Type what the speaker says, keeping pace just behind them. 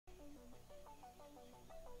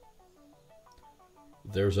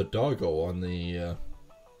There's a doggo on the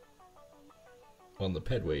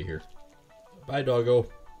pedway here. Bye, doggo.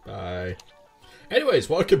 Bye. Anyways,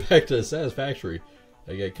 welcome back to Satisfactory.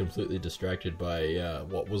 I got completely distracted by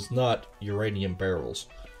what was not uranium barrels.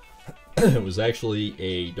 It was actually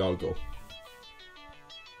a doggo.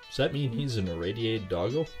 Does that mean he's an irradiated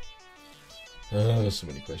doggo? So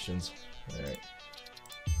many questions. Alright.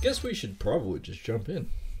 Guess we should probably just jump in.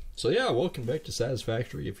 So yeah, welcome back to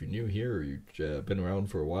Satisfactory. If you're new here or you've been around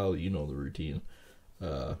for a while, you know the routine.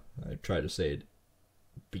 I try to say it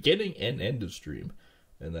beginning and end of stream.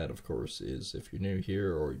 And that, of course, is if you're new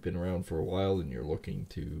here or you've been around for a while and you're looking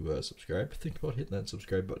to subscribe, think about hitting that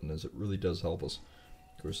subscribe button, as it really does help us.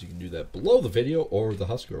 Of course, you can do that below the video or the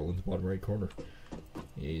husk girl in the bottom right corner.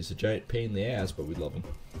 He's a giant pain in the ass, but we love him.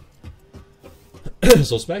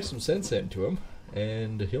 So smack some sense into him,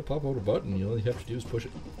 and he'll pop out a button. You all you have to do is push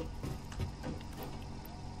it.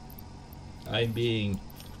 I'm being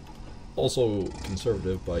also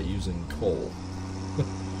conservative by using coal.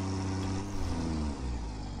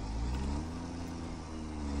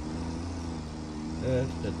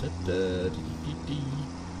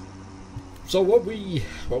 So what we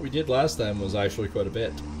did last time was actually quite a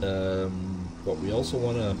bit, but we also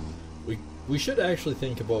want to we should actually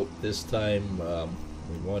think about this time.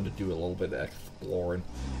 We wanted to do a little bit of exploring,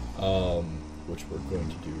 which we're going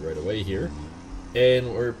to do right away here,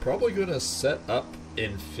 and we're probably going to set up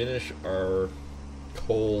and finish our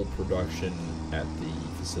coal production at the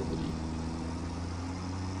facility.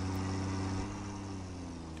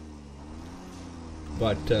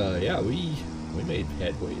 But yeah, we made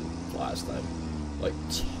headway last time, like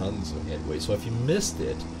tons of headway. So if you missed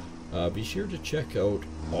it, be sure to check out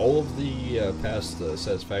all of the past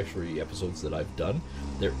Satisfactory episodes that I've done.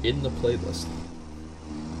 They're in the playlist.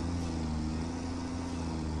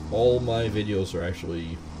 All my videos are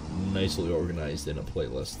actually nicely organized in a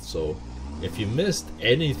playlist. So if you missed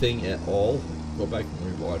anything at all, go back and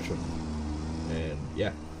rewatch them. And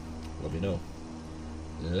yeah, let me know.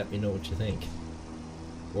 Let me know what you think.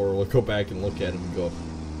 Or we'll go back and look at him and go,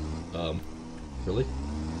 really?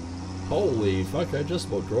 Holy fuck, I just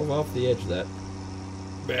about drove off the edge of that.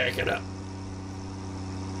 Back it up.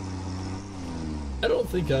 I don't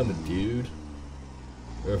think I'm a dude.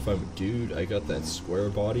 Or if I'm a dude, I got that square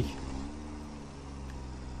body.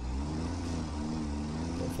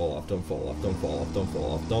 Don't fall off, don't fall off, don't fall off, don't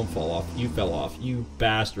fall off, don't fall off. You fell off, you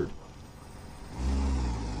bastard.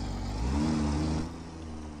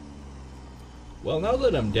 Well, now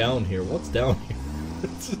that I'm down here, what's down here?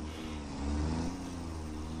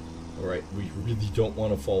 Alright, we really don't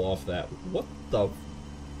want to fall off that. What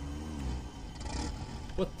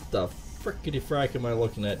the frickety frack am I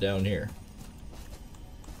looking at down here?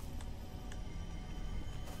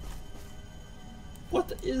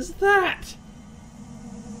 What is that?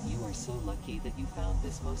 You are so lucky that you found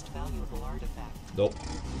this most valuable artifact. Nope.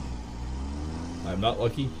 I'm not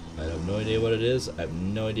lucky. I have no idea what it is. I have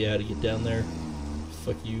no idea how to get down there.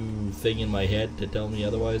 Fuck you thing in my head to tell me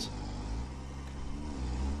otherwise.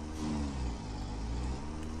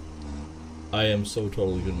 I am so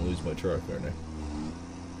totally gonna lose my truck, aren't I?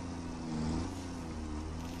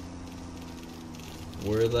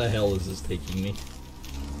 Where the hell is this taking me?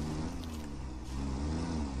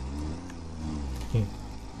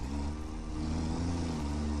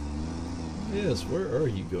 Yes, where are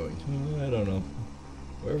you going? I don't know.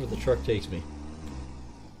 Wherever the truck takes me.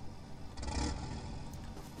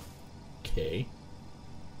 Okay.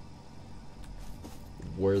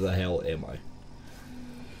 Where the hell am I?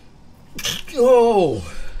 Oh!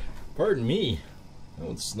 Pardon me. That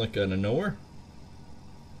one snuck out of nowhere.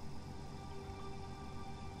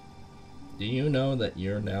 Do you know that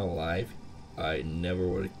you're now live? I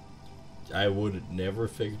would have never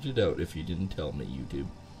figured it out if you didn't tell me, YouTube.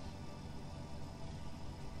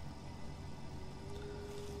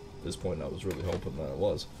 At this point I was really hoping that I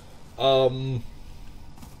was.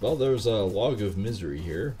 Well, there's a log of misery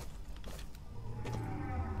here.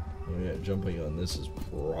 Oh yeah, jumping on this is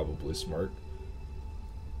probably smart.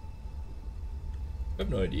 I have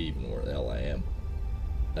no idea even where the hell I am.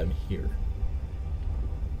 I'm here.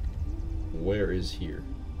 Where is here?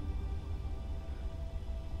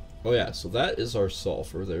 Oh yeah, so that is our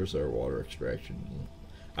sulfur. There's our water extraction.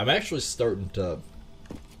 I'm actually starting to,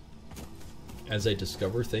 as I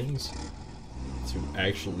discover things, to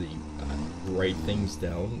actually write things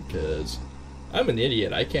down, because I'm an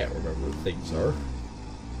idiot. I can't remember what things are.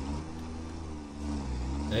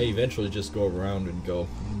 I eventually just go around and go,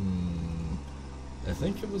 I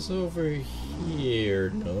think it was over here.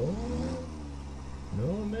 No?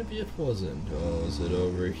 No, maybe it wasn't. Oh, is it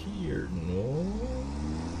over here? No?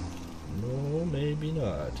 No, maybe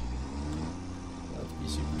not. Not to be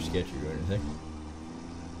super sketchy or anything.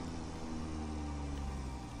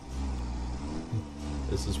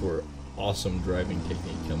 This is where awesome driving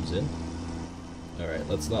technique comes in. Alright,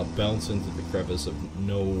 let's not bounce into the crevice of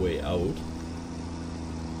no way out.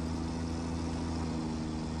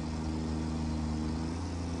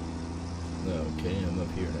 Okay, I'm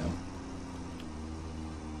up here now.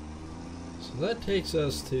 So that takes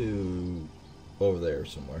us to over there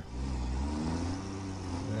somewhere.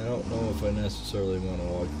 I don't know if I necessarily want to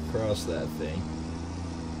walk across that thing.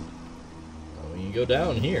 We can go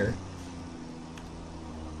down here.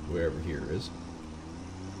 Wherever here is.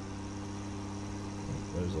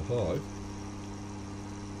 There's a hog.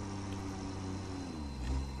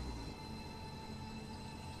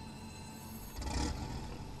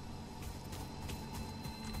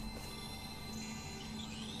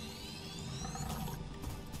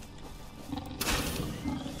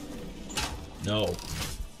 No.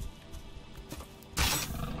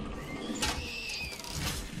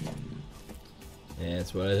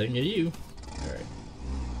 That's what I think of you. Alright.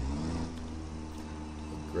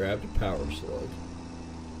 Grabbed a power slug.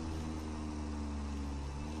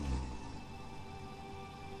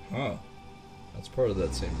 Huh. That's part of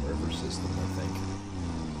that same river system, I think.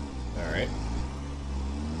 Alright.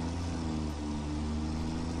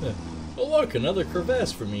 Oh look, another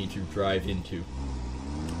crevasse for me to drive into.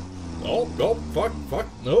 Oh, nope, fuck,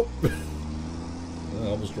 nope. I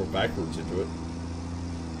almost drove backwards into it.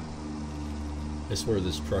 I swear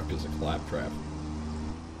this truck is a claptrap.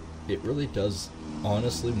 It really does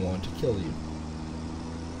honestly want to kill you.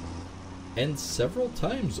 And several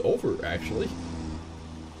times over, actually.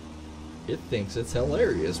 It thinks it's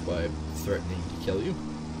hilarious by threatening to kill you.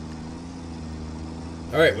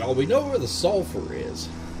 Alright, well, we know where the sulfur is.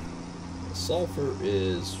 The sulfur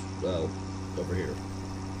is, well, over here.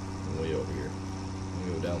 Way over here.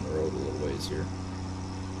 We go down the road a little ways here.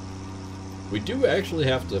 We do actually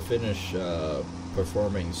have to finish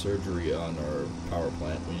performing surgery on our power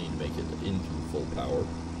plant. We need to make it into full power.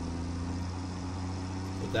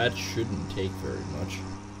 But that shouldn't take very much.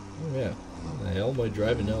 Oh yeah. What the hell am I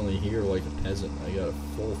driving down here like a peasant? I got a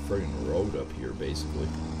full friggin' road up here, basically.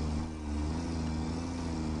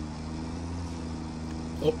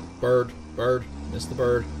 Oh, bird. Missed the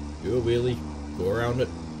bird. Do a wheelie. Go around it.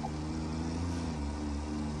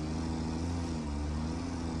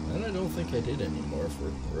 And I don't think I did any more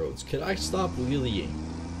for roads. Could I stop wheeling?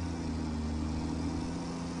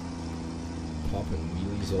 Popping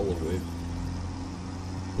wheelies all the way.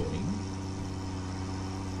 Boing.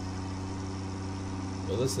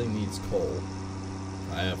 Well, this thing needs coal.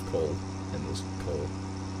 I have coal, and this coal.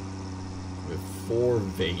 We have 4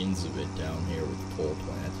 veins of it down here with the coal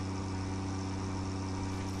plant.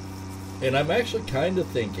 And I'm actually kind of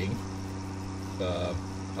thinking,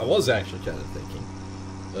 I was actually kind of thinking,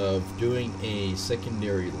 of doing a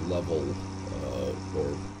secondary level,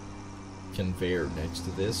 or conveyor next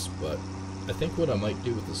to this, but I think what I might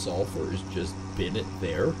do with the sulfur is just bin it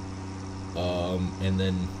there, and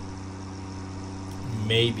then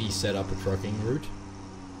maybe set up a trucking route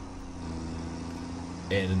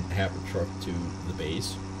and have a truck to the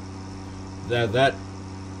base. That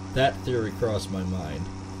theory crossed my mind.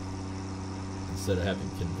 Instead of having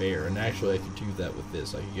conveyor, and actually I could do that with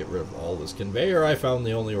this. I could get rid of all this conveyor. I found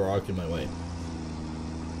the only rock in my way.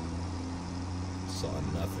 Saw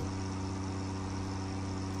nothing.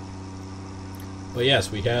 But yes,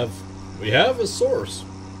 we have a source.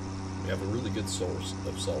 We have a really good source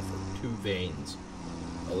of sulfur. 2 veins.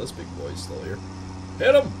 Oh, this big boy's still here.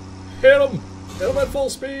 Hit him! Hit him! Hit him at full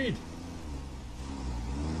speed!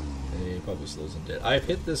 And he probably still isn't dead. I've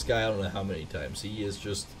hit this guy I don't know how many times. He is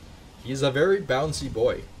just... He's a very bouncy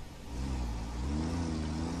boy.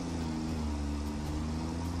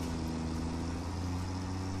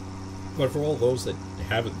 But for all those that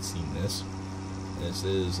haven't seen this, this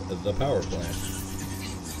is the power plant.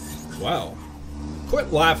 Wow.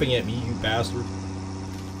 Quit laughing at me, you bastard.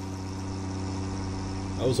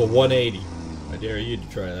 That was a 180. I dare you to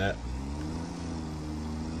try that.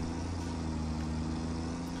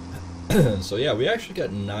 So yeah, we actually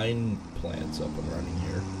got 9 plants up and running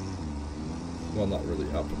here. Well, not really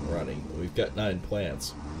up and running, but we've got 9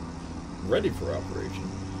 plants ready for operation.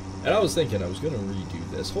 And I was thinking I was going to redo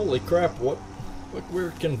this. Holy crap, what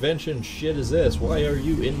weird convention shit is this? Why are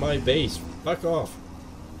you in my base? Fuck off.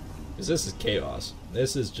 Because this is chaos.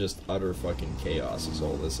 This is just utter fucking chaos is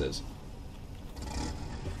all this is.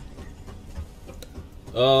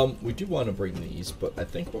 We do want to bring these, but I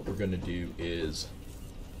think what we're going to do is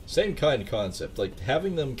same kind of concept. Like,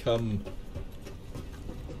 having them come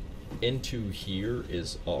into here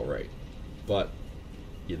is alright. but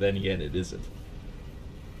yeah, then again, it isn't.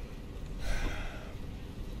 I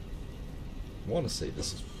want to say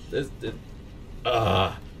this is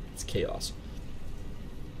it's chaos.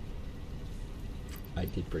 I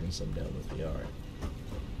did bring some down with me. All right.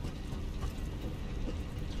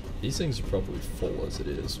 These things are probably full as it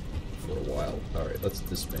is for a while. All right, let's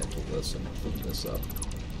dismantle this and clean this up.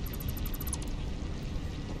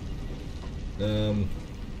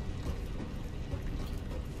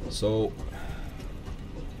 So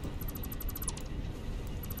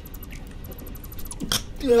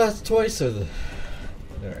that's twice of the.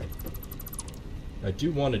 All right. I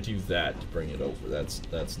do want to do that to bring it over.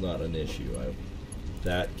 That's not an issue.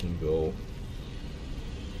 That can go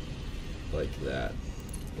like that.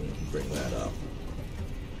 And we can bring that up.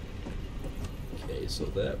 Okay, so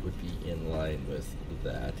that would be in line with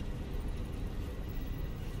that.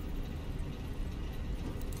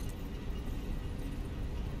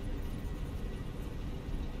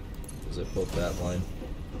 Does it put that line?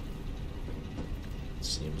 It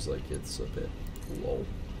seems like it's a bit low.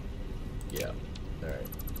 Yeah. Alright.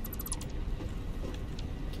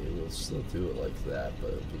 Okay, we'll still do it like that, but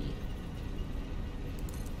it'll be...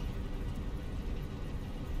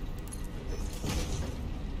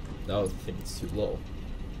 Now I think it's too low.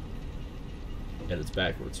 And it's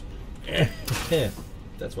backwards.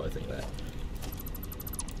 That's why I think that.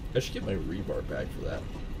 I should get my rebar back for that.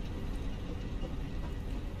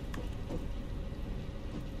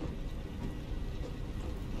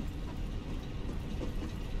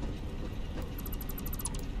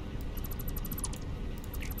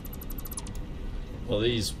 Well,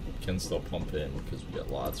 these can still pump in because we got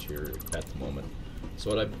lots here at the moment.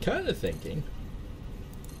 So what I'm kind of thinking,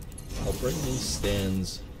 I'll bring these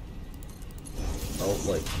stands out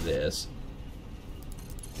like this.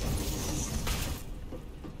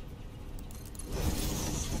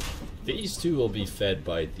 These two will be fed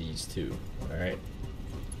by these two, alright?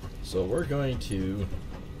 So we're going to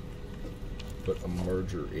put a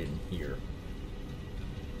merger in here.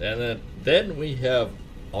 And then we have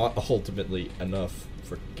ultimately enough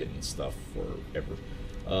freaking stuff forever.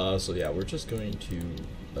 So yeah, we're just going to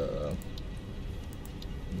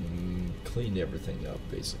clean everything up,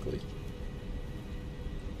 basically.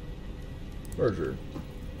 Merger.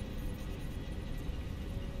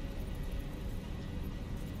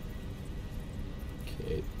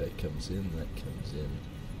 Okay, that comes in, that comes in.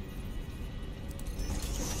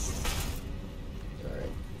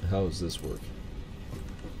 Alright, how does this work?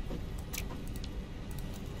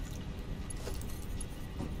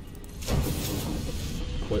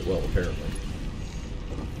 Quite well, apparently.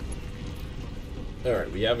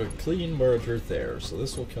 Alright, we have a clean merger there, so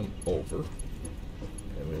this will come over.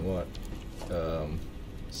 And we want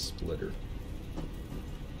splitter.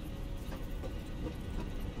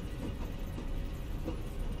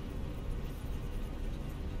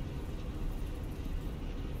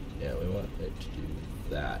 Yeah, we want it to do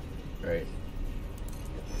that, right?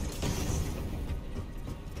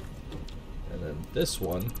 And then this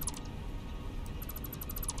one,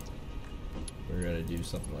 we're going to do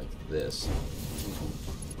something like this.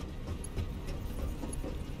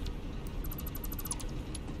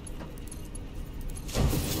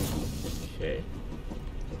 Okay.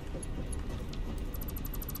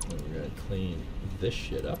 And we're going to clean this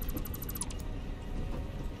shit up.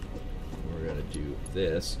 We're going to do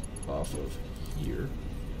this off of here.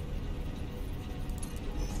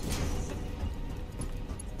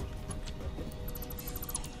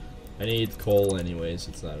 I need coal anyways,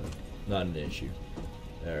 it's not an issue.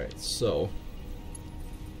 Alright, so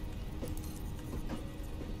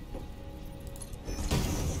I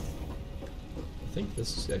think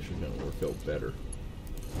this is actually going to work out better.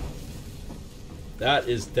 That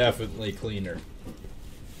is definitely cleaner.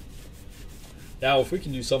 Now, if we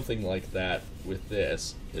can do something like that with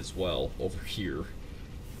this as well over here,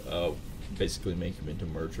 basically make them into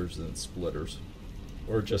mergers and splitters,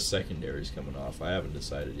 or just secondaries coming off. I haven't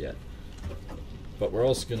decided yet. But we're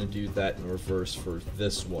also going to do that in reverse for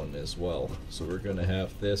this one as well. So we're going to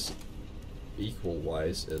have this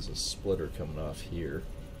equal-wise as a splitter coming off here.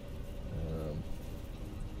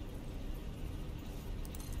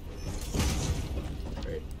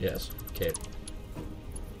 Right, yes, okay.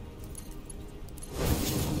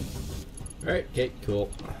 Alright, okay,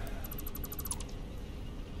 cool.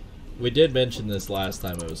 We did mention this last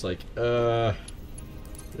time. It was like,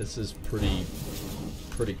 this is pretty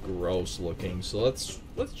gross looking, so let's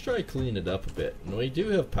try clean it up a bit. And we do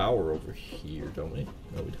have power over here, don't we?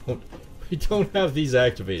 No, we don't. We don't have these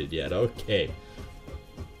activated yet. Okay.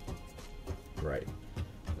 Right.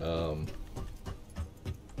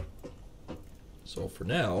 So for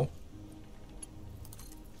now,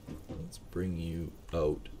 bring you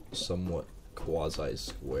out somewhat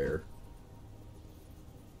quasi-square.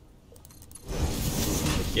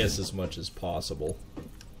 I guess as much as possible.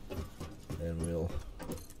 And we'll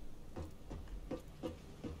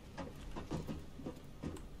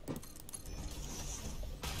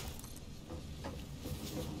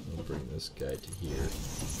bring this guy to here.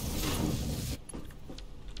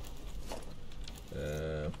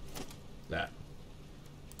 That.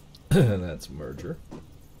 And that's merger.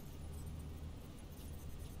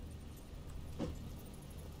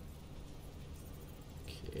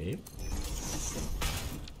 Okay.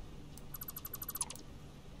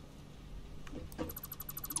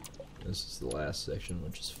 This is the last section,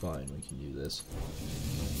 which is fine. We can do this.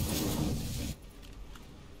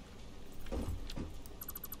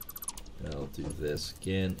 I'll do this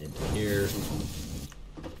again into here.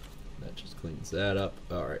 That just cleans that up.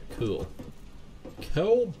 Alright, cool.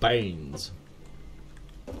 Coal Baines.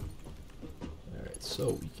 Alright,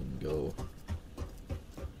 so we can go.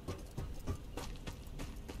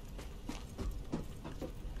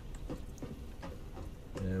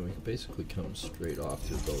 And we can basically come straight off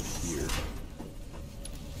to about here.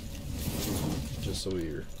 Just so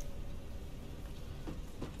we're.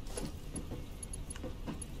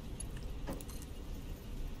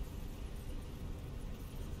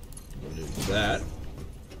 We'll do that.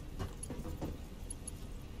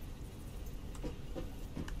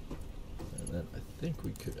 And then I think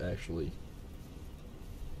we could actually.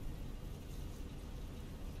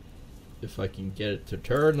 If I can get it to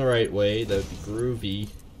turn the right way, that would be groovy.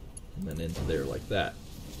 And then into there like that.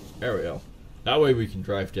 There we go. That way we can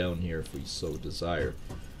drive down here if we so desire.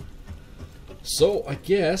 So, I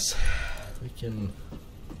guess we can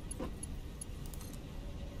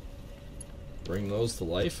bring those to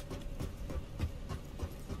life.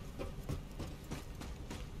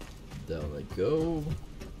 Down they go.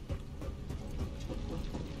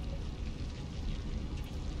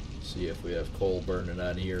 See if we have coal burning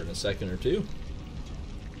out of here in a second or two.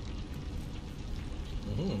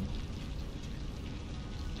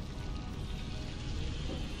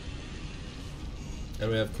 And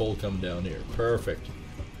we have coal coming down here. Perfect.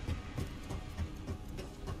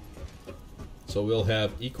 So we'll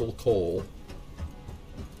have equal coal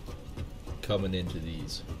coming into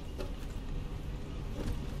these.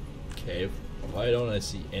 Okay, why don't I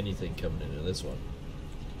see anything coming into this one?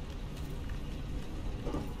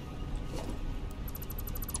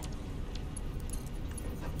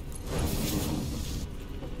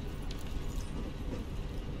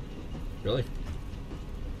 Really?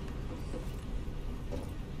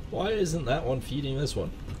 Why isn't that one feeding this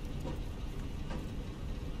one?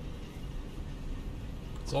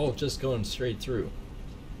 It's all just going straight through.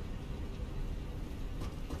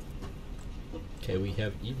 Okay, we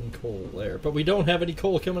have even coal there, but we don't have any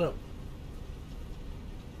coal coming up.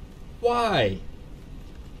 Why?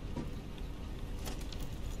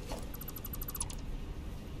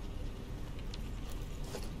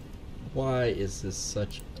 Why is this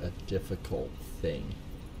such a difficult thing?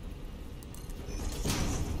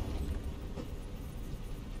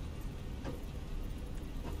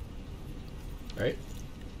 Right?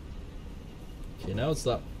 Okay, now it's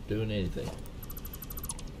not doing anything.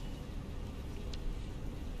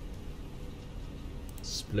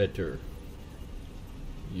 Splitter.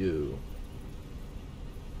 You.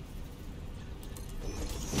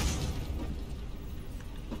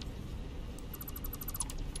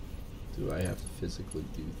 Do I have to physically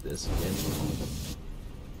do this again?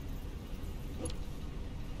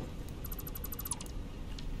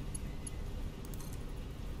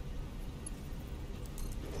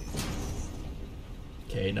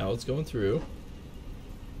 Okay, now it's going through.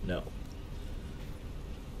 No.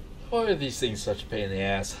 Why are these things such a pain in the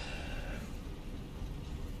ass?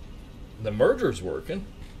 The merger's working.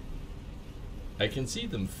 I can see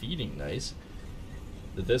them feeding nice.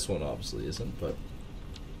 This one obviously isn't, but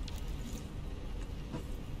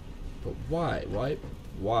why?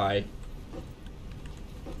 Why?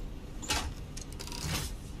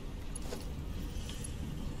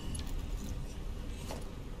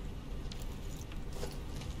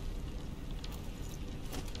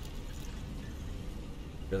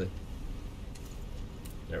 Really?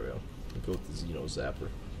 There we go. We'll go with the Xeno Zapper.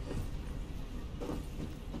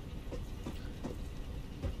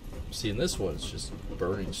 See, in this one, it's just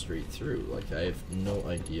burning straight through. Like, I have no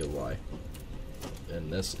idea why. And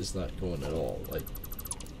this is not going at all. Like,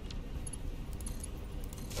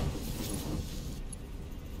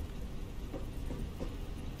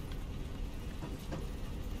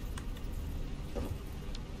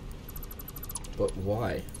 but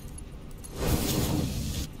why?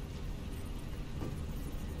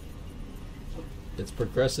 It's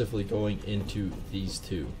progressively going into these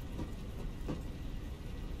two.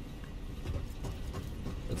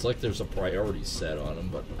 It's like there's a priority set on them,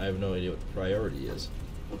 but I have no idea what the priority is.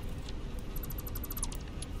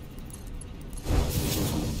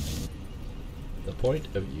 The point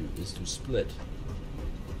of view is to split.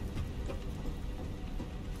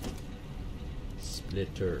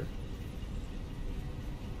 Splitter.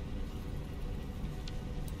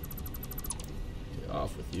 Okay,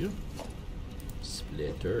 off with you.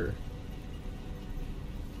 Splitter.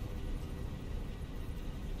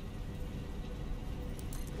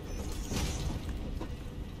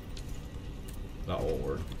 That won't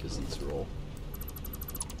work because these are all.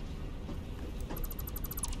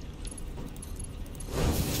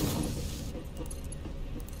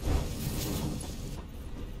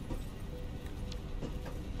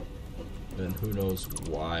 And who knows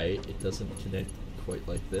why it doesn't connect quite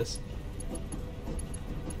like this.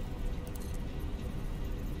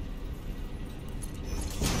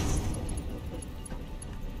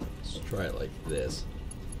 Let's try it like this.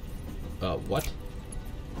 What?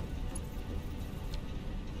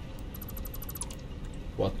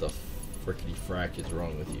 What the frickety frack is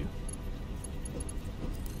wrong with you?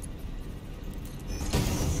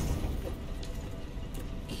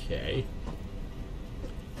 Okay.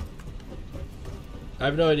 I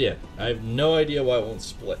have no idea. I have no idea why it won't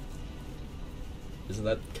split. Isn't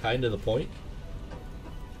that kind of the point?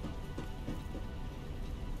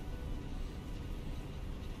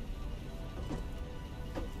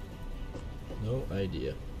 No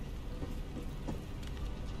idea.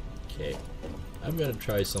 Okay. I'm gonna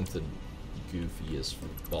try something goofy as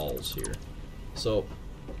balls here. So,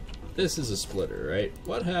 this is a splitter, right?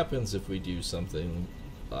 What happens if we do something,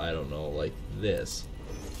 I don't know, like this?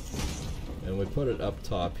 And we put it up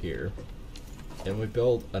top here, and we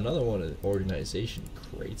build another one of the organization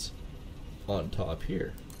crates on top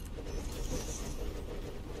here.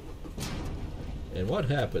 And what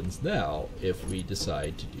happens now if we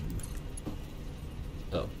decide to do...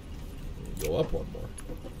 Oh, go up one more.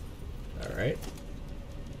 Alright.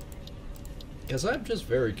 Because I'm just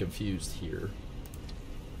very confused here.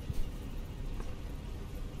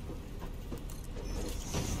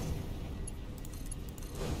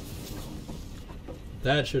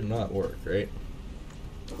 That should not work, right?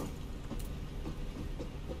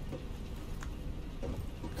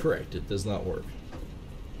 Correct, it does not work.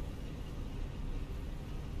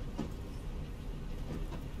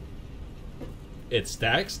 It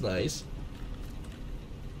stacks nice.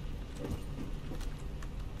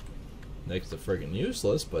 Next to friggin'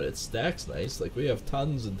 useless, but it stacks nice. Like, we have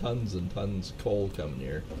tons and tons and tons of coal coming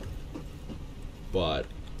here. But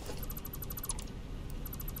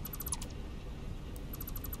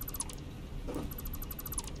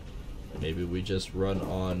maybe we just run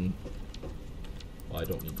on... Well, I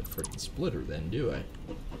don't need the friggin' splitter then, do I?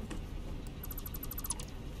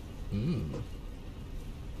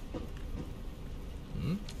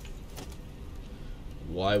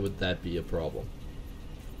 Why would that be a problem?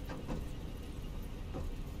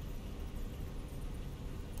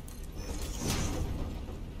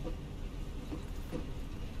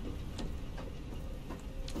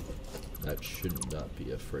 That should not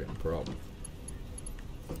be a friggin' problem.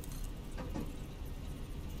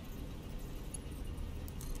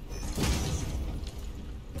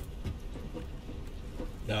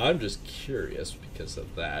 Now I'm just curious because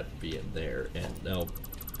of that being there, and now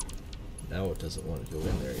it doesn't want to go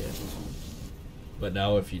in there yet. But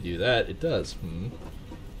now if you do that, it does.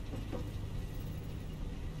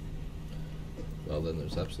 Well, then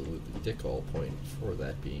there's absolutely dick all point for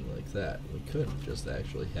that being like that. We could just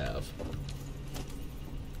actually have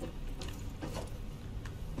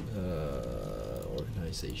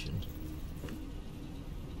organization.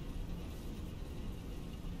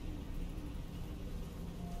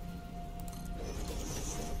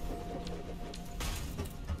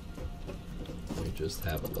 Just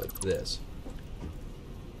have it like this.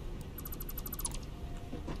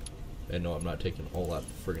 And no, I'm not taking all that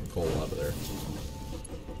friggin' coal out of there.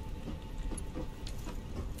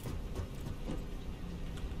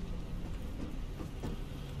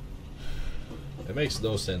 It makes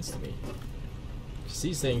no sense to me. Because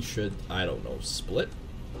these things should, I don't know, split.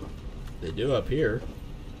 They do up here.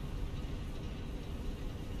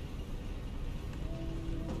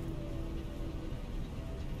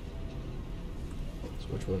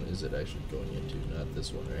 Which one is it actually going into? Not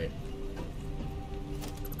this one, right?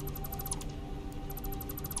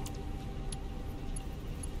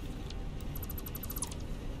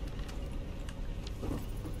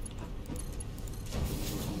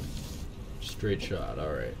 Straight shot,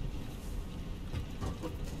 alright.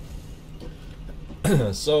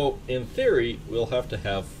 So, in theory, we'll have to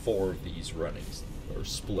have 4 of these running, or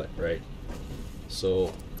split, right?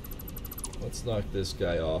 So, let's knock this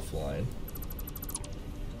guy offline.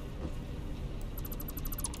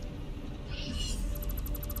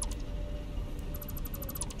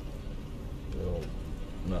 We'll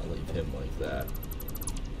not leave him like that.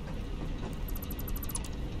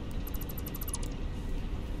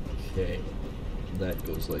 Okay, that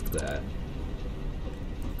goes like that.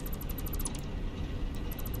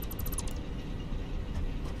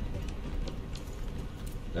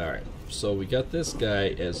 Alright, so we got this guy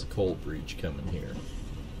as a cold breach coming here.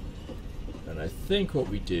 And I think what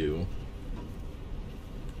we do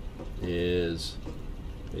is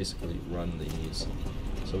basically run these.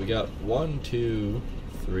 So we got 1, 2,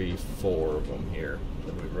 3, 4 of them here.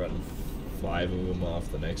 Then we run 5 of them off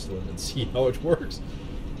the next one and see how it works.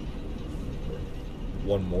 Or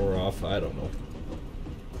 1 more off, I don't know.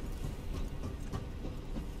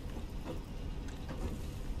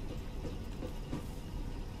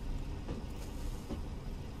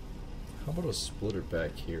 How about a splitter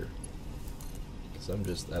back here? Because I'm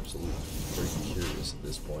just absolutely freaking curious at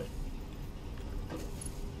this point.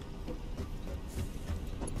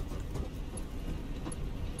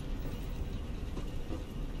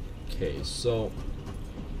 Okay, so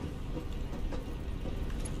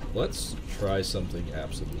let's try something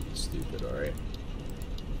absolutely stupid, alright?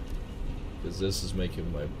 Because this is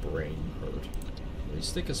making my brain hurt. We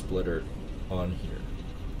stick a splitter on here.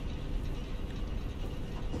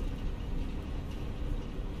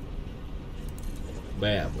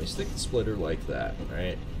 Bam, we stick the splitter like that,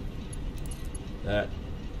 right? That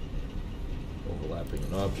overlapping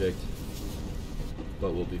an object,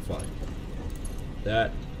 but we'll be fine.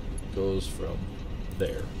 That goes from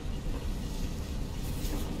there.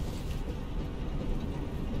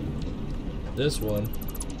 This one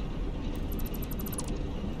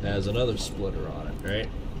has another splitter on it, right?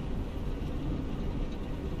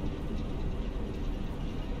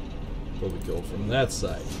 But we go from that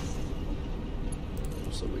side.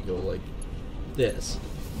 So we go like this.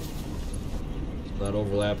 It's not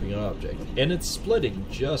overlapping an object. And it's splitting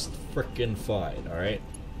just frickin' fine, alright?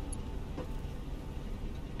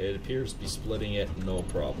 It appears to be splitting it, no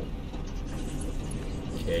problem.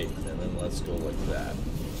 Okay, and then let's go like that.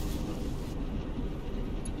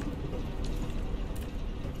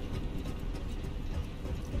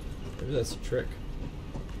 Maybe that's a trick.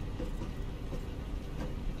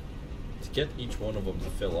 To get each one of them to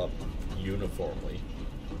fill up uniformly,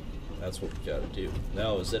 that's what we gotta do.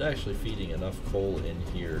 Now, is it actually feeding enough coal in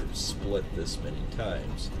here to split this many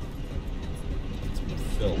times to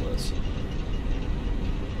fill this?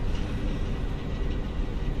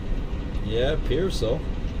 Yeah, appears so.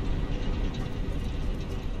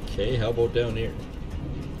 Okay, how about down here?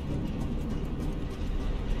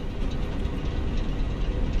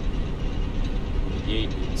 $88,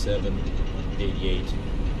 $87, $88,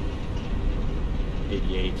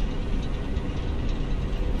 $88,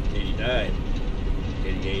 $89,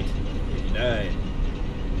 $88, $89,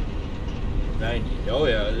 $90. Oh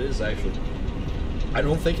yeah, it is actually. I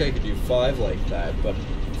don't think I could do 5 like that, but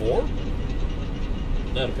 4?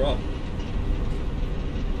 Not a problem.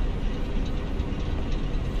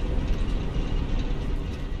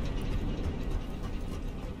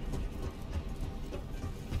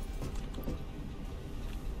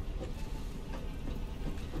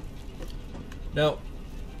 Now,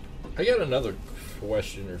 I got another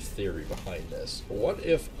question or theory behind this. What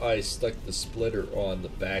if I stuck the splitter on the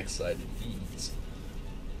backside of these?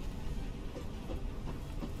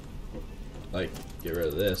 Like, get rid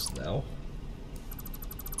of this now.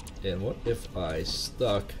 And what if I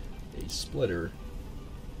stuck a splitter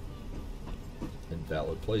in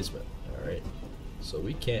valid placement? Alright, so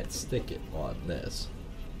we can't stick it on this,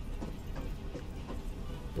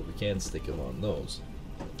 but we can stick it on those.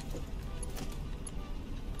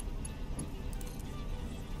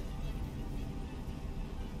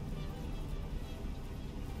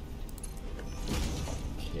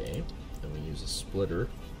 Okay, and we use a splitter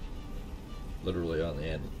literally on the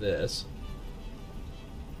end of this.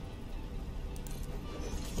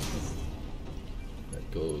 That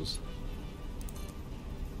goes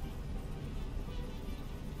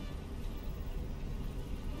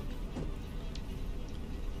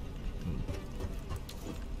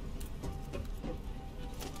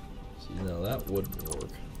See, now that wouldn't work,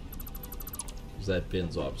 because that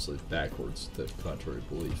pin's obviously backwards to contrary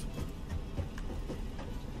belief.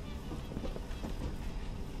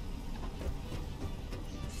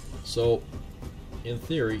 So, in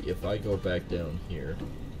theory, if I go back down here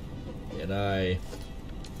and I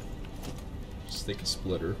stick a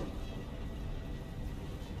splitter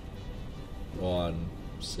on,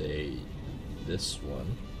 say, this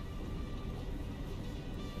one.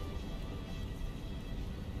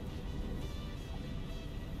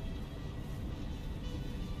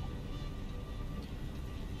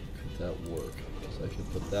 Could that work? So I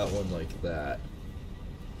could put that one like that.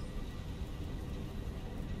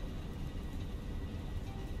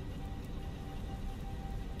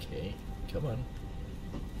 Okay, come on.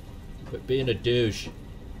 Quit being a douche.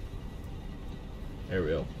 There we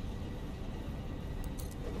go.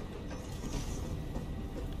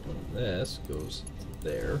 This goes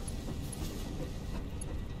there.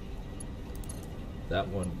 That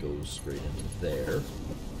one goes straight into there.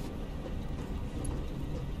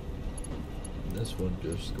 And this one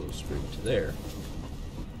just goes straight to there.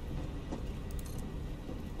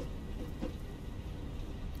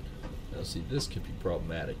 Now see, this could be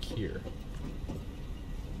problematic here.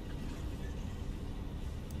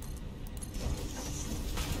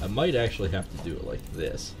 I might actually have to do it like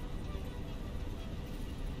this.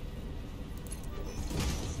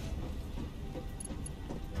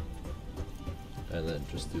 And then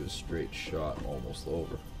just do a straight shot almost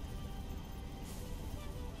over.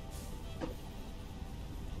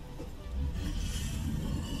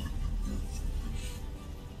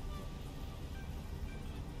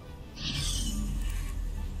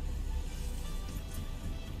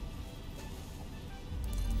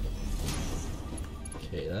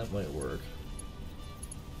 Okay, that might work.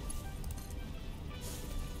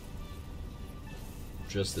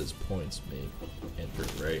 Just as points may enter,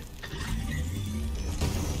 right?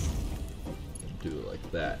 And do it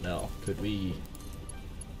like that. Now, could we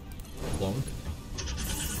plunk?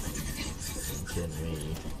 And can we...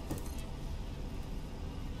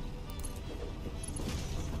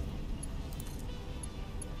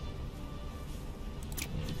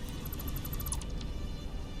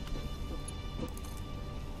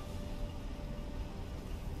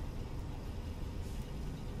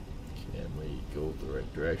 go the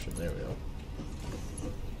right direction? There we go.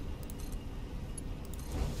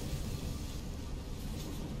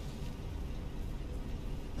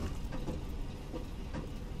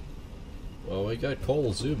 Well, we got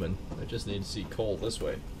Cole zooming. I just need to see Cole this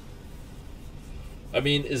way. I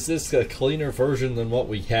mean, is this a cleaner version than what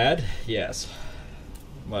we had? Yes.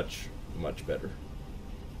 Much, much better.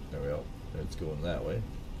 There we go. It's going that way.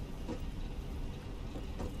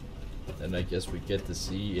 And I guess we get to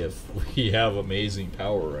see if we have amazing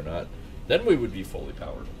power or not. Then we would be fully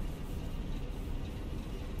powered.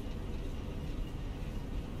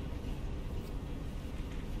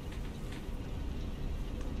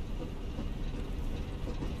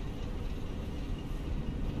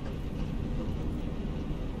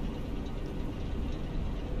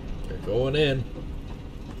 They're going in.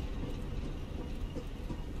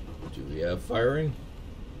 Do we have firing?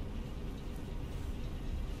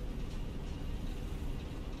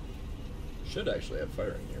 Should actually have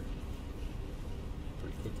firing here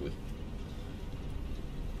pretty quickly.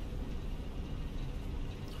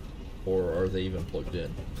 Or are they even plugged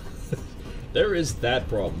in? There is that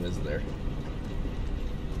problem, isn't there?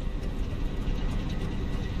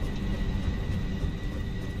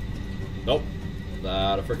 Nope.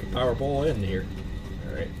 Not a freaking power pole in here.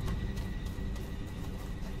 Alright.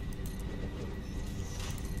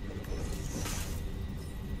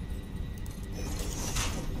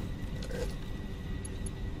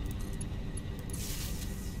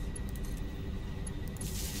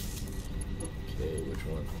 Which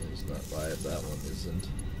one is not live? That one isn't.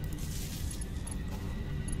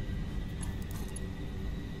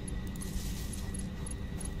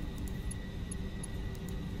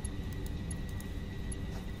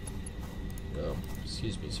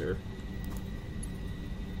 Excuse me, sir.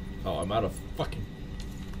 Oh, I'm out of fucking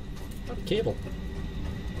cable.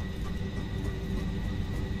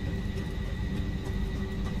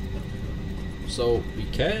 So we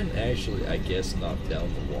can actually, I guess, knock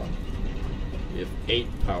down the one. We have 8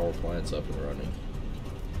 power plants up and running.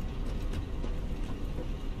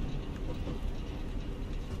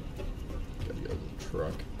 Gotta go to the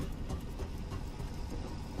truck.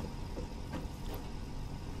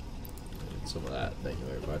 Need some of that, thank you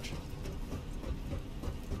very much.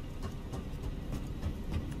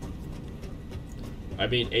 I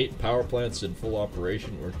mean, 8 power plants in full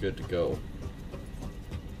operation, we're good to go.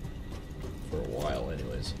 For a while,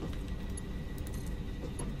 anyways.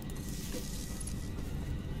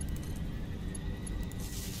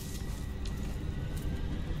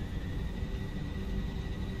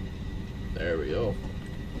 There we go.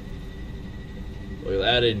 Look at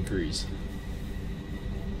that increase.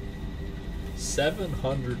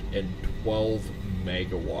 712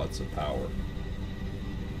 megawatts of power.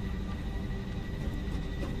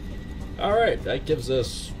 Alright, that gives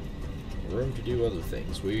us room to do other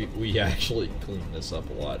things. We actually clean this up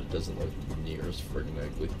a lot. It doesn't look near as friggin'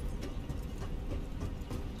 ugly.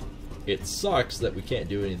 It sucks that we can't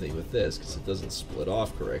do anything with this because it doesn't split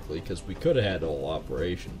off correctly, because we could have had a whole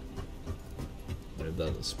operation and have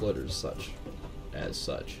done the splitters as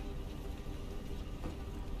such.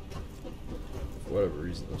 For whatever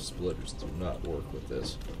reason, those splitters do not work with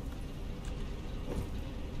this.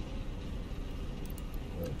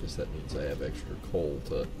 Well, I guess that means I have extra coal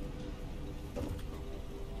to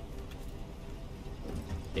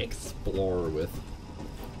explore with.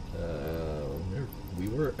 We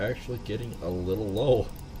were actually getting a little low.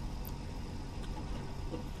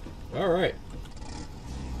 Alright.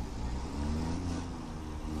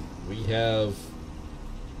 We have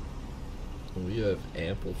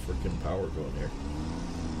ample freaking power going here.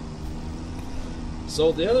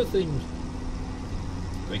 So the other thing,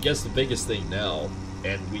 I guess the biggest thing now,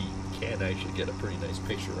 and we can actually get a pretty nice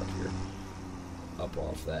picture up here, up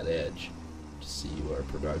off that edge, to see our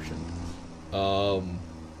production.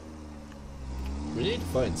 We need to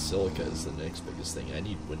find silica is the next biggest thing. I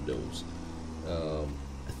need windows. I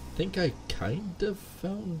think I kind of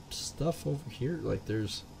found stuff over here. Like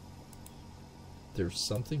there's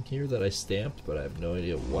something here that I stamped, but I have no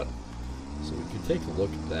idea what. So we can take a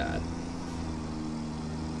look at that.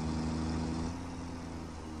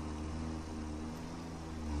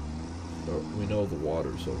 Oh, we know the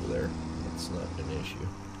water's over there. That's not an issue.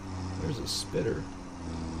 There's a spitter.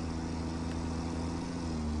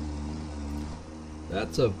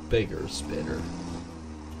 That's a bigger spitter.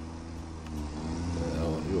 I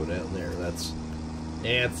want to go down there. That's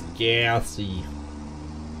gassy.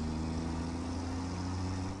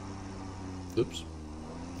 Oops.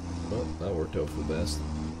 Well, that worked out for the best.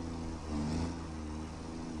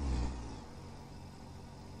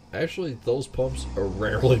 Actually, those pumps are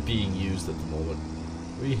rarely being used at the moment.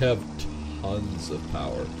 We have tons of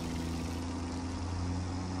power.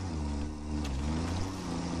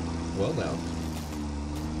 Well now.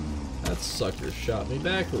 That sucker shot me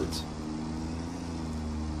backwards.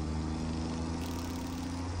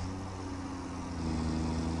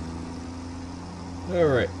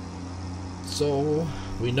 Alright. So,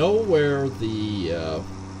 we know where the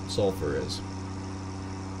sulfur is.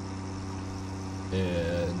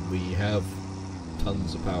 And we have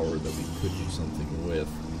tons of power that we could do something with.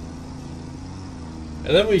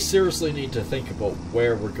 And then we seriously need to think about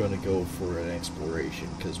where we're going to go for an exploration,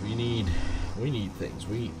 because we need things.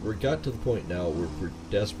 We're got to the point now where we're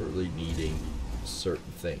desperately needing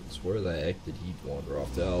certain things. Where the heck did he wander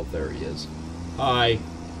off to? Oh, there he is. Hi.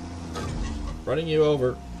 Running you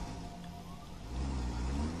over.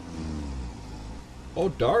 Oh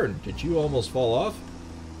darn, did you almost fall off?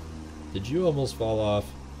 Did you almost fall off?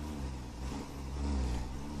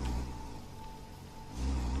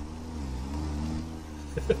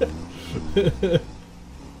 I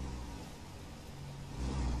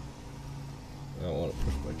don't want to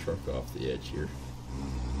push my truck off the edge here.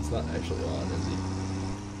 It's not actually on, is he?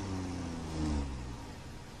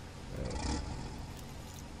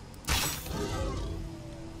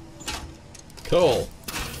 Cool.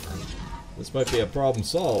 This might be a problem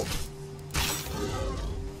solved.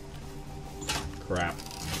 Crap.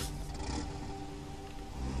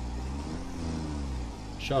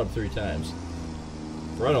 Shot him 3 times.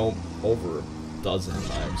 Run over a dozen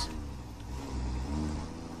times.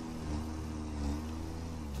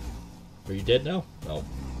 Are you dead now? No.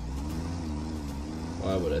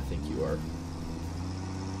 Why would I think you are?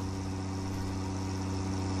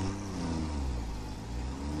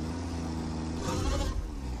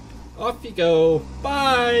 Off you go.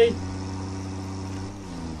 Bye!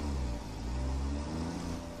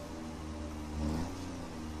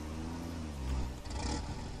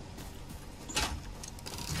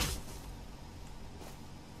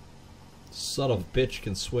 Son of a bitch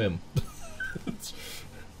can swim. He's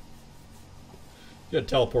gonna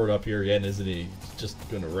teleport up here again, isn't he? He's just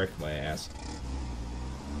gonna wreck my ass.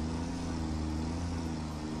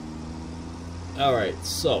 Alright,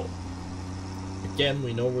 so again,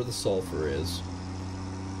 we know where the sulfur is.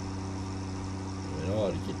 We know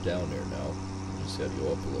how to get down there now. We just gotta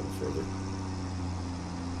go up a little further.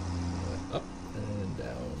 Up and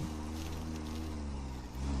down.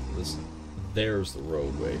 There's the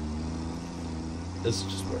roadway. This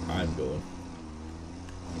is just where I'm going.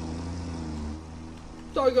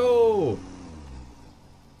 Doggo!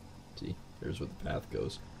 See, here's where the path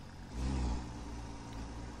goes.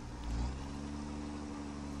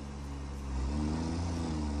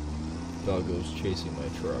 Doggo's chasing my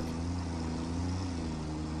truck.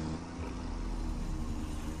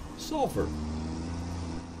 Sulfur.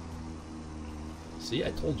 See,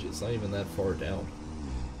 I told you, it's not even that far down.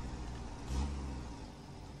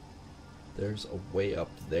 There's a way up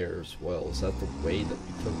there as well. Is that the way that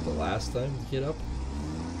we took the last time to get up?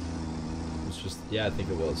 It's just, yeah, I think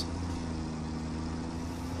it was.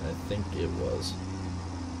 I think it was.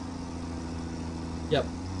 Yep.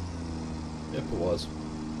 Yep, it was.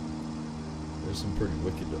 There's some pretty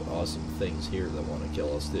wicked, awesome things here that want to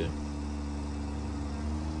kill us, too.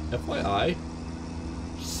 FYI,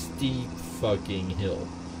 steep fucking hill.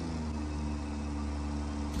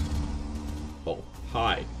 Oh,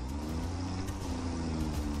 hi.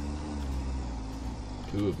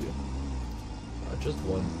 Two of you. Not just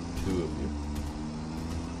one, two of you.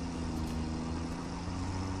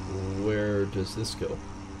 Where does this go?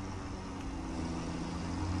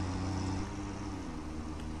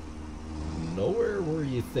 Nowhere where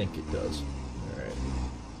you think it does. Alright.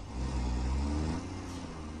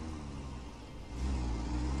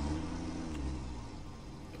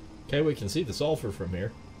 Okay, we can see the sulfur from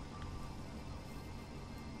here.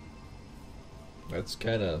 That's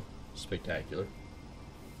kind of spectacular.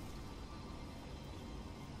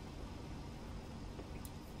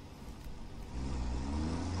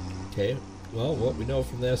 Okay, well, what we know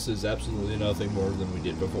from this is absolutely nothing more than we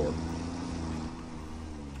did before.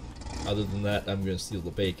 Other than that, I'm going to steal the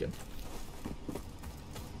bacon.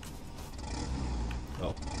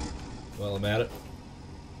 Oh. Well, I'm at it.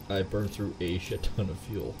 I burned through a shit ton of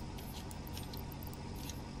fuel.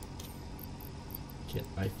 Can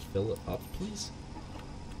I fill it up, please?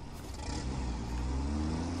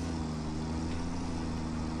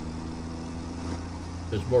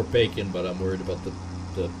 There's more bacon, but I'm worried about the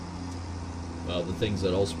things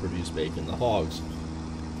that also produce bacon, the hogs.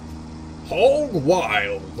 Hog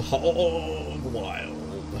wild! Hog wild!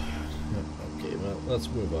 Okay, well, let's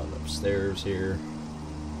move on upstairs here.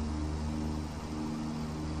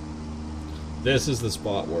 This is the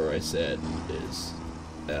spot where I said is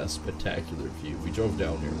a spectacular view. We drove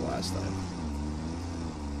down here last time.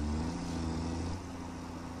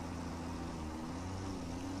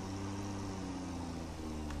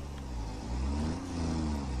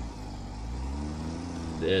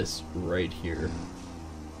 This right here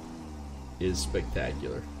is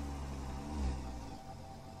spectacular.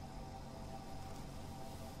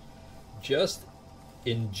 Just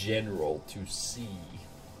in general to see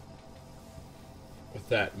with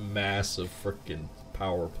that massive frickin'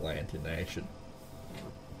 power plant in action.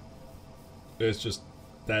 It's just,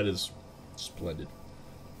 that is splendid.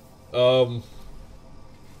 Can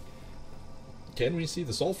we see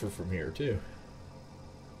the sulfur from here too?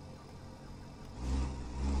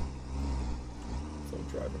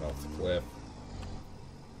 Driving off the cliff.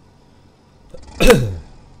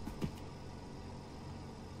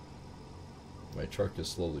 My truck is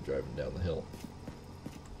slowly driving down the hill.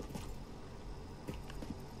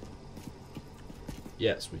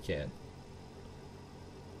 Yes, we can.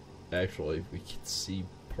 Actually, we can see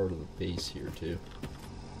part of the base here too.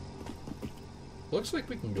 Looks like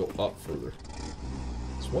we can go up further.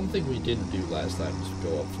 It's one thing we didn't do last time was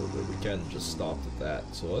go up further. We kind of just stopped at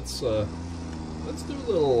that. So let's do a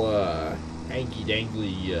little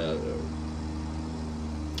hanky-dangly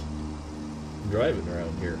driving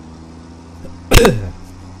around here.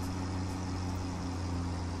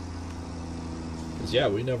 Because, yeah,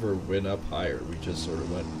 we never went up higher. We just sort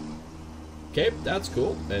of went, okay, that's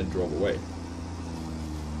cool, and drove away.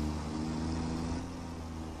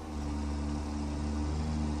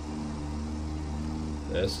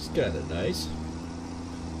 This is kind of nice.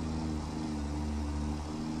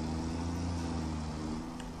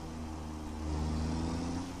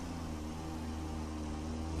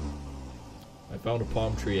 I found a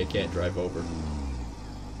palm tree I can't drive over.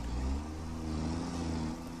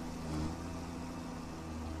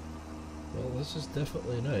 Well, this is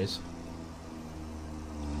definitely nice.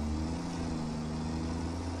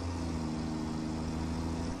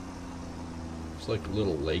 It's like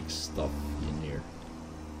little lake stuff in here.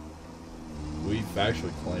 We've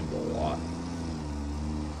actually climbed a lot.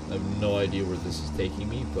 I have no idea where this is taking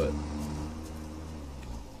me, but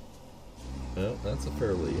well, that's a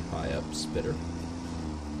fairly high up spitter.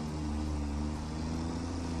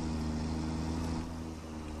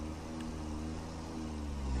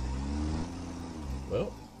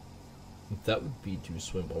 Well, that would be to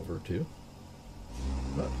swim over to.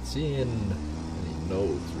 Not seeing any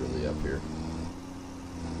nodes really up here.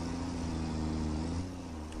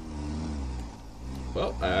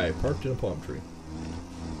 Well, I parked in a palm tree.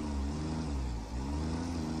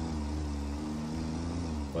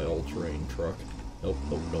 My all-terrain truck. Nope,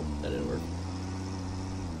 nope, nope, that didn't work.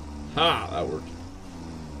 Ha! That worked.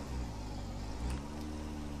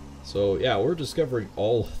 So yeah, we're discovering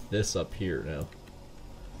all this up here now.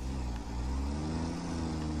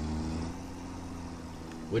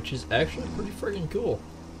 Which is actually pretty friggin' cool.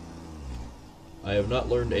 I have not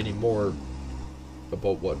learned any more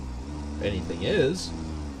about what anything is,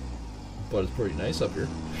 but it's pretty nice up here.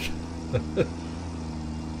 You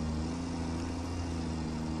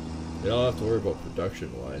don't have to worry about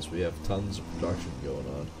production-wise. We have tons of production going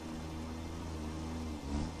on.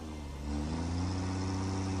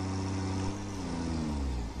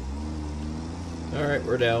 Alright,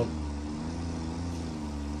 we're down.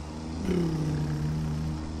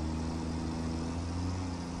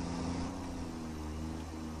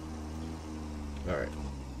 Alright.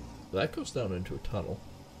 That goes down into a tunnel.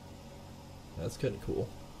 That's kind of cool.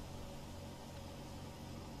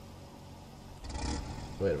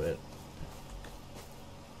 Wait a minute.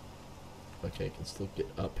 Okay, I can still get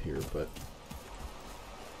up here, but...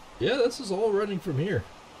 yeah, this is all running from here.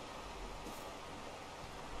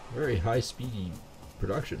 Very high-speedy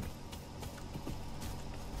production.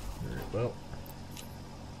 Alright, well...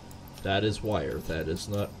 that is wire. That is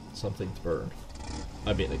not something to burn.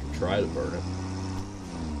 I mean, I can try to burn it.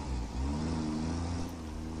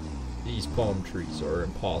 These palm trees are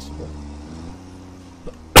impossible.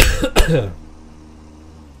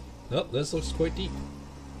 Oh, this looks quite deep.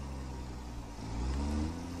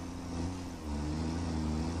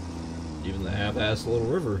 Even the half-assed little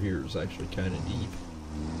river here is actually kind of deep.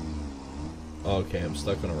 Okay, I'm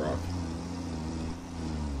stuck on a rock.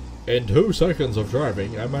 In 2 seconds of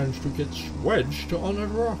driving, I managed to get wedged on a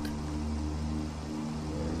rock.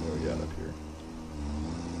 What do we got up here?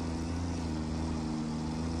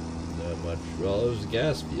 Not much. Well, there's a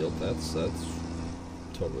gas field. That's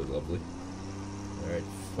totally lovely. Alright,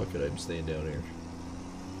 fuck it, I'm staying down here.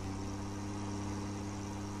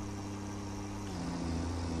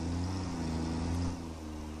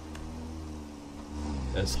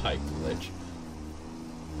 That's high glitch.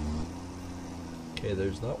 Okay,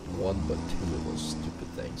 there's not one but 2 of those stupid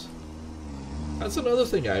things. That's another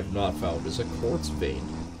thing I have not found, is a quartz vein.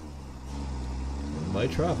 In my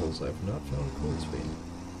travels, I have not found a quartz vein.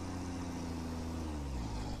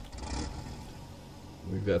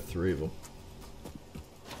 We've got 3 of them.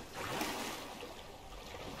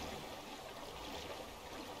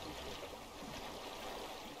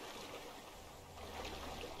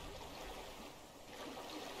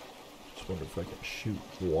 Just wonder if I can shoot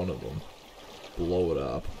one of them. Blow it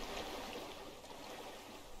up.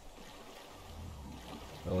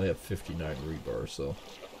 I only have 59 rebar, so...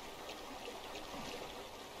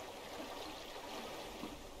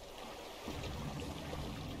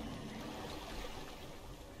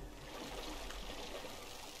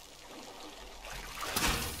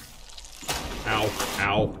 ow,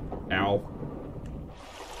 ow, ow.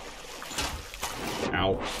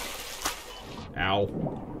 Ow. Ow.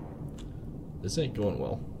 This ain't going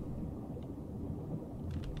well.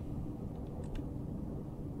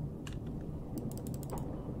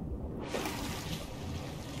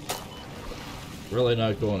 Really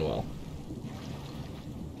not going well.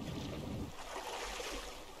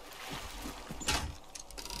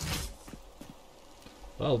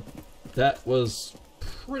 Well, that was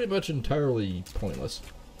pretty much entirely pointless.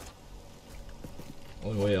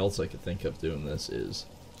 Only way else I could think of doing this is...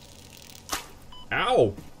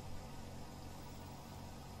 ow!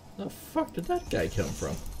 Where the fuck did that guy come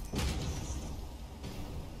from?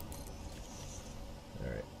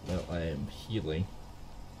 Alright, well, I am healing.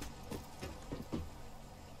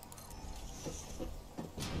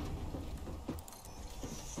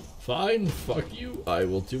 Fine, fuck you. I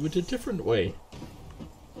will do it a different way.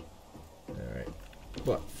 Alright.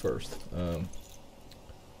 But first, I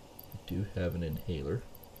do have an inhaler.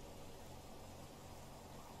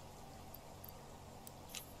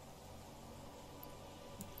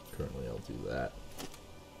 Currently, I'll do that.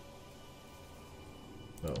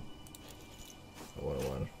 Oh. I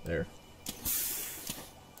want. There.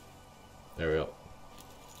 There we go.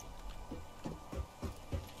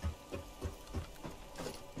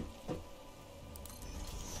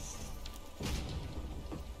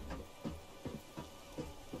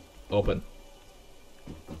 Open.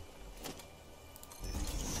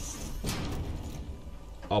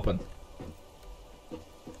 Open.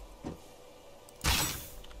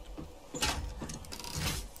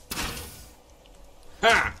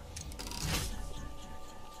 Ha!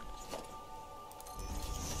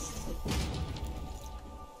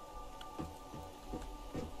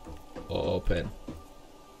 Open.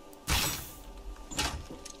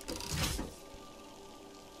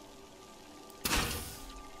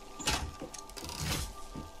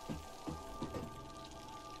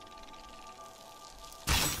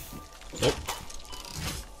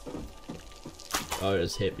 Oh, it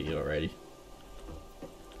just hit me already.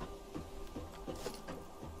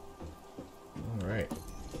 Alright.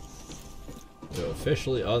 We're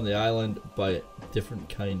officially on the island by different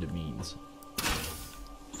kind of means.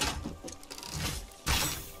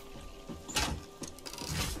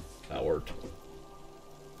 That worked.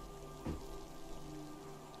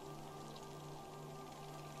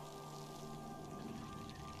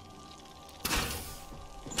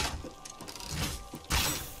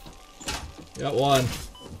 Got one.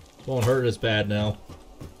 Won't hurt as bad now.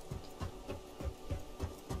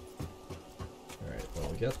 Alright, well,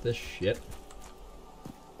 we got this shit.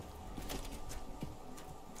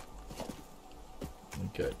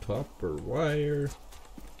 We got copper wire.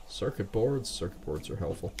 Circuit boards. Circuit boards are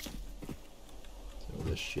helpful. So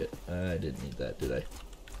this shit. I didn't need that, did I?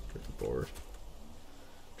 Circuit board.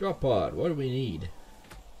 Drop pod. What do we need?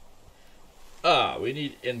 Ah, we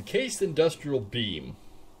need encased industrial beam.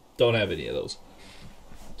 Don't have any of those.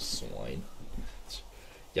 Swine.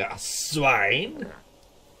 Yeah, swine.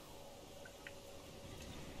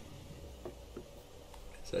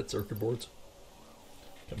 Is that circuit boards?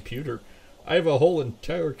 Computer. I have a whole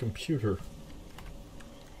entire computer.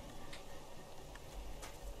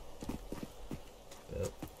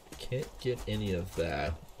 Can't get any of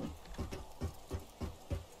that.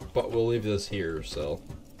 But we'll leave this here, so.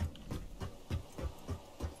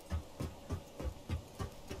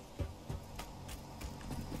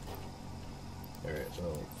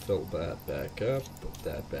 I'll fill that back up, put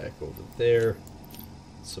that back over there,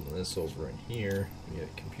 some of this over in here. We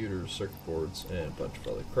got computers, circuit boards, and a bunch of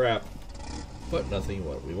other crap, but nothing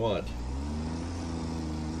what we want.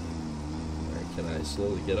 Alright, can I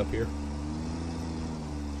slowly get up here?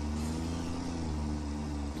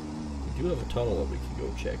 We do have a tunnel that we can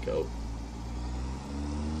go check out.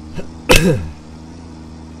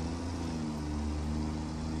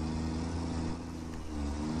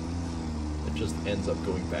 Just ends up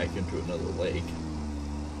going back into another lake.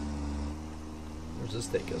 Where's this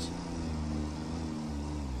take us?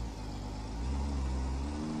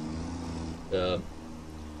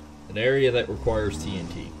 An area that requires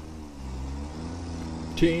TNT.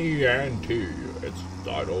 TNT, it's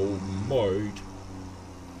dynamite.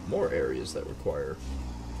 More areas that require.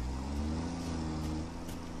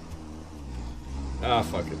 Ah,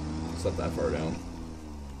 fuck it. It's not that far down.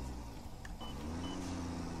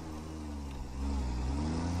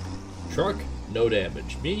 Truck, no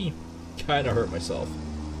damage. Me, kinda hurt myself.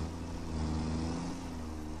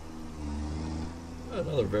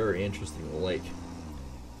 Another very interesting lake.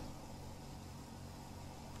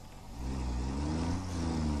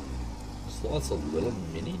 There's lots of little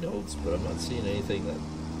mini notes, but I'm not seeing anything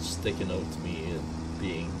that's sticking out to me and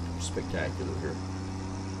being spectacular here.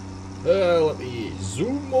 Let me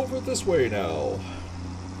zoom over this way now.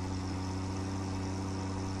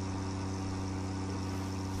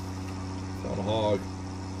 Found a hog.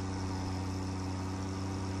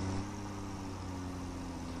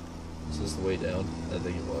 Is this the way down? I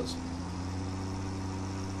think it was.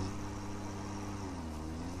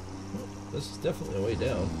 This is definitely a way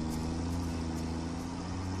down.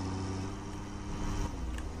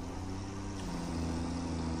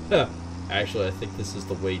 Huh. Actually, I think this is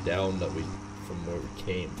the way down that from where we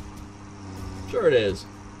came. Sure it is.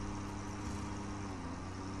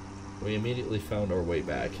 We immediately found our way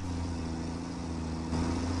back.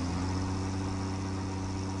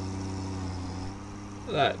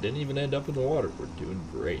 That didn't even end up in the water. We're doing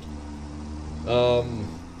great. I'm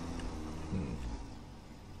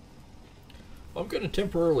going to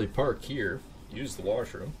temporarily park here, use the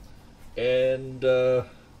washroom, and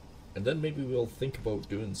then maybe we'll think about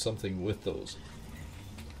doing something with those.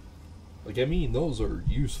 Like, I mean, those are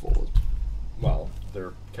useful. Well,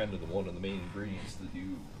 they're kind of one of the main ingredients to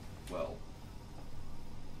do, well,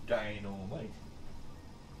 dynamite.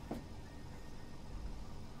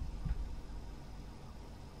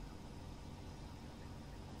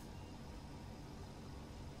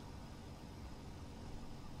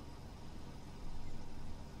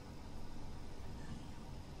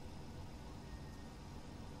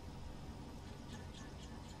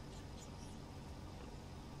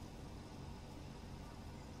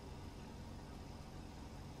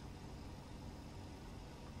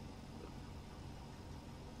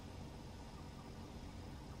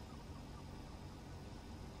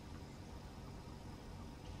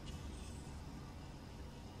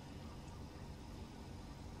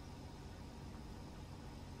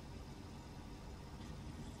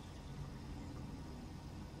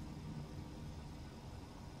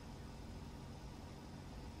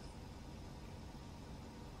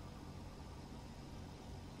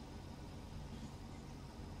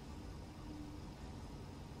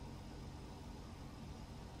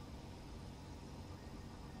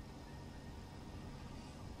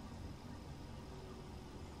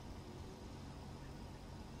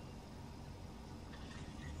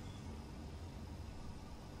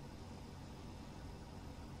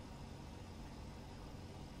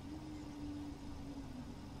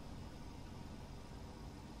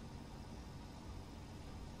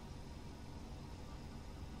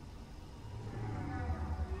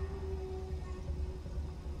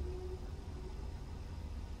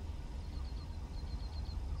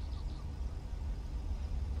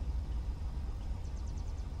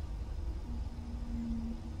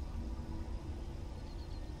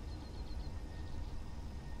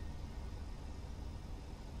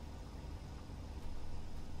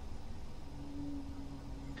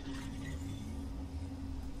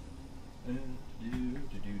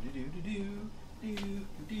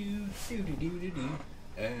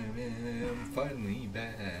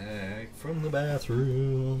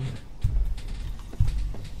 bathroom.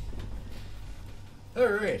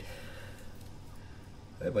 Alright.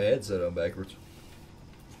 I have my headset on backwards.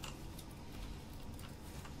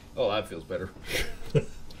 Oh, that feels better. You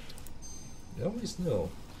always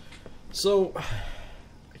know. So,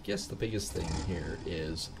 I guess the biggest thing here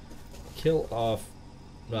is kill off,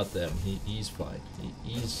 not them. He's fine.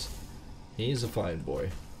 He's a fine boy.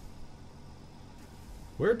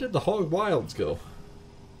 Where did the hog wilds go?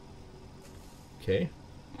 Okay.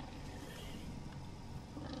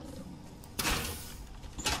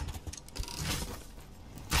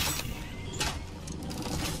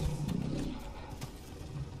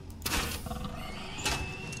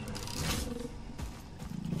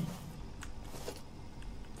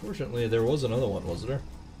 Fortunately, there was another one, wasn't there?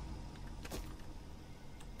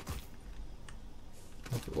 I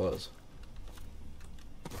think it was.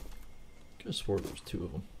 Could have swore there was two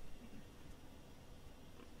of them.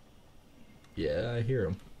 Yeah, I hear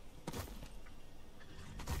him.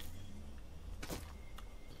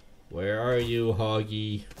 Where are you,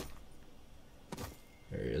 Hoggy?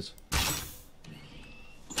 There he is.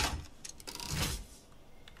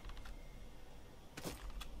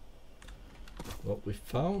 Well, we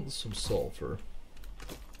found some sulfur.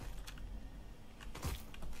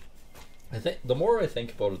 I think the more I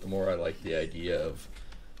think about it, the more I like the idea of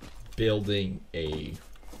building a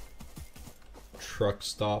truck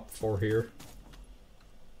stop for here.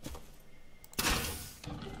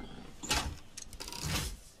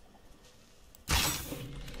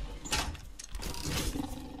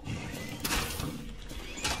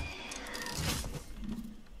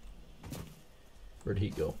 Where'd he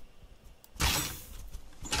go?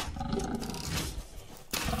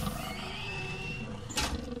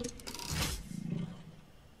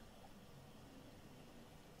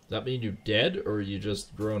 Does that mean you're dead, or are you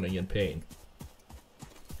just groaning in pain?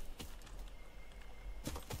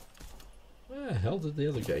 Where the hell did the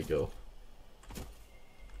other guy go?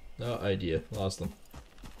 No idea. Lost them.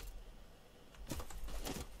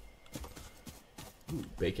 Ooh,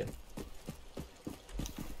 bacon.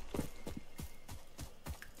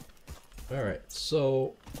 Alright,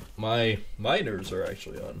 so my miners are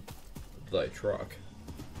actually on the truck.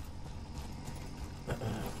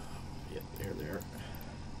 Yep, there they are.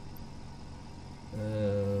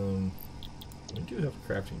 We do have a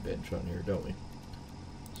crafting bench on here, don't we?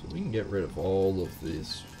 So we can get rid of all of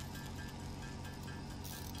these.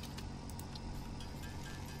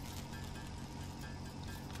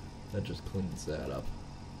 That just cleans that up.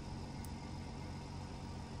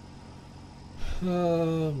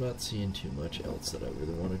 I'm not seeing too much else that I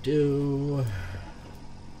really want to do.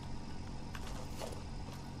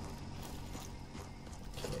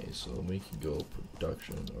 Okay, so we can go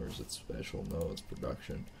production, or is it special? No, it's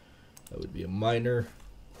production. That would be a miner.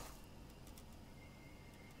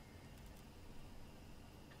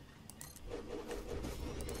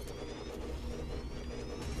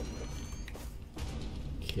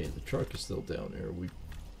 Okay, the truck is still down there.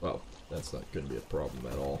 Well, that's not going to be a problem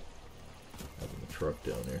at all. Having the truck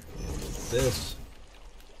down there. This,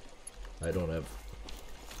 I don't have.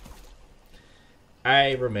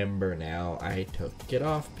 I remember now. I took it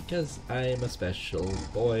off because I'm a special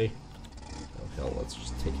boy. Oh hell, let's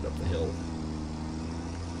just take it up the hill.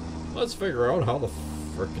 Let's figure out how the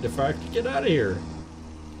frickety-fact to get out of here.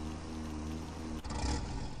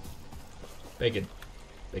 Bacon.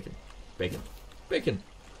 Bacon. Bacon. Bacon.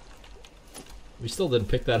 We still didn't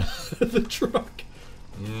pick that out of the truck.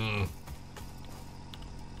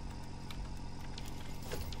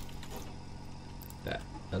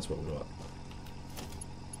 That's what we want.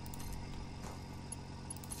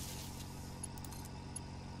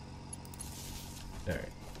 Alright.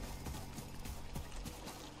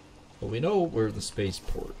 Well, we know where the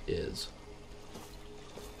spaceport is.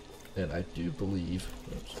 And I do believe...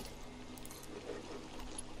 Oops.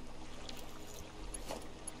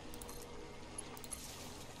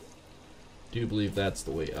 Do believe that's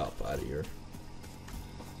the way up out of here.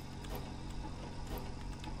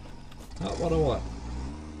 Not what I want.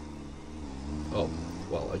 Oh,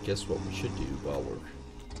 well, I guess what we should do while we're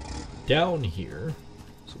down here,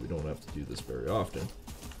 so we don't have to do this very often.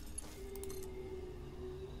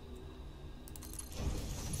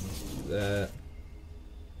 Let's do that.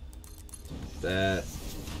 Do that.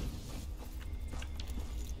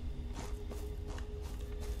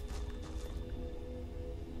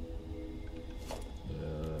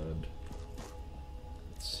 And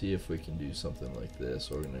let's see if we can do something like this.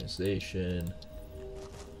 Organization.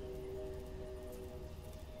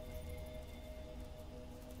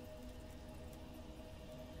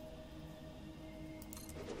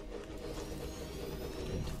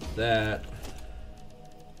 That.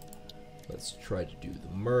 Let's try to do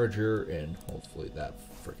the merger, and hopefully that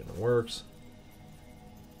freaking works.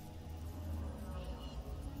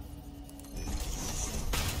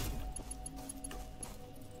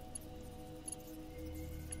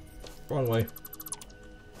 Wrong way.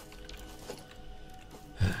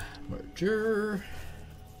 Merger.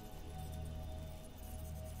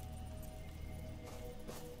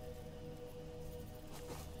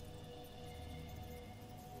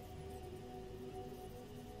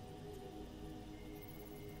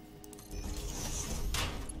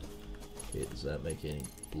 Okay, does that make any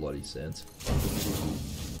bloody sense?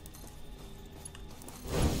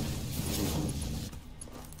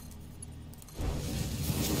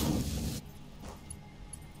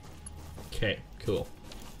 Okay, cool.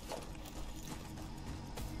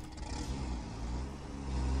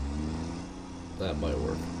 That might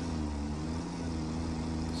work.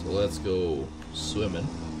 So let's go swimming.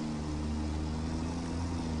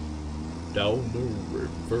 Down the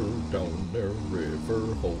river, down the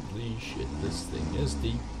river. Holy shit, this thing is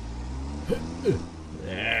deep.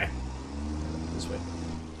 Ah. This way.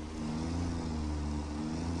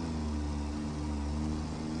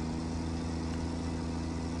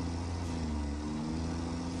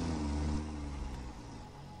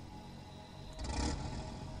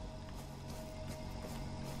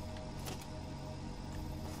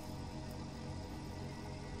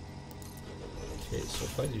 Okay, so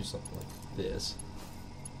if I do something like this.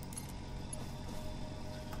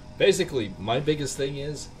 Basically, my biggest thing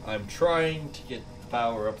is I'm trying to get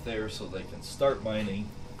power up there so they can start mining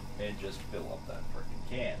and just fill up that freaking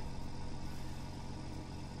can.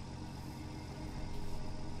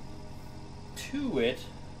 To it,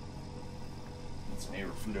 let's air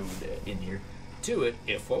fluid in here. To it,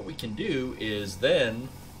 if what we can do is then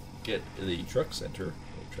get the truck center,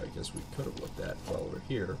 which I guess we could have looked at while we're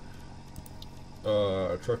here.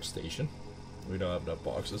 Truck station. We don't have enough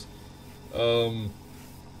boxes.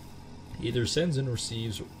 Either sends and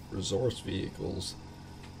receives resource vehicles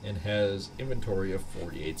and has inventory of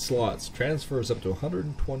 48 slots. Transfers up to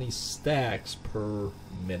 120 stacks per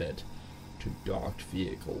minute to docked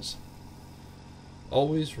vehicles.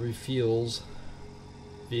 Always refuels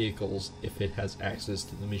vehicles if it has access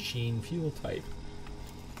to the machine fuel type.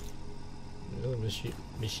 The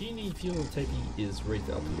machine fuel type is right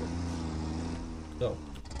up here. Oh,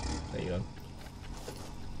 hang on.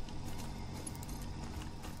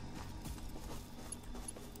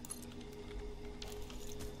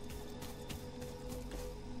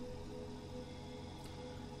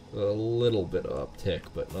 A little bit of uptick,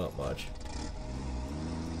 but not much.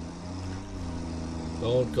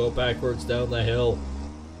 Don't go backwards down the hill.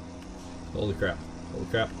 Holy crap. Holy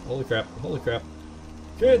crap. Holy crap. Holy crap.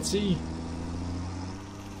 Can't see.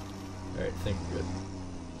 Alright, I think we're good.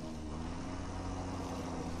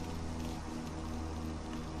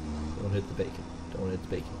 Don't hit the bacon. Don't hit the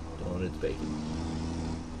bacon. Don't hit the bacon.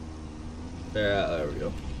 Yeah, there we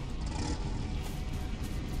go.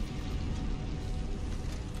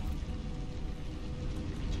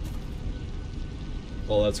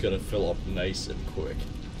 Well, that's gonna fill up nice and quick.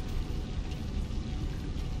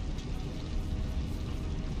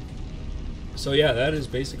 So yeah, that is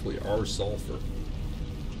basically our sulfur,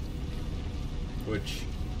 which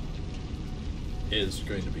is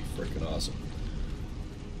going to be freaking awesome.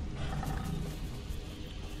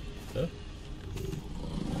 Huh?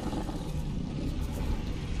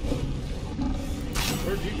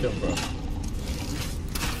 Where'd you come from?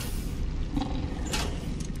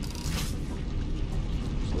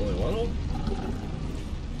 There's only one of them?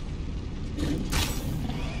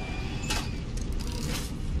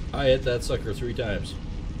 I hit that sucker 3 times.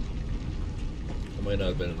 It might not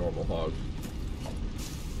have been a normal hog.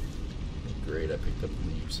 Great, I picked up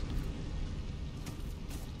leaves.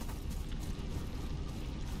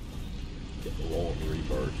 Get the wall and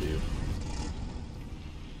rebar too.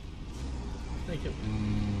 I think it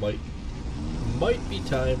might be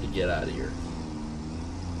time to get out of here.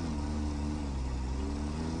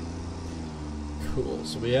 Cool,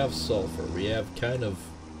 so we have sulfur. We have kind of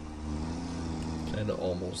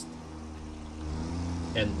almost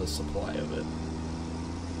endless supply of it.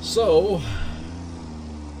 So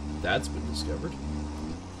that's been discovered.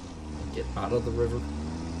 Get out of the river.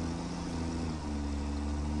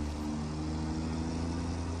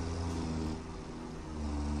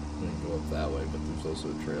 I'm gonna go up that way, but there's also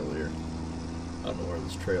a trail here. I don't know where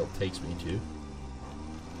this trail takes me to.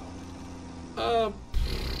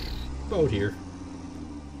 About here.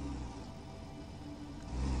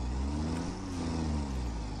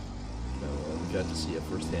 Got to see a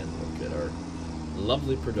first-hand look at our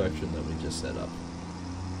lovely production that we just set up.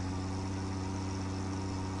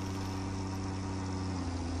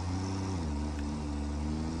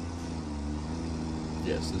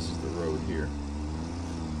 Yes, this is the road here.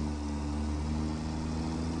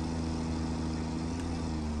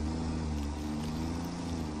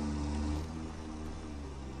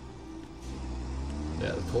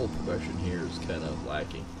 Yeah, the coal production here is kind of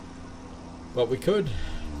lacking. But we could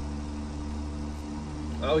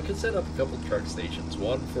set up a couple truck stations.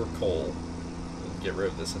 One for coal, and get rid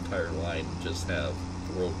of this entire line and just have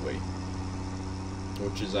the roadway.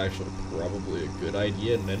 Which is actually probably a good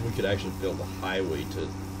idea, and then we could actually build a highway to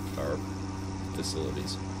our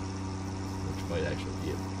facilities. Which might actually be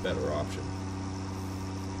a better option.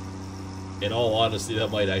 In all honesty, that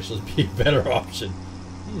might actually be a better option.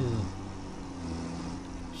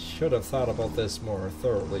 Should have thought about this more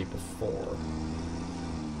thoroughly before.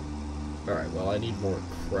 Alright, well I need more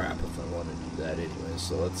crap if I want to do that anyway,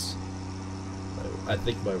 so let's... I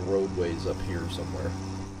think my roadway's up here somewhere.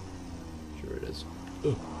 Sure it is.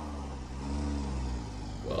 Ugh.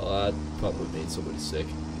 Well, that probably made somebody sick.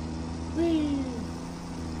 Whee!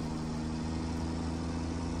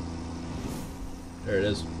 There it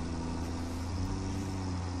is.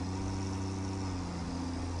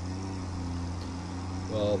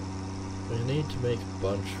 Well, we need to make a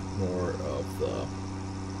bunch more of the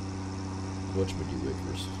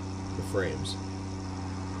whatchamajigwickers, the frames.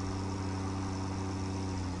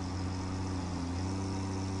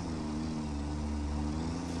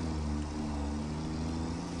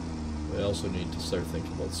 We also need to start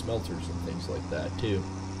thinking about smelters and things like that too.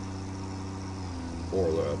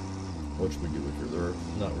 Or the whatchamajigwicker, they're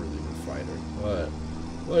not really refinery.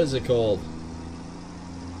 What is it called?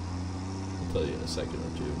 I'll tell you in a second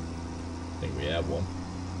or two. I think we have one.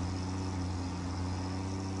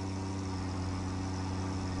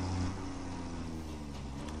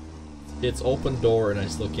 It's open door and I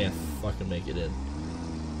still can't fucking make it in.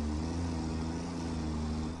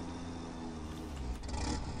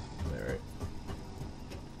 Alright.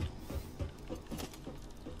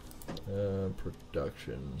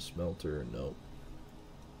 Production, smelter, nope.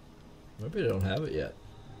 Maybe I don't have it yet.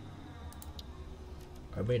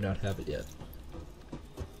 I may not have it yet.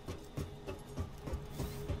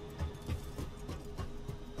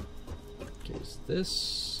 Okay, is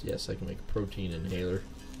this... Yes, I can make a protein inhaler.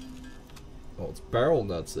 Oh, it's barrel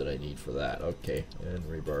nuts that I need for that. Okay, and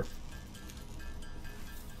rebar.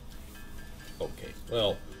 Okay,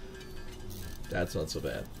 well, that's not so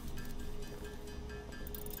bad.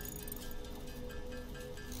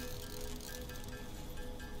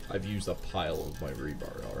 I've used a pile of my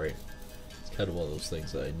rebar, alright. It's kind of one of those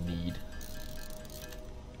things that I need.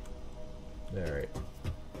 Alright.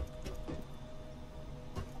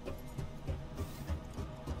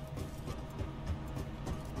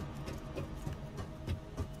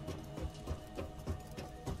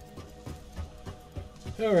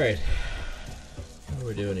 Alright. What are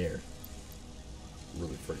we doing here?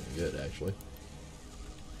 Really freaking good, actually.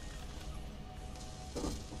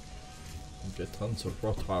 Get tons of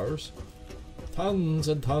rotars. Tons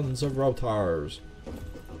and tons of rotars.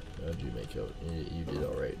 How did you make out? You did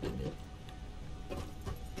alright, didn't you? So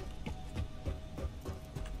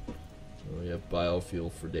we have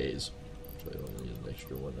biofuel for days. So I only need an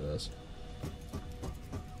extra one of this.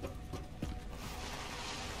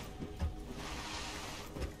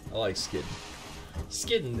 I like skidding.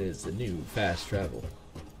 Skidding is the new fast travel.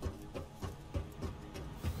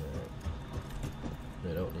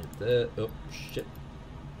 I don't need that. Oh, shit.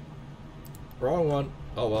 Wrong one.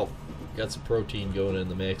 Oh well. Got some protein going in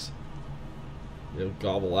the mix. We'll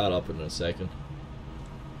gobble that up in a second.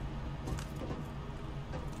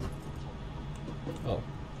 Oh.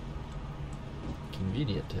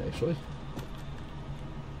 Convenient, actually.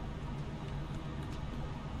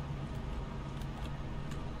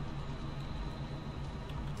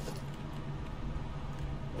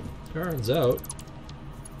 Turns out,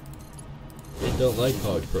 they don't like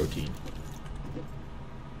hog protein.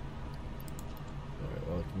 Alright,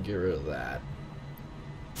 well I can get rid of that.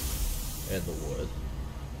 And the wood.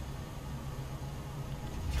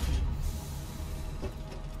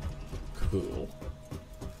 Cool.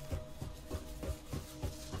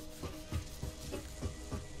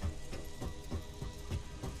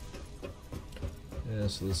 Yeah,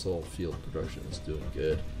 so this whole field production is doing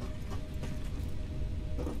good.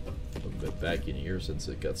 Been back in here since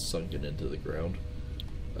it got sunken into the ground.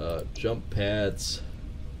 Jump pads.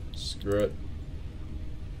 Screw it.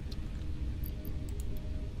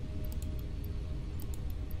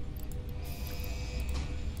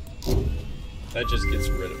 That just gets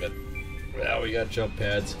rid of it. Well, we got jump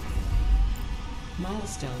pads.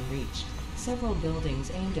 Milestone reached. Several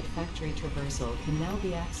buildings aimed at factory traversal can now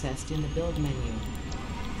be accessed in the build menu.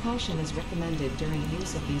 Caution is recommended during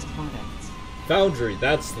use of these products. Foundry,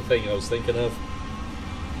 that's the thing I was thinking of.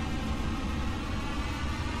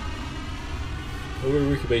 Where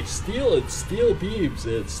we can make steel and steel beams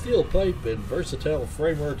and steel pipe and versatile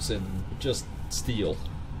frameworks and just steel.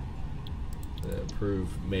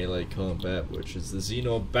 Improve melee combat, which is the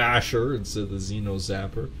Xeno Basher instead of the Xeno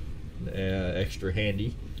Zapper. Extra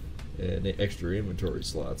handy. And extra inventory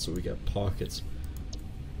slots, so we got pockets.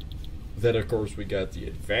 Then of course we got the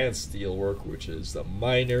advanced steelwork, which is the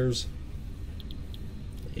miners,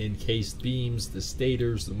 encased beams, the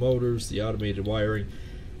stators, the motors, the automated wiring,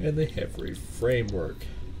 and the heavy framework.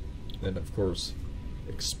 And of course,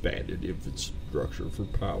 expanded infrastructure for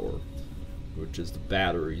power, which is the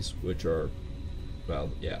batteries, which are, well,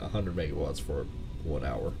 yeah, 100 megawatts for 1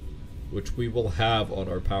 hour, which we will have on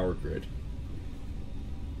our power grid.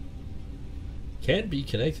 Can be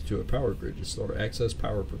connected to a power grid to store excess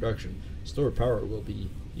power production. Stored power will be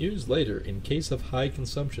used later in case of high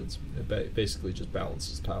consumptions. It basically just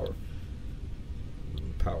balances power.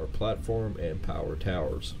 Power platform and power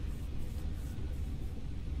towers.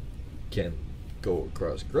 Can go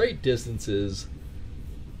across great distances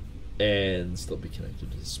and still be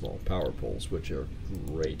connected to the small power poles, which are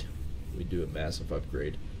great. We do a massive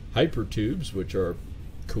upgrade. Hyper tubes, which are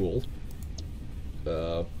cool.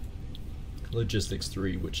 Logistics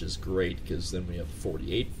 3, which is great because then we have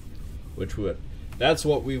 48, which would, that's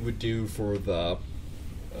what we would do for the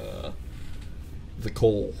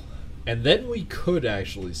coal, and then we could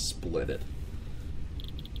actually split it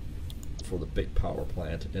for the big power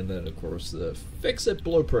plant. And then of course the fix it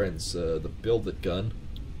blueprints, the build it gun,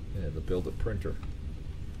 and the build it printer.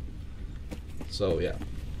 So yeah,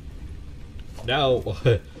 now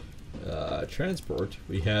transport,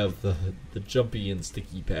 we have the jumpy and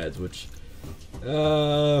sticky pads, which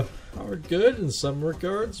are good in some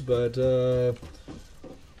regards, but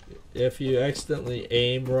if you accidentally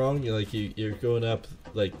aim wrong, you're going up,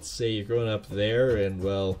 like say you're going up there, and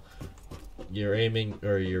well, you're aiming,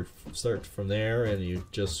 or you start from there and you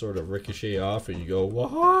just sort of ricochet off and you go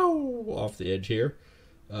wow off the edge here.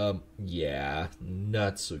 Yeah,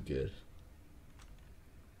 not so good.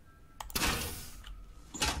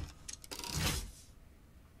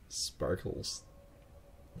 Sparkles.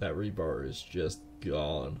 That rebar is just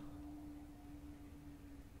gone.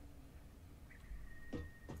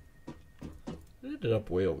 It ended up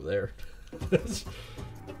way over there.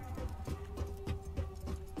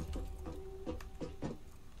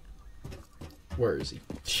 Where is he?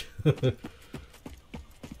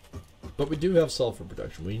 But we do have sulfur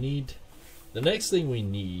production. We need, the next thing we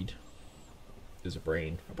need is a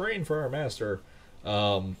brain. A brain for our master.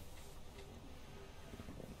 And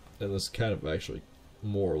this is kind of actually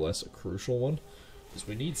more or less a crucial one, because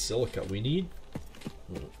we need silica. We need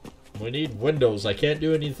windows. I can't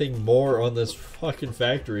do anything more on this fucking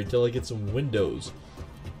factory until I get some windows.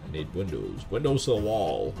 I need windows. Windows to the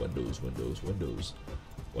wall. Windows, windows, windows.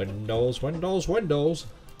 Windows, windows, windows.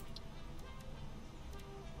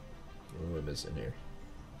 What am I missing here?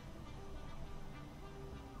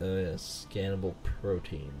 Yeah, scannable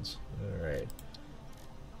proteins. Alright.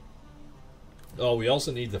 Oh, we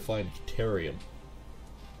also need to find deuterium.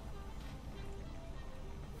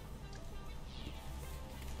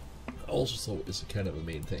 Also is kind of a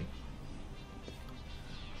main thing.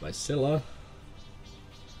 Mycella.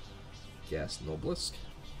 Gas Noblisk.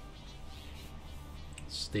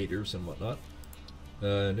 Stators and whatnot.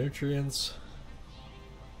 Nutrients.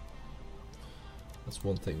 That's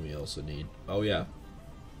one thing we also need. Oh yeah.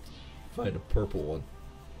 Find a purple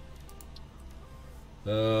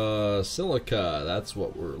one. Silica. That's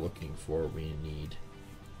what we're looking for. We need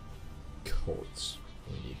quartz.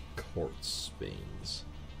 We need quartz veins.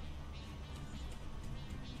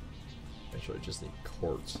 Actually, I just need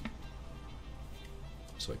quartz.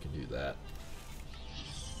 So I can do that.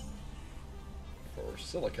 For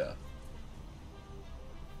silica.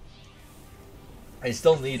 I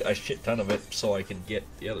still need a shit ton of it so I can get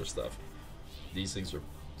the other stuff. These things are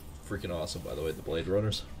freaking awesome, by the way, the Blade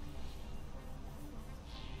Runners.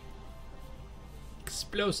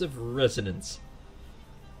 Explosive resonance.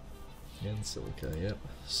 And silica, yep.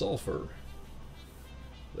 Sulfur.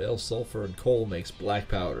 Well, sulfur and coal makes black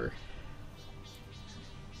powder.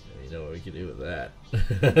 And you know what we can do with that.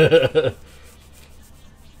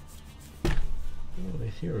 Oh, I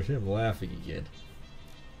hear him laughing again.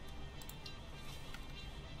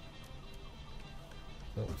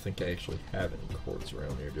 I don't think I actually have any quartz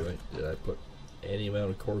around here, do I? Did I put any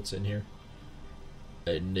amount of quartz in here?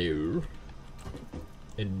 No.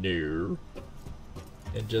 And no.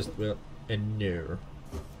 And just, well, and no.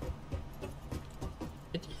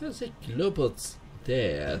 It has a global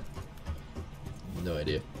there. No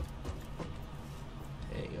idea.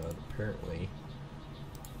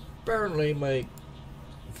 apparently my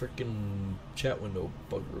freaking chat window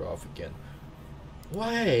buggered off again.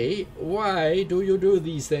 Why do you do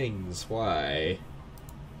these things? Why?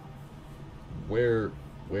 Where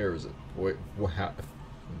is it? How?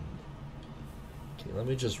 Okay, let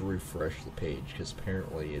me just refresh the page, because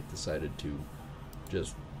apparently it decided to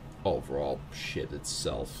just overall shit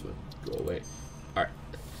itself and go away. Alright,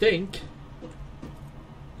 I think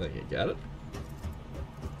I got it.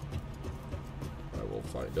 I will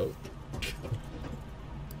find out.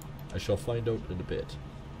 I shall find out in a bit.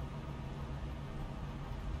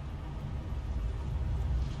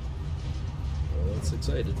 Well, that's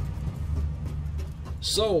excited.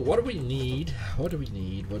 So, what do we need? What do we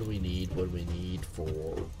need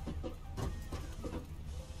for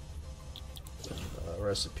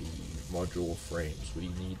recipe module frames? We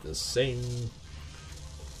need the same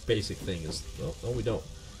basic thing as... No, we don't.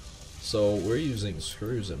 So, we're using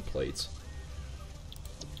screws and plates.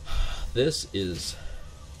 This is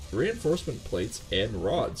reinforcement plates and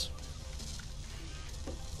rods.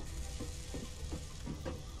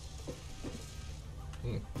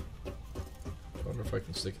 I wonder if I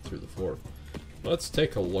can stick it through the floor. Let's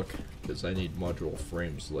take a look, because I need module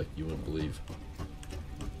frames like you wouldn't believe.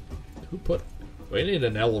 Who put... We need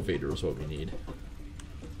an elevator is what we need.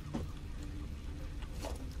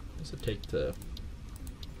 What does it take to...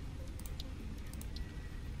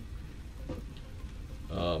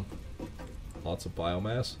 Lots of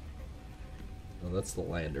biomass. Oh, that's the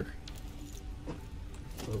lander.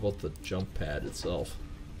 What about the jump pad itself?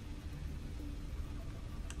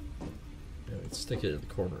 Yeah, we can stick it in the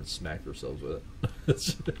corner and smack ourselves with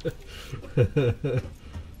it.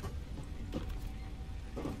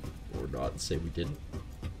 Or not and say we didn't.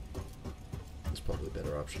 That's probably a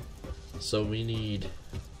better option. So we need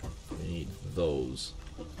those.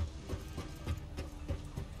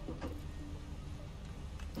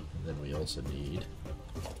 And then we also need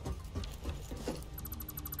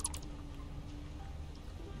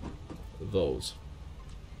those.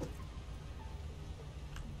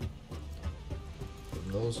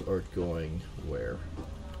 And those are going where?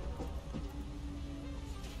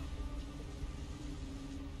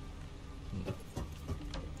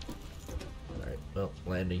 Alright, well,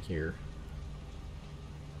 landing here.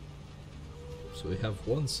 So we have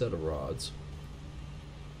one set of rods.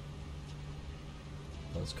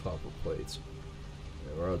 That's copper plates.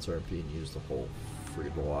 The rods aren't being used a whole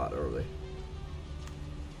freaking lot, are they?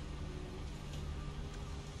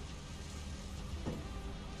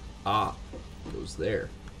 Ah, goes there.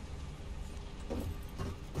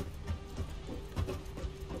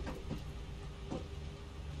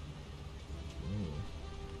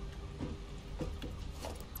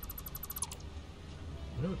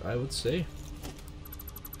 You know what I would say?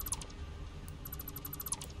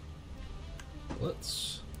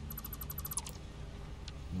 Let's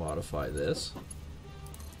modify this.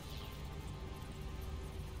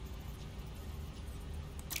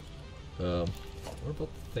 What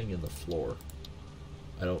about the thing in the floor?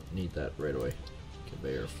 I don't need that right away.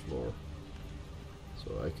 Conveyor floor.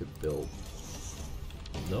 So I could build...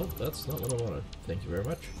 Nope, that's not what I wanted. Thank you very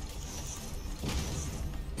much.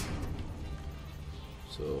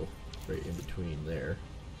 So, right in between there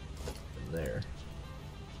and there.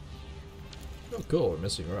 Oh, cool, we're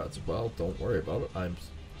missing rods. Well, don't worry about it.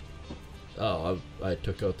 Oh, I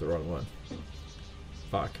took out the wrong one.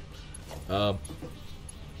 Fuck.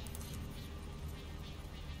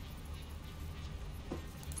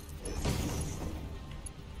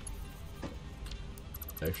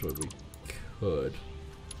 Actually, we could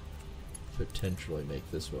potentially make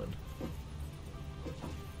this one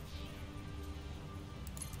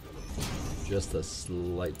just a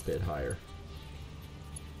slight bit higher.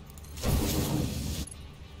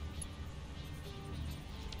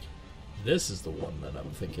 This is the one that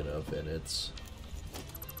I'm thinking of, and it's...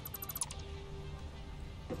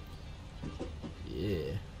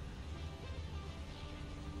 Yeah.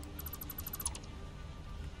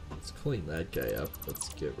 Let's clean that guy up. Let's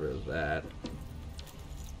get rid of that.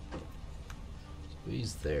 So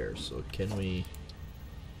he's there, so can we...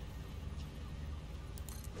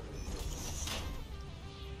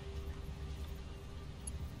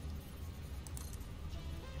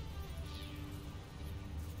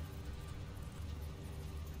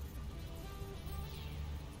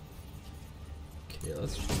 Okay,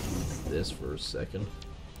 let's just do this for a second.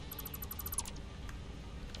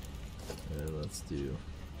 And let's do...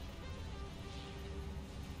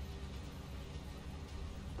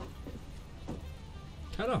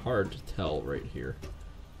 Kind of hard to tell right here.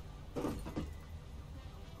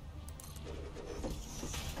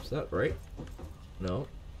 Is that right? No.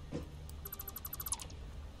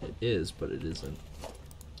 is, but it isn't.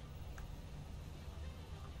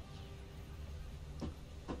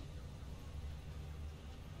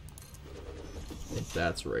 I think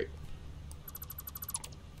that's right.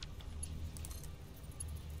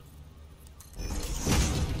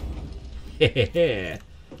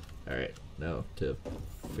 Alright, now to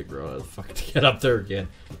figure out how the fuck to get up there again.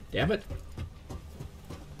 Damn it!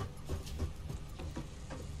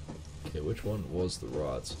 Okay, which one was the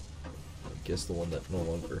rods? I guess the one that no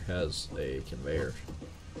longer has a conveyor.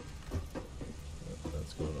 Oh,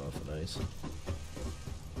 that's going off nice.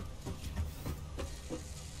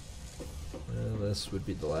 And this would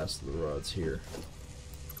be the last of the rods here.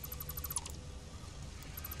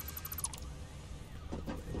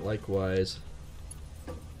 And likewise,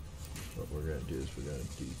 what we're going to do is we're going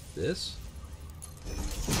to do this.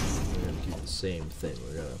 We're going to do the same thing.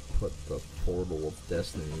 We're going to put the portal of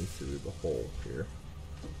destiny through the hole here.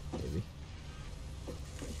 Maybe.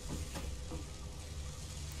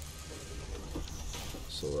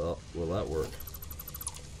 So will that work?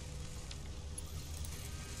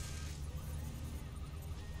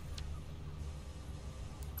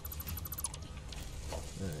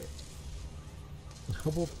 Alright. How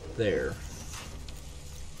about there?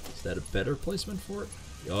 Is that a better placement for it?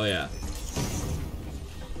 Oh yeah.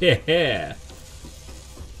 Yeah.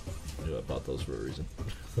 I knew I bought those for a reason.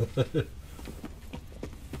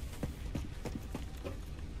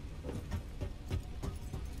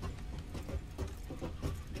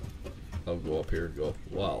 I'll go up here and go,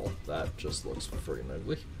 wow, that just looks friggin'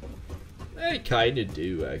 ugly. I kinda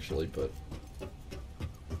do actually, but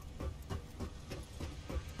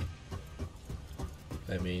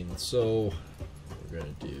I mean, so we're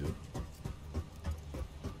gonna do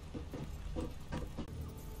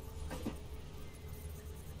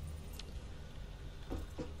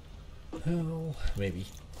well, maybe.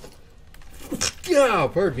 Yeah,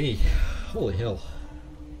 pardon me. Holy hell.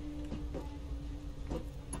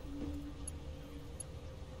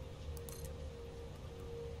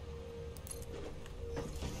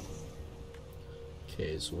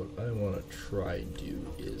 Okay, so what I want to try and do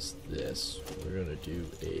is this. We're going to do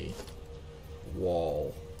a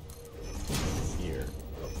wall here,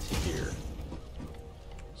 up to here.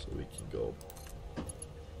 So we can go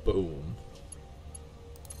boom.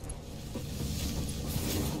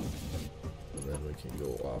 And then we can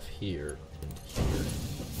go off here and here.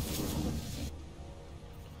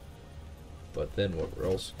 But then what we're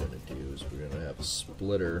also going to do is we're going to have a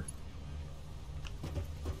splitter.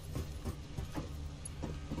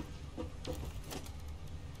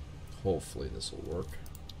 Hopefully this will work.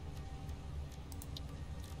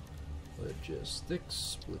 Logistics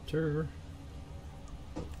splitter.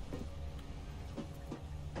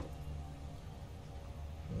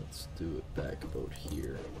 Let's do it back about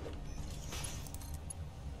here.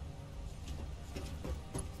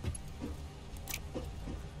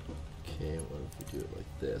 Okay, what if we do it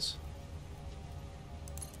like this?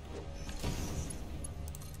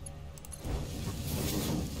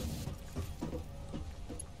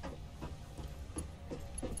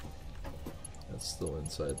 Still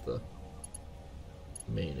inside the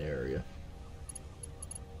main area.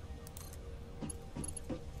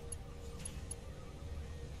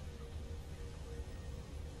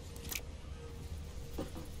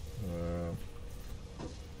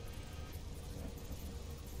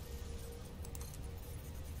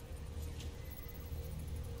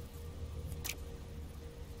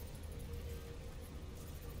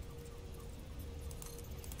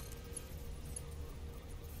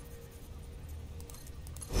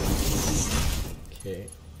 Okay,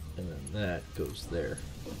 and then that goes there.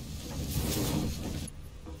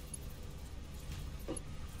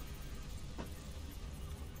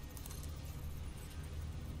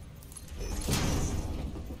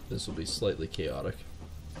 This will be slightly chaotic,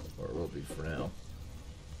 or it will be for now.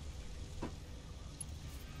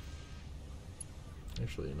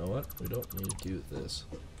 Actually, you know what? We don't need to do this.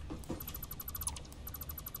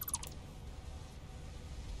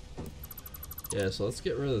 Yeah, so let's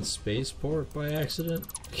get rid of the spaceport by accident.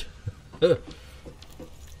 Took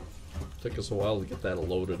us a while to get that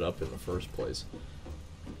loaded up in the first place.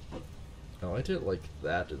 Oh, I did like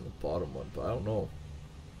that in the bottom one, but I don't know.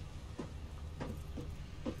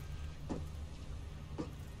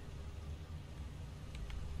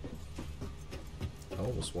 I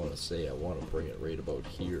almost want to say I want to bring it right about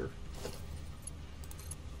here.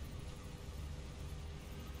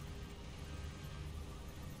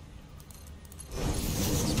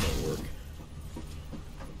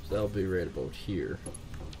 That'll be right about here.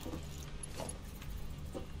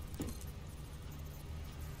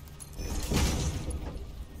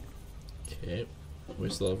 Okay,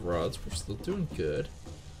 still have rods. We're still doing good.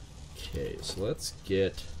 Okay, so let's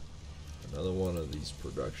get another one of these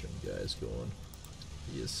production guys going.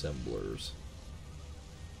 The assemblers.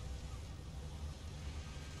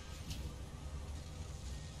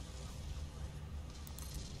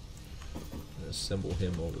 Assemble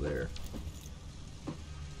him over there.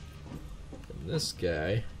 And this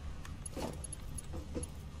guy. That's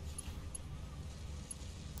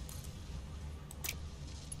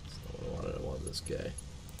not what I wanted. I wanted this guy.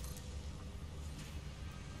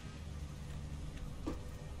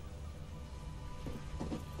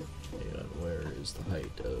 Hang on, where is the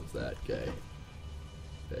height of that guy?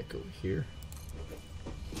 Back over here.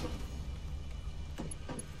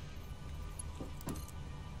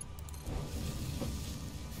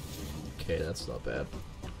 Okay, that's not bad.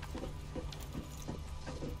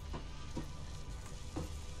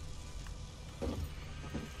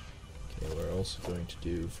 Okay, we're also going to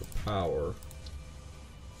do for power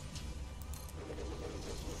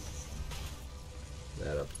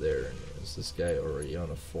that up there. Is this guy already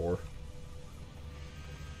on a 4?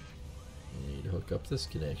 You need to hook up this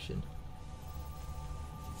connection.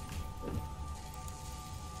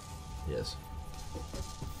 Yes.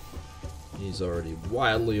 He's already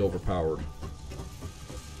wildly overpowered.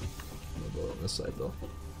 What about on this side, though?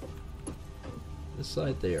 This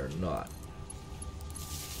side, they are not.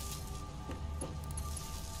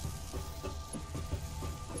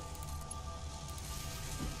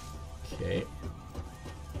 Okay.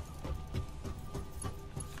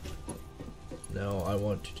 Now I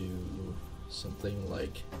want to do something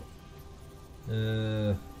like... we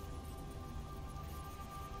can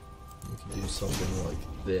do something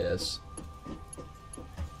like this.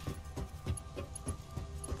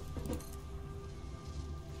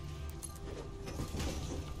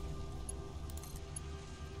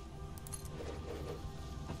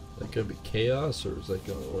 Gonna be chaos, or is that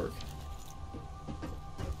gonna work?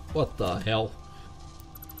 What the hell?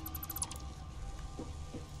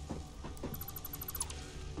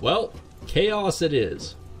 Well, chaos it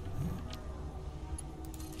is.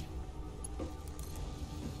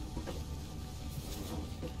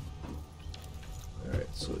 Alright,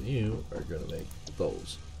 so you are gonna make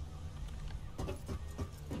those.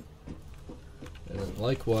 And then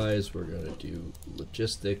likewise, we're going to do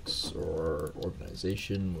logistics or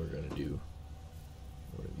organization. We're going to do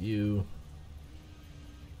one of you.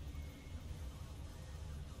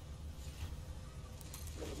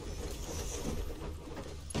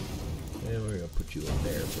 And we're going to put you in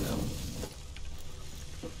there for now.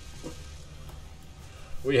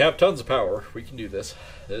 We have tons of power. We can do this.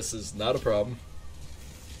 This is not a problem.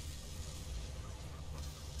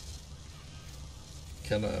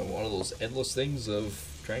 Kind of one of those endless things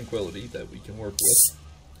of tranquility that we can work with.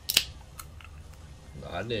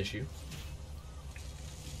 Not an issue.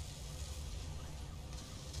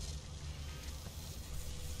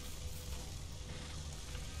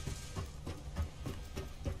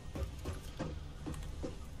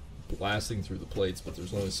 Blasting through the plates, but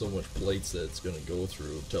there's only so much plates that it's going to go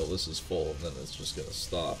through until this is full, and then it's just going to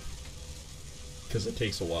stop. Because it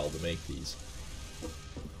takes a while to make these.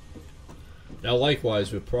 Now,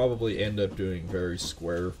 likewise, we'll probably end up doing very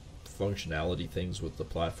square functionality things with the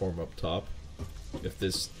platform up top. If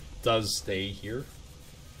this does stay here.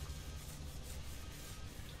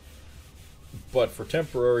 But for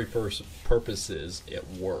temporary purposes, it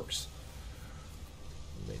works.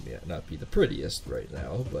 Maybe not be the prettiest right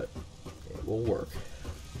now, but it will work.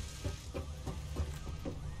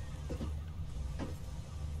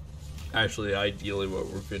 Actually, ideally what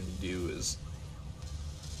we're going to do is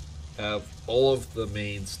have all of the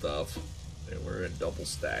main stuff, and we're in double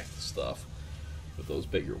stack stuff with those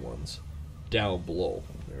bigger ones down below.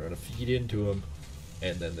 They're going to feed into them,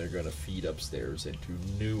 and then they're going to feed upstairs into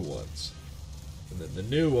new ones. And then the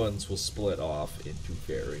new ones will split off into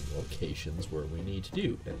varying locations where we need to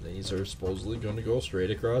do. And these are supposedly going to go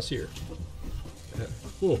straight across here.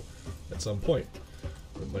 Cool. At some point.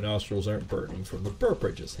 But my nostrils aren't burning from the burp I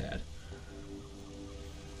just had.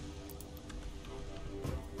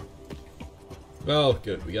 Oh,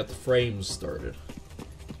 good. We got the frames started.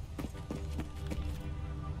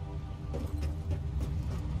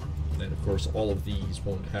 And of course, all of these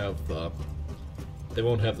won't have the... They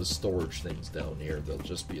won't have the storage things down here. They'll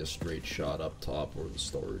just be a straight shot up top where the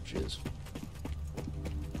storage is.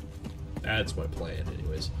 That's my plan,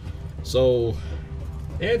 anyways. So,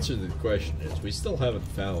 the answer to the question is, we still haven't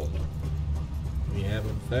found... We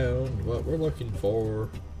haven't found what we're looking for.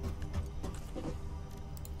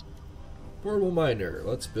 Portable miner.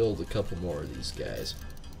 Let's build a couple more of these guys.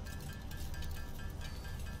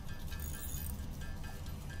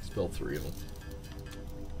 Let's build 3 of them.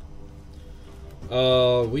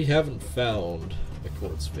 We haven't found a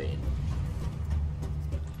quartz vein.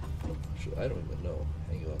 Actually, I don't even know.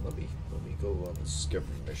 Hang on, let me go on the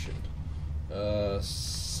discovery mission.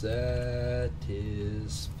 Satisfactory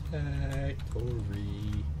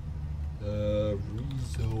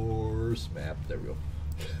resource map. There we go.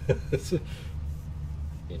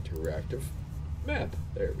 Interactive map.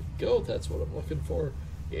 There we go. That's what I'm looking for.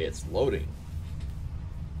 It's loading.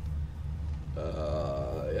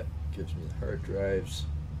 Yeah, gives me the hard drives,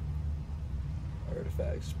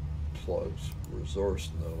 artifacts, plugs, resource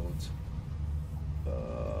nodes,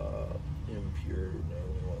 impure. No,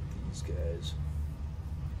 we want these guys.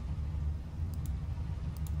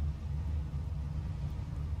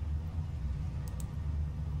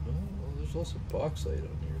 Oh, well, there's also bauxite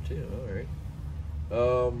on here too. All right.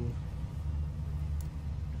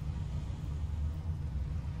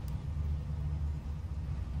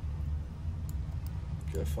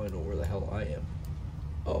 Gotta find out where the hell I am.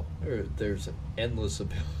 Oh, there's an endless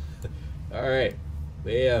ability. Alright,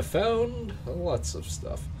 we have found lots of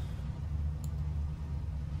stuff.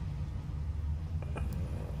 Well,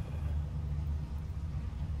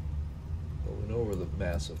 we know where the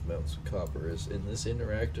massive amounts of copper is. In this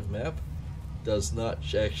interactive map, does not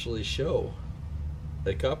actually show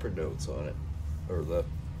the copper nodes on it, or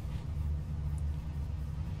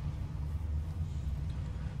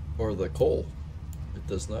the coal. It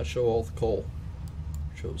does not show all the coal.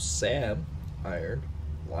 It shows sand, iron,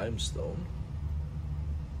 limestone.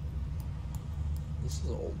 This is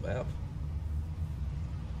an old map.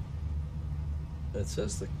 It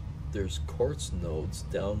says that there's quartz nodes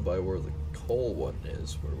down by where the coal one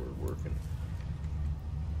is, where we're working.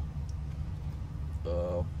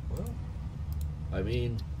 Well, I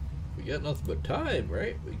mean, we got nothing but time,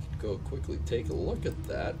 right? We could go quickly take a look at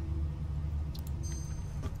that.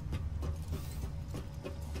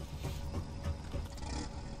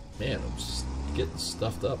 Man, I'm just getting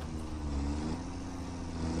stuffed up.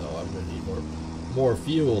 Oh, I'm gonna need more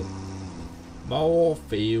fuel. More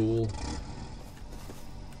fuel.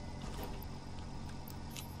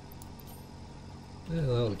 Yeah,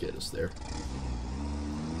 that'll get us there.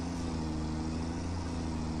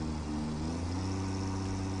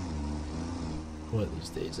 One of these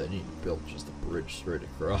days I need to build just a bridge straight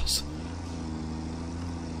across.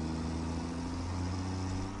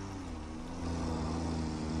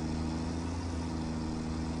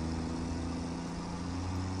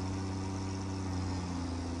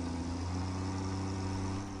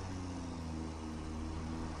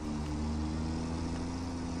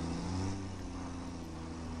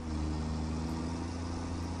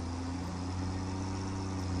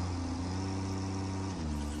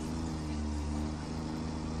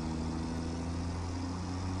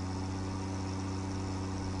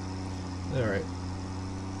 Alright.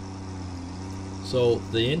 So,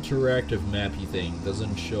 the interactive mappy thing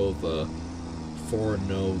doesn't show the 4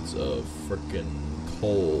 nodes of frickin'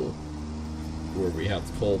 coal where we have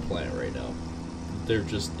the coal plant right now. There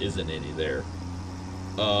just isn't any there.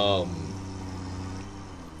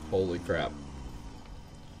 Holy crap.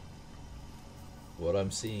 What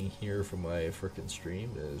I'm seeing here from my frickin'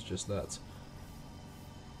 stream is just nuts.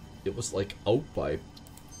 It was like out by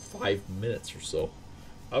 5 minutes or so.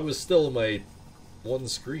 I was still in my one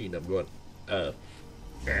screen. I'm going, oh,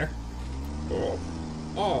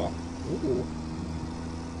 ooh.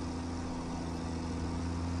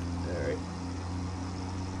 Alright.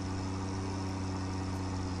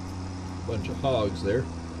 Bunch of hogs there.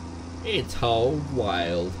 It's all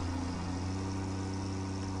wild.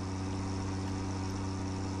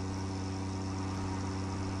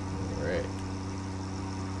 Alright.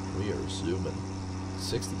 We are zooming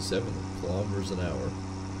 67 kilometers an hour.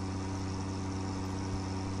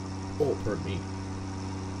 Oh, pardon me.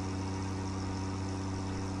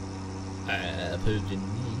 Pardon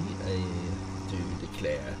me, I do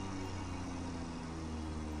declare.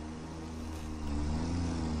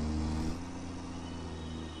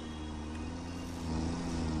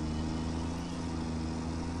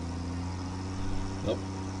 Nope.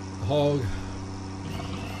 Hog.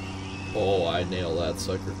 Oh, I nailed that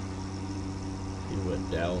sucker. He went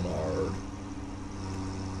down hard.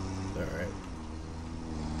 Alright.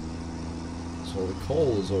 So the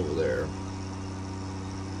coal is over there.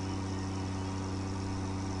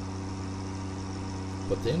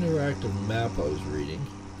 But the interactive map I was reading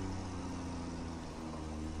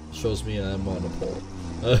shows me I'm on a pole.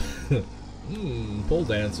 Pole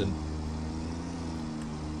dancing.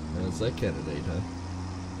 That's that candidate, huh?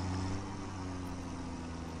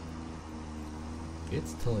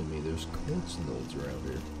 It's telling me there's quartz nodes around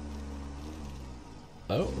here.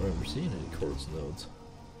 I don't remember seeing any quartz nodes.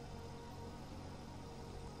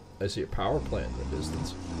 I see a power plant in the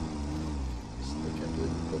distance. I can't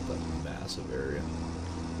believe we built that massive area.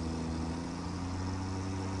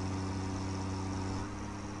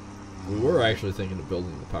 We were actually thinking of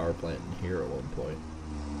building the power plant in here at one point.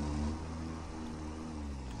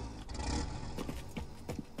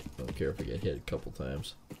 Don't care if I get hit a couple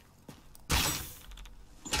times.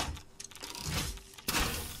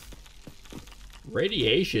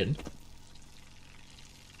 Radiation?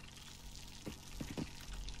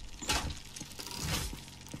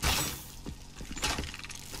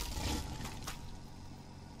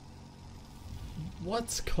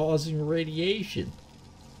 What's causing radiation?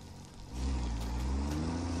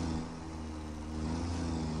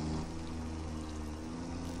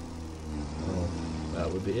 Oh, that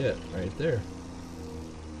would be it right there.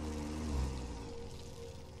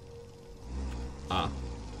 Ah.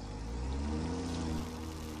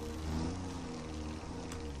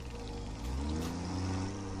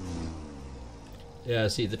 Yeah,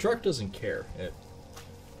 see, the truck doesn't care.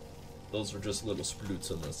 Those are just little spruts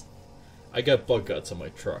in this. I got bug guts on my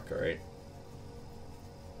truck, alright?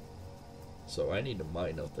 So I need to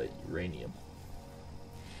mine out that uranium.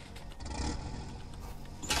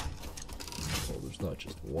 Oh, there's not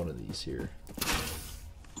just one of these here.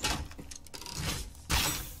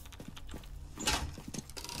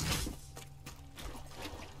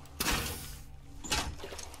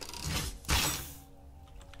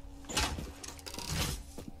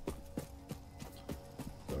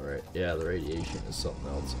 Yeah, the radiation is something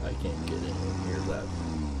else. I can't get anywhere near that.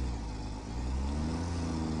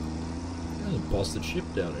 There's a busted ship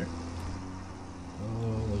down there.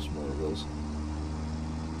 Oh, there's more of those.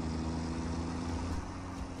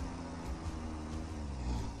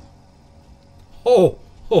 Oh!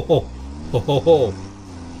 Ho ho! Ho ho ho!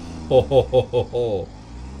 Ho ho ho ho ho!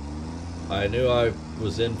 I knew I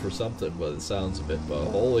was in for something by the sounds of it, but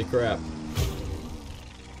holy crap.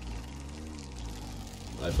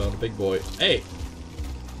 I found a big boy. Hey!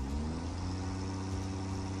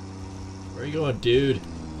 Where are you going, dude?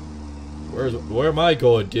 Where am I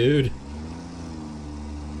going, dude?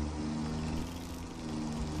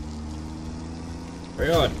 Where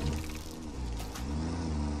are you going?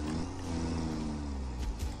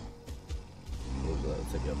 What was that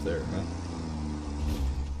thing up there, huh?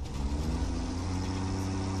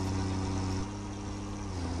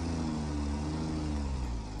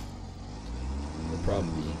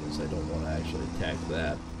 Problem being is I don't want to actually attack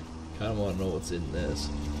that. Kind of want to know what's in this.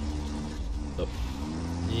 But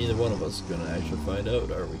neither one of us is going to actually find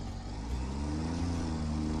out, are we?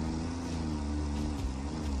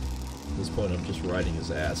 At this point I'm just riding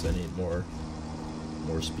his ass. I need more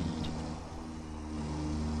speed.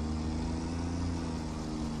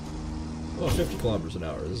 Oh, 50 kilometers an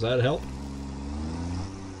hour. Does that help?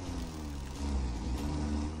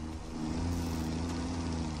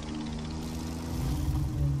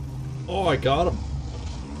 Oh, I got him.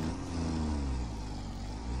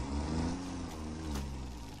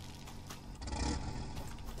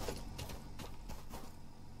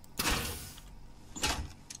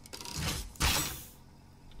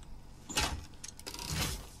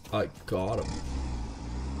 I got him.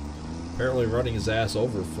 Apparently running his ass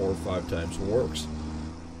over 4 or 5 times works.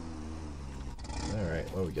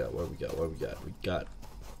 Alright, what we got? What we got? What we got? We got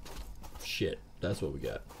shit. That's what we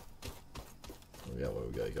got. What we got? What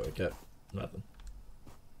we got? We got nothing.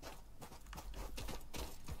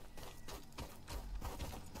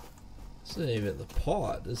 This isn't even the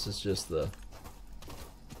pod. This is just the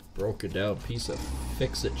broken down piece of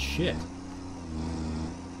fix-it shit.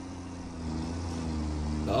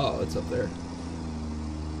 Oh, it's up there.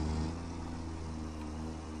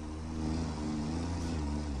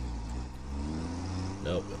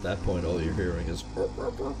 Nope, at that point all you're hearing is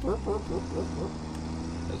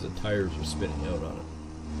as the tires are spinning out on it.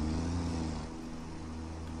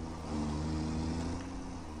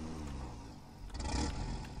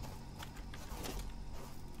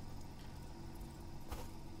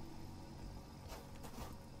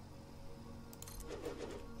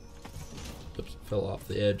 Oops, fell off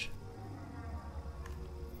the edge.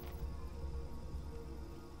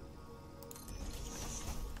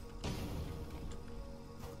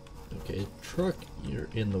 Okay, truck, you're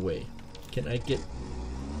in the way. Can I get...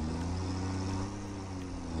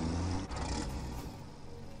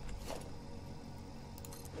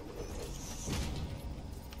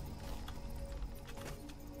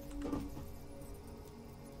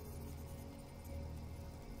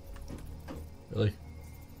 Really?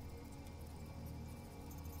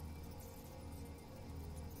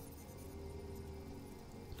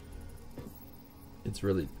 It's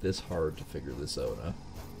really this hard to figure this out, huh?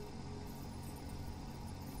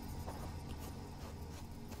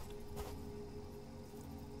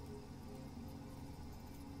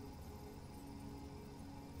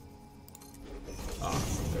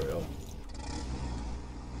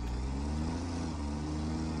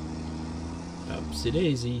 Oopsie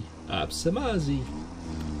daisy. Opsamazi.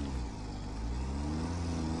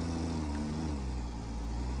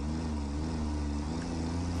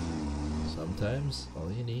 Sometimes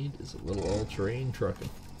all you need is a little all-terrain trucking.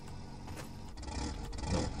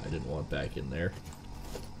 No, I didn't want back in there.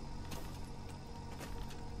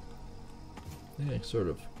 Yeah, it sort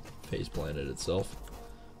of face planted itself.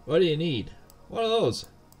 What do you need? One of those.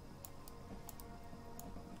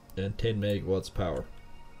 And 10 megawatts power.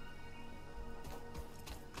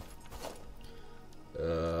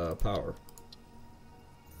 Power.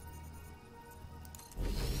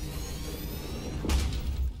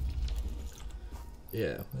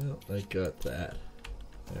 Yeah, well, I got that.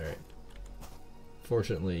 Alright.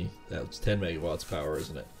 Fortunately, that's 10 megawatts power,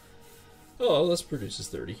 isn't it? Oh, this produces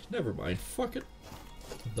 30. Never mind. Fuck it.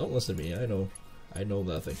 Don't listen to me. I know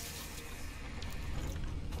nothing.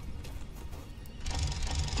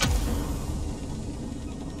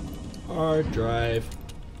 Hard drive.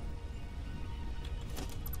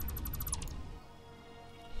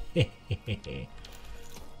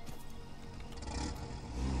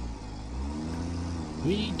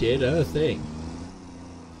 We did a thing.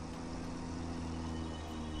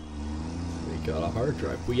 We got a hard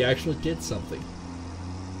drive. We actually did something.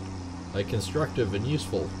 Like constructive and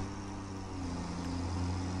useful.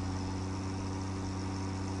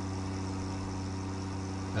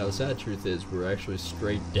 Now the sad truth is we're actually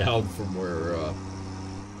straight down from where our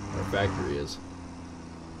factory is.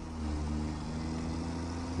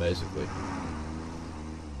 Basically.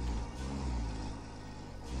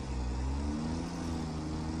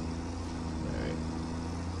 Alright.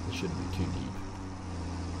 This shouldn't be too deep.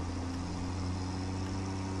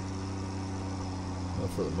 Not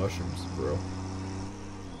for the mushrooms, bro.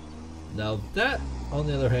 Now that, on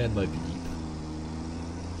the other hand, might be deep.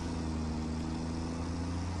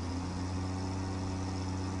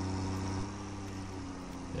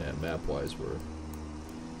 Yeah, map-wise, we're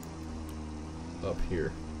up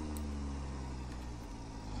here.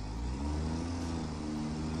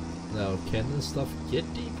 Now, can this stuff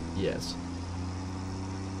get deep? Yes.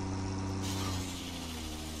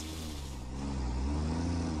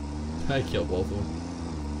 I killed both of them.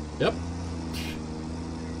 Yep.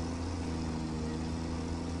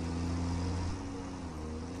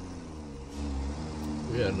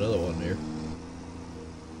 We got another one here.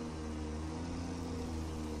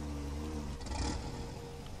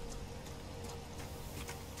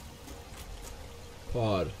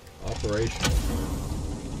 Pod operational.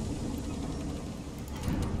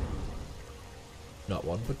 Not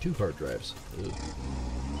one, but 2 hard drives. Ugh.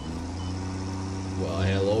 Well,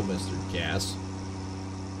 hello, Mr. Gas.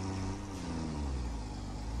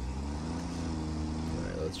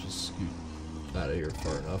 Alright, let's just scoot out of here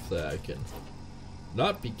far enough that I can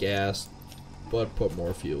not be gassed, but put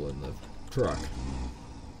more fuel in the truck.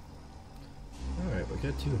 Alright, we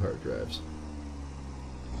got 2 hard drives.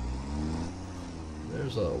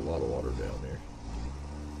 There's a lot of water down there.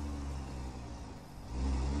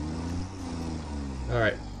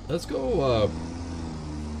 Alright, let's go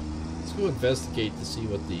investigate to see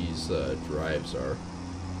what these drives are.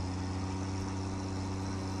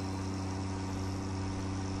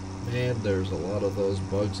 Man, there's a lot of those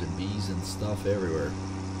bugs and bees and stuff everywhere.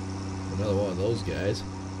 Another one of those guys.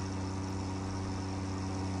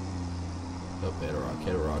 Oh, hit a rock,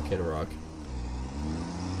 hit a rock, hit a rock.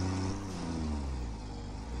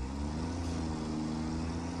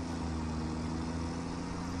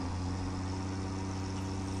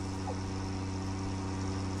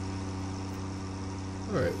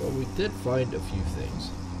 Alright, well, we did find a few things.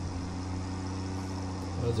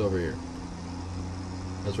 What's over here?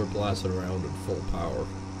 As we're blasting around in full power.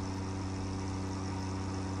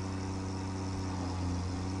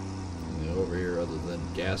 Anything over here other than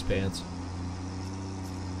gas pants?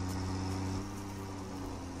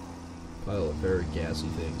 Pile of very gassy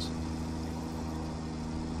things.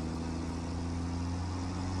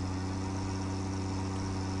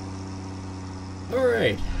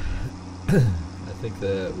 Alright. I think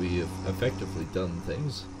that we have effectively done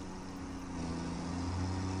things.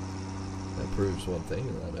 That proves one thing,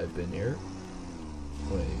 that I've been here.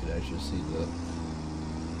 Well, you can actually see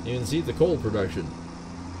you can see the coal production.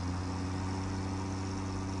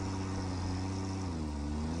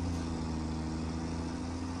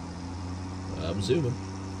 I'm zooming.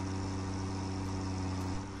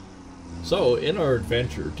 So, in our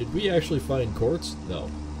adventure, did we actually find quartz?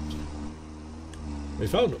 No. We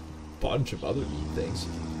found bunch of other neat things.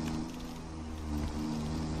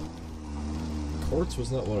 Quartz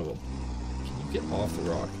was not one of them. Can you get off the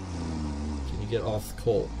rock? Can you get off the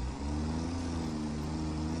coal?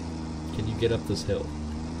 Can you get up this hill?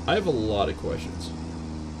 I have a lot of questions.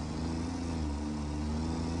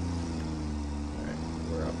 Alright,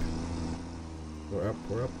 we're up. We're up,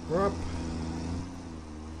 we're up, we're up.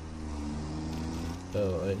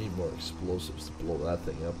 Oh, I need more explosives to blow that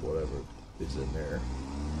thing up, whatever is in there.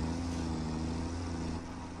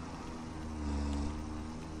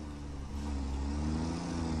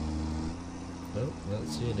 Nope, not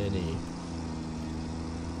seeing any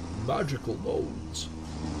magical nodes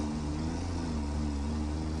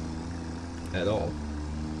at all.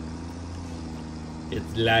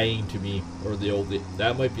 It's lying to me. Or the old,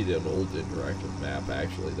 that might be the old interactive map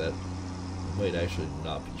actually, that might actually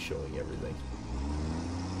not be showing everything.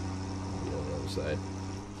 Maybe on the other side.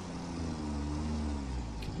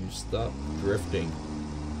 Can you stop drifting?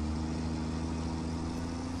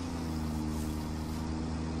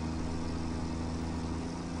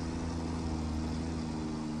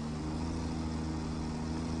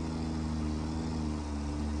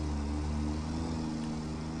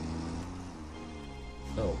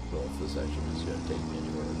 I don't know if this actually is going to take me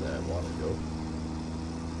anywhere that I want to go.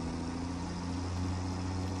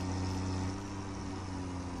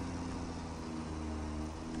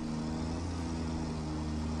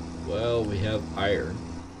 Well, we have iron.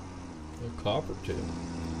 And copper too.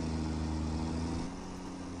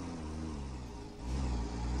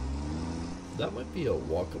 That might be a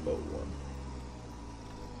walkabout one.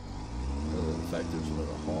 Other than the fact there's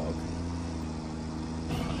another hog.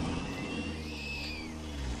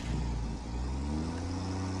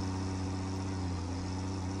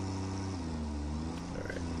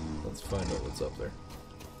 Let's find out what's up there.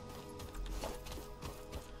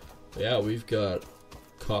 Yeah, we've got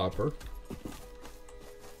copper.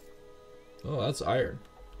 Oh, that's iron.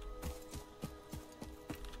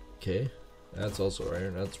 Okay, that's also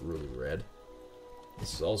iron. That's really red.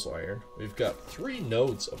 This is also iron. We've got 3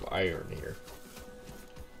 nodes of iron here.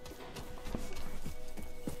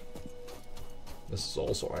 This is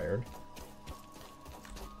also iron.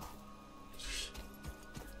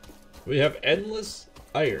 We have endless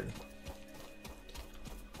iron.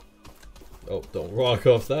 Oh, don't walk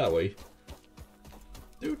off that way.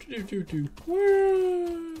 Do do do do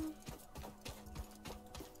do.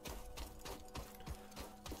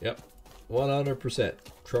 Yep, 100%.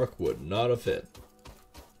 Truck would not have fit.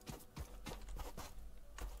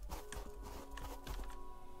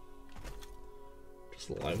 Just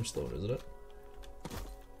limestone, isn't it?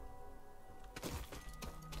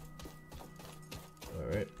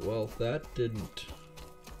 Alright, well, that didn't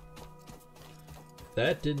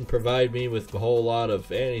provide me with a whole lot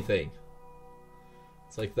of anything.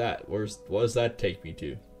 It's like that. What does that take me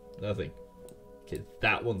to? Nothing. Okay,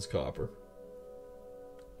 that one's copper.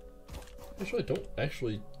 Actually, I don't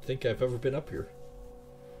actually think I've ever been up here.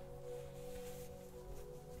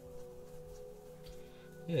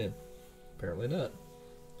 Yeah, apparently not.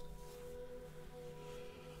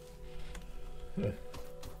 Huh.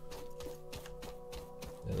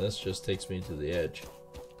 And this just takes me to the edge.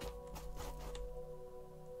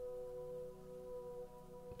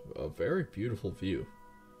 A very beautiful view.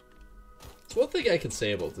 It's one thing I can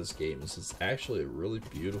say about this game is it's actually a really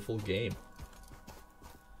beautiful game.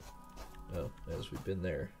 Oh, as we've been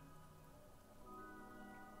there.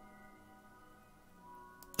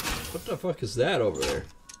 What the fuck is that over there?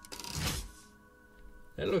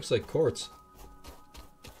 That looks like quartz.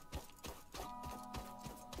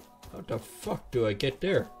 How the fuck do I get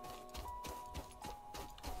there?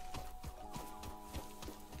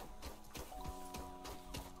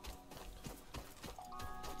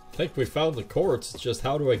 I think we found the quartz, it's just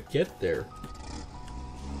how do I get there?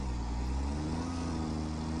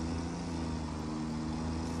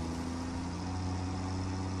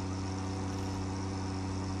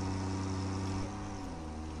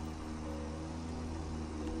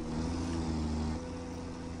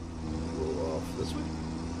 Roll off this way.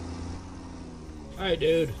 Hi,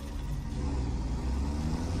 dude.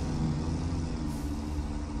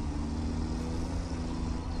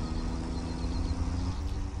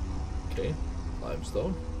 Okay,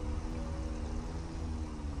 limestone.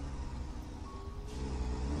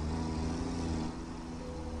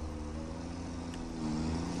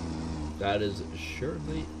 That is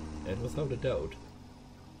surely and without a doubt.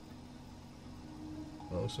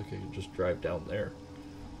 Well, looks like I can just drive down there.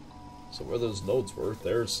 So where those nodes were,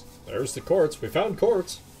 there's the quartz. We found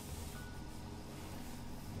quartz.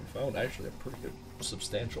 We found actually a pretty good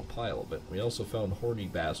substantial pile of it. We also found horny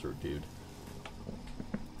bastard dude.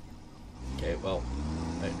 Okay, well,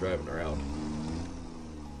 I ain't driving around.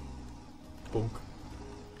 Boom.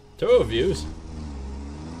 2 views.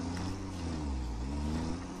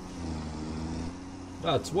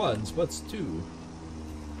 That's 1, what's 2?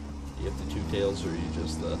 you have the two tails, or are you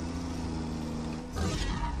just the...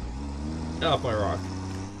 Off my rock.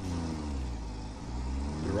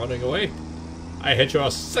 You're running away? I hit you a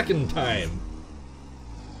second time!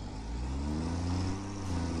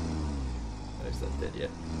 He's not dead yet.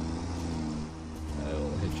 I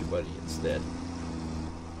will hit your buddy instead.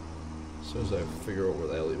 As soon as I figure out where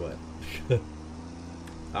the hell he went.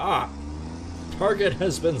 Ah! Target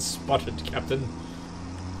has been spotted, Captain.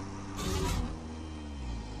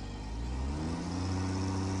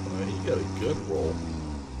 Oh, he got a good roll.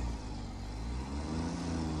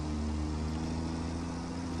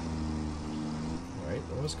 Alright,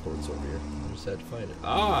 there was quartz over here. I just had to find it.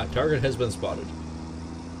 Ah! Target has been spotted.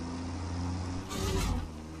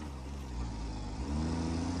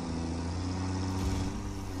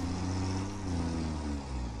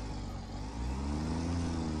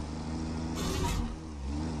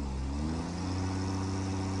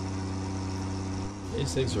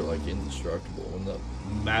 These things are like indestructible when the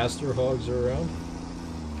master hogs are around.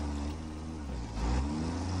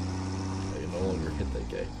 I can no longer hit that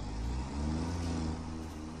guy.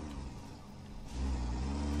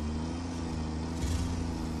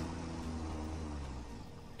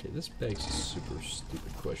 Okay, this begs a super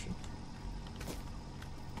stupid question.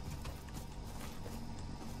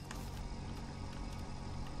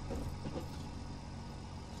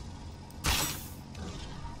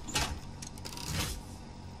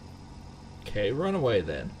 Okay, run away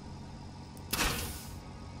then.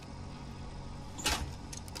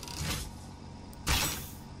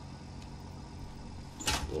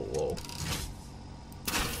 A little low.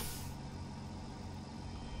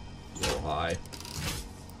 A little high.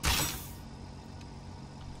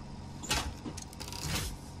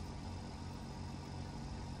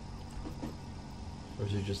 Or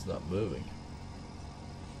is he just not moving?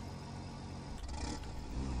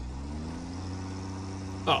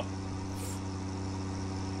 Oh.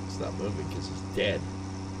 Not moving because he's dead.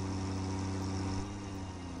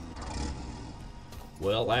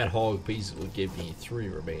 Well, that hog piece would give me 3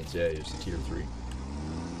 remains. Yeah, it's a tier 3.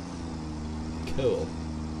 Cool.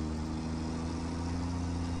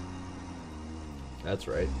 That's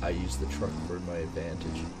right. I use the truck for my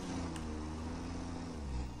advantage.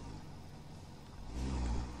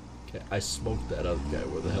 Okay, I smoked that other guy.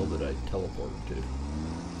 Where the hell did I teleport him to?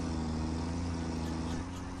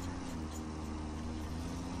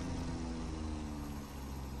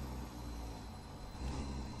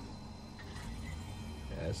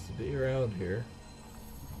 Has to be around here.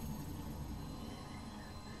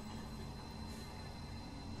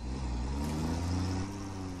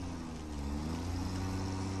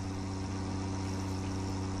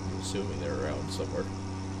 I'm assuming they're around somewhere.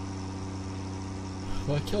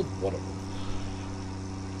 Well, I killed one of them.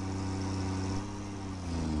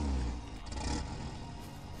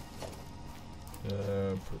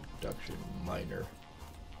 Production miner.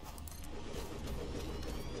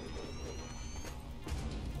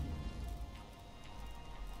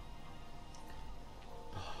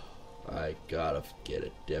 I gotta get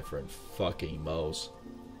a different fucking mouse.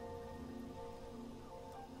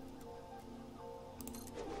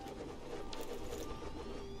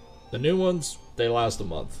 The new ones, they last a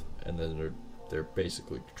month, and then they're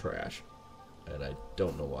basically trash, and I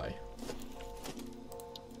don't know why.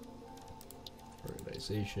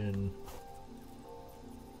 Organization.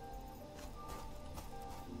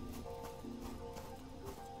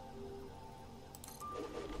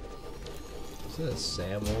 Is that a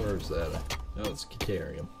Samor or is that a... No, it's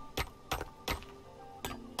Caterium.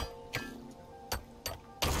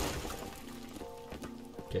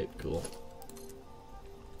 Okay, cool.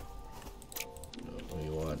 Oh, what do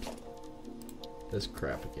you want? This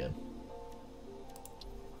crap again.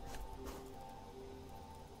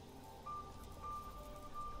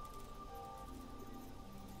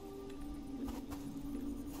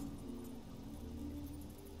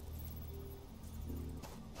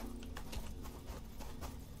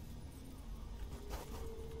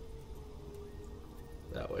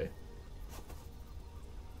 That way.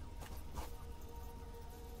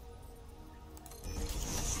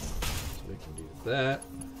 So we can do that.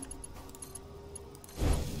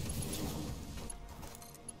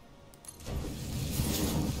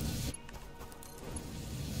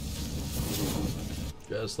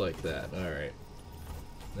 Just like that. Alright.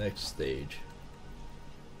 Next stage.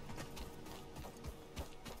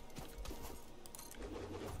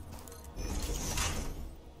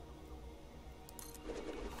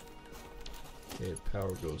 Okay,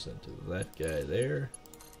 power goes into that guy there.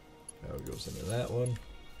 Power goes into that one.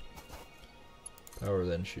 Power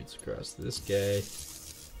then shoots across this guy.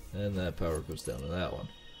 And that power goes down to that one.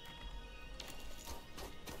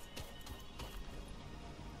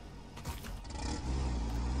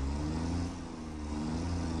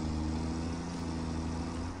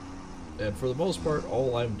 And for the most part,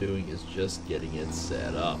 all I'm doing is just getting it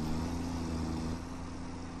set up.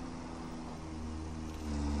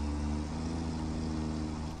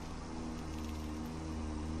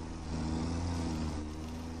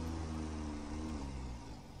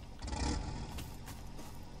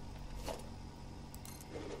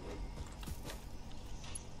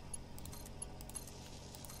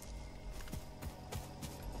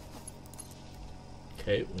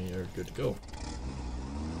 Okay, we are good to go.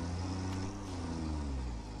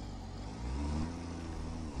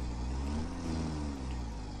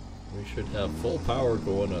 We should have full power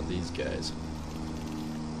going on these guys.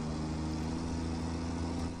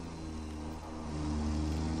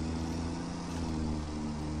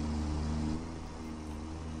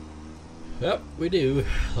 Yep, we do.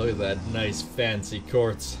 Look at that nice fancy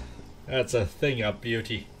quartz. That's a thing of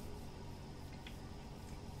beauty.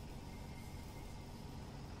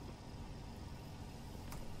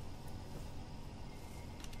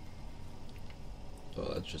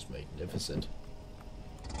 Oh, that's just magnificent.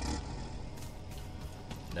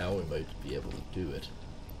 Now we might be able to do it.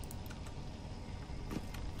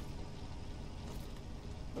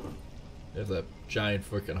 If that giant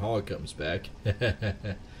freaking hog comes back.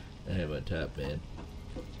 I'm on top, man.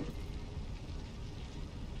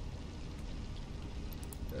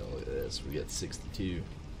 Oh, look at this. We got 62.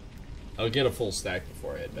 I'll get a full stack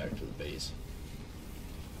before I head back to the base.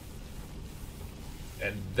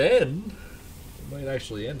 And then we might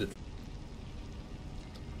actually end it.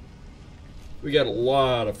 We got a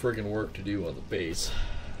lot of friggin' work to do on the base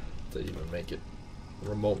to even make it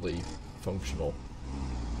remotely functional.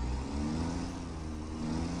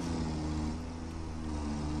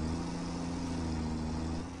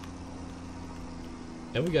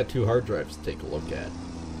 And we got 2 hard drives to take a look at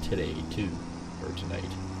today too, or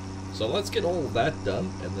tonight. So let's get all of that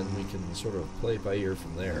done, and then we can sort of play it by ear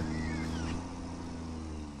from there.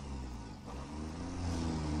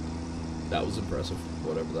 That was impressive,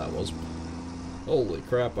 whatever that was. Holy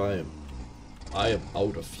crap, I am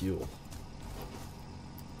out of fuel.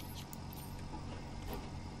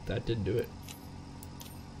 That didn't do it.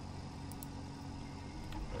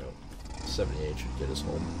 Well, 78 should get us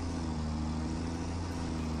home.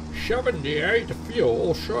 78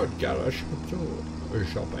 fuel should get us to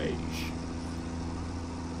the base.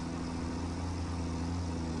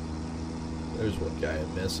 There's one guy I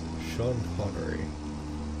miss. Sean Connery.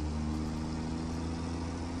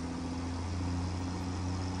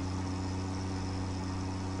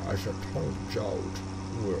 As it turns out,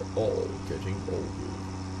 we're all getting older.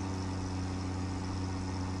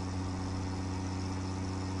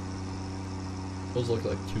 Those look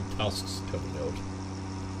like 2 tusks coming out.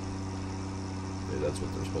 Maybe that's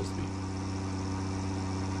what they're supposed to be.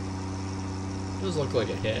 Does look like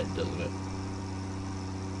a head, doesn't it?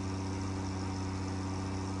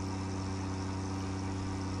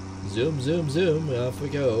 Zoom, zoom, zoom. Off we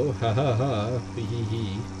go. Ha ha ha. Hee hee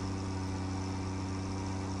hee.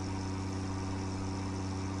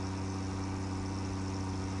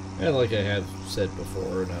 And like I have said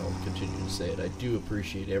before, and I'll continue to say it, I do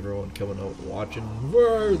appreciate everyone coming out and watching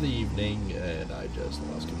for the evening, and I just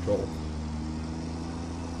lost control.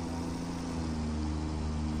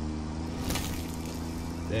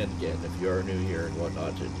 And again, if you are new here and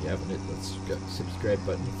whatnot, and you haven't hit the subscribe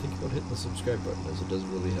button, think about hitting the subscribe button, as it does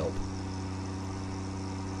really help.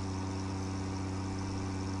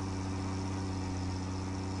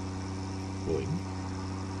 Boing.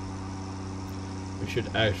 We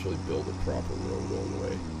should actually build a proper road all the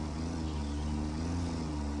way.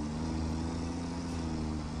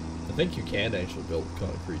 I think you can actually build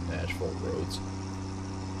concrete and asphalt roads.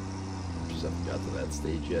 Just haven't got to that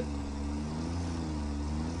stage yet.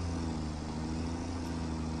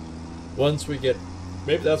 Once we get,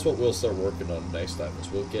 maybe that's what we'll start working on next time,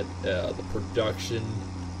 is we'll get the production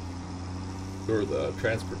or the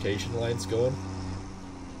transportation lines going.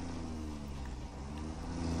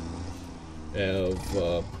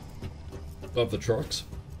 Of the trucks.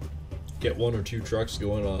 Get 1 or 2 trucks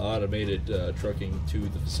going on automated trucking to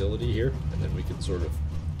the facility here, and then we can sort of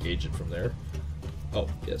gauge it from there. Oh,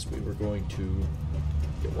 yes, we were going to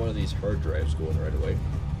get one of these hard drives going right away.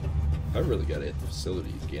 I really gotta hit the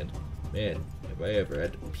facilities again. Man, have I ever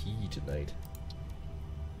had to pee tonight.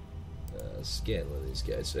 Scan one of these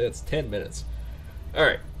guys. It's 10 minutes.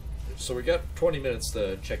 Alright, so we got 20 minutes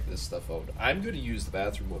to check this stuff out. I'm going to use the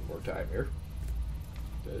bathroom one more time here,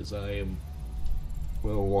 because I am,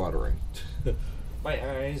 well, watering. My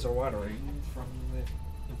eyes are watering from the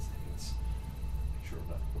incidents. Make sure I'm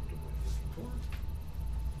not hooked up my cord.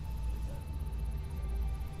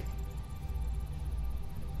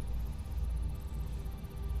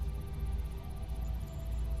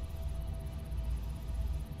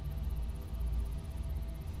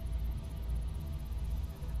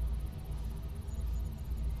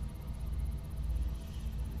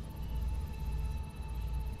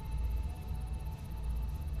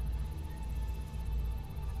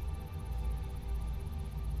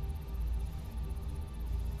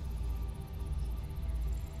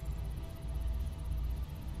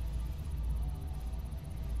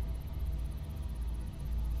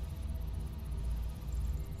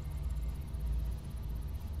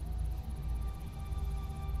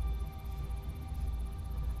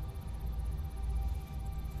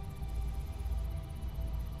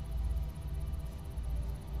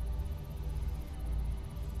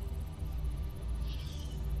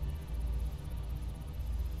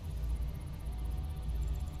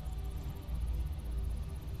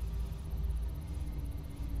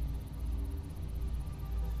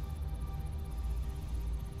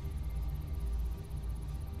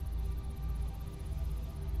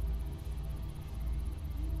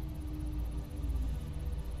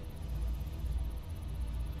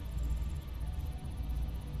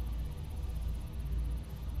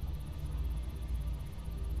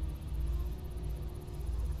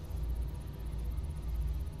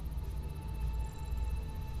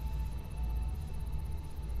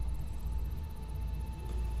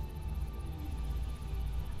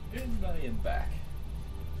 And I am back.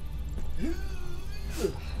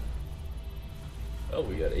 Oh,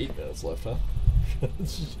 we got 8 minutes left, huh?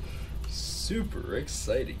 Super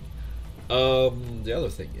exciting. The other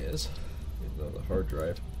thing is, the hard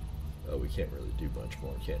drive. Oh, we can't really do much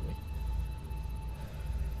more, can we?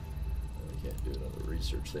 We can't do another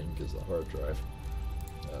research thing because the hard drive.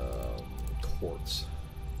 Quartz.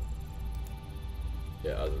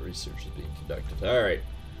 Yeah, other research is being conducted. Alright.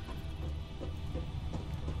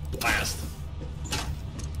 Blast!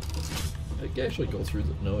 Did it actually go through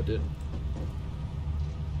the... No, it didn't.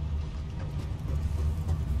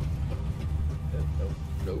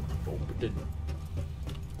 Nope, it didn't.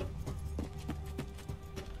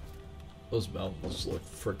 Those mountains look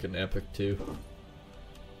frickin' epic too.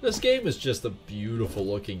 This game is just a beautiful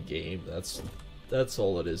looking game. That's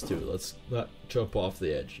all it is too. Let's not jump off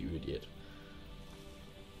the edge, you idiot.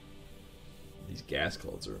 These gas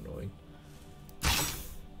clouds are annoying.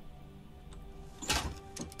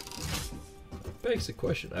 Begs the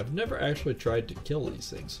question. I've never actually tried to kill these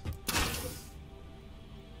things.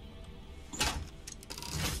 Does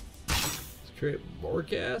it create more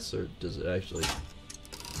gas, or does it actually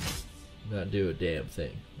not do a damn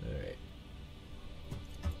thing? Alright.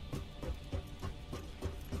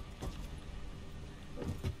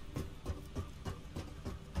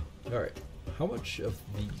 Alright. How much of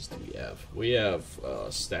these do we have? We have a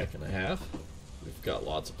stack and a half. We've got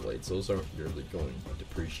lots of plates. Those aren't really going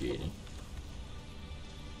depreciating.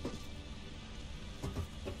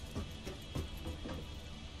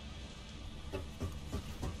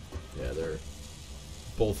 Yeah,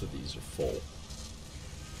 both of these are full.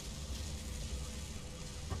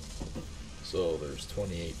 So there's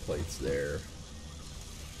 28 plates there.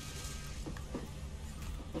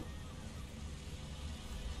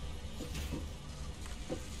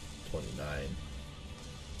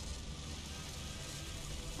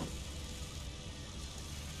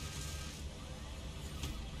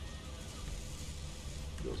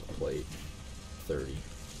 Goes a plate. 30.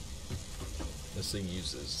 This thing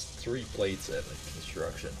uses 3 plates at a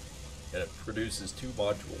construction, and it produces 2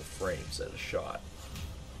 module frames at a shot.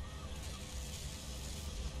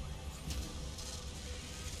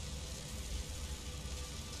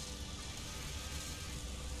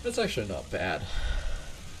 That's actually not bad.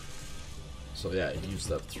 So yeah, it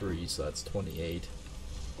used up 3, so that's 28.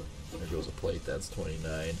 There goes a plate, that's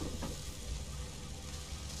 29.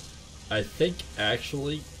 I think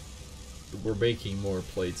actually we're making more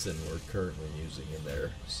plates than we're currently using in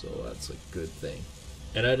there, so that's a good thing.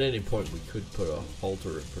 And at any point we could put a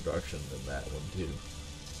halter in production than that one too.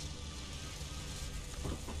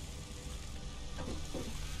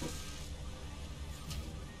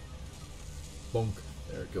 Bonk.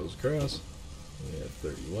 There it goes across. We have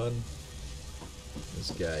 31.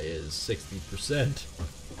 This guy is 60%.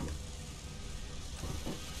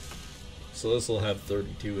 So this will have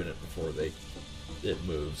 32 in it before it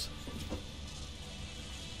moves.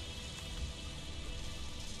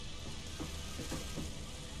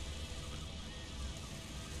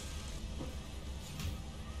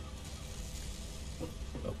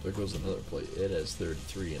 Oh, there goes another plate. It has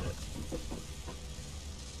 33 in it.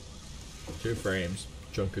 2 frames.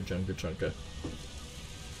 Chunka, chunka, chunka.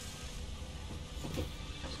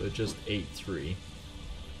 So it just ate 3.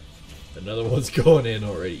 Another one's going in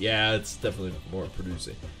already. Yeah, it's definitely more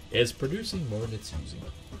producing. It's producing more than it's using.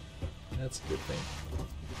 That's a good thing.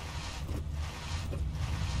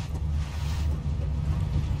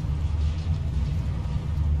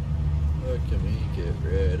 What can we get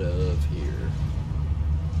rid of here?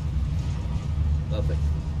 Nothing.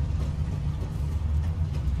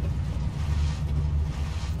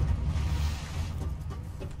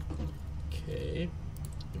 Okay.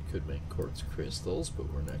 We could make quartz crystals,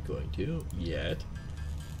 but we're not going to yet.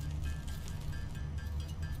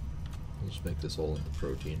 We'll just make this all into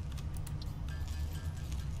protein.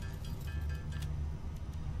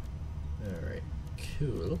 Alright,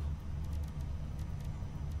 cool.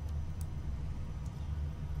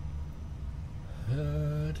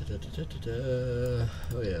 Oh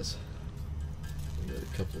yes. We got a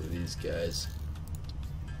couple of these guys.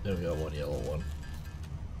 And we got one yellow one.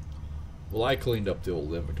 Well, I cleaned up the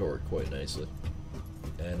old inventory quite nicely.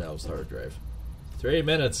 And that was the hard drive. 3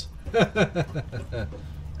 minutes!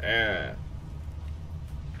 Ah.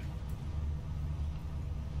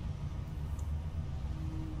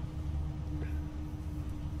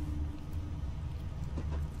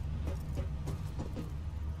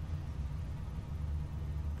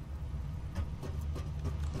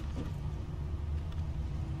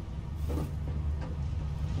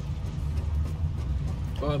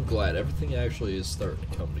 Well, I'm glad everything actually is starting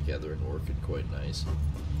to come together and working quite nice.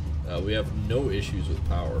 We have no issues with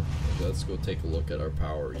power. Let's go take a look at our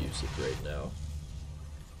power usage right now.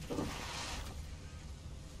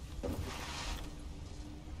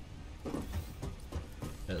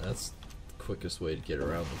 And that's the quickest way to get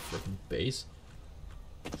around the freaking base.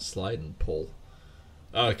 Slide and pull.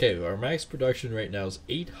 Okay, our max production right now is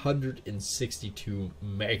 862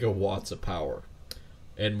 megawatts of power.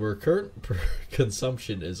 And our current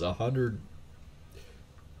consumption is 100.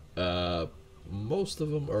 Most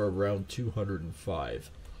of them are around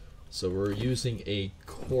 205. So we're using a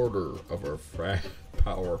quarter of our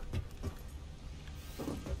power.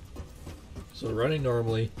 So running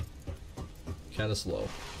normally, kind of slow.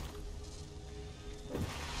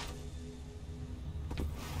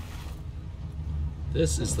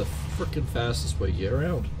 This is the frickin' fastest way to get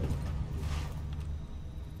around.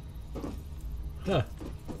 Huh.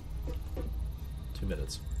 2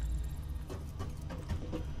 minutes.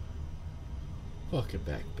 Welcome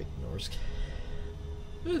back, Big Norsk.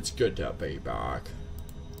 It's good to be back.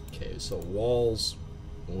 Okay, so walls.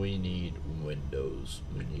 We need windows.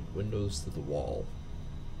 We need windows to the wall.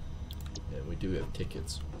 And we do have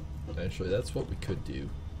tickets. Actually, that's what we could do.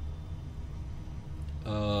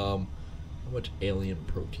 How much alien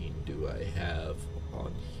protein do I have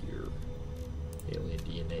on here? Alien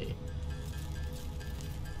DNA.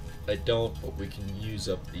 I don't, but we can use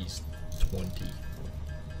up these 20.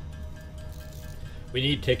 We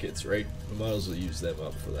need tickets, right? We might as well use them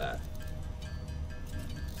up for that.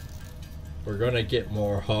 We're gonna get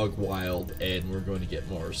more hog wild, and we're going to get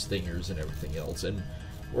more stingers and everything else. And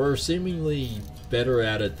we're seemingly better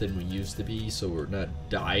at it than we used to be, so we're not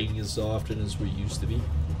dying as often as we used to be.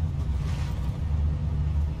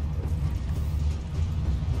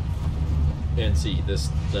 And see, this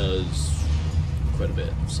does quite a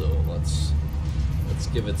bit, so let's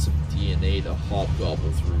give it some DNA to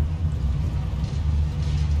hobgobble through.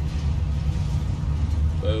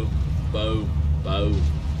 Boom, boom, boom.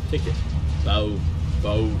 Ticket. Boom,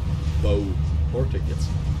 boom, boom. More tickets.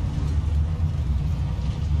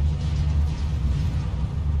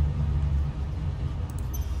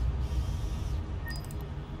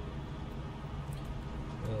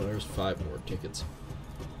 Well, there's 5 more tickets.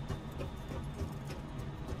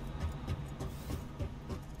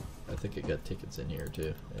 I think I got tickets in here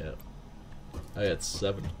too. Yeah. I got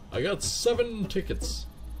 7. I got 7 tickets.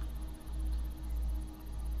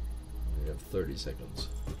 We have 30 seconds.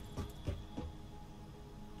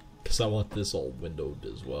 Because I want this all windowed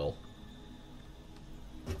as well.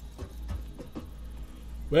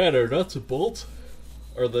 Man, our nuts and bolts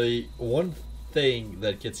are the one thing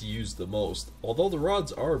that gets used the most. Although the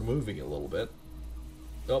rods are moving a little bit.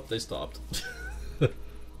 Oh, they stopped.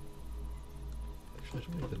 Actually,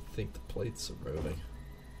 I don't even think the plates are moving.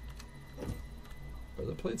 Are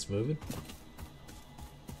the plates moving?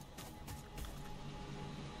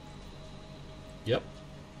 Yep.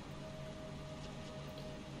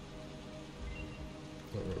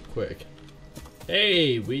 Real quick.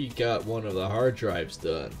 Hey, we got one of the hard drives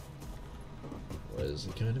done. What is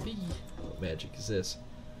it going to be? What magic is this?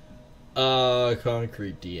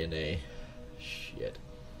 Concrete DNA. Shit.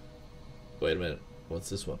 Wait a minute. What's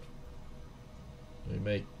this one? We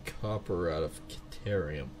make copper out of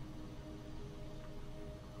Caterium.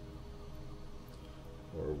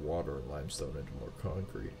 Or water and limestone into more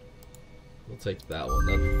concrete. We'll take that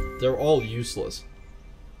one. They're all useless.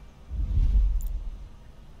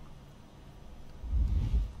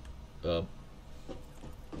 I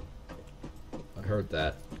heard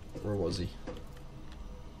that. Where was he?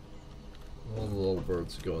 All the little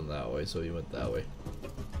birds are going that way, so he went that way.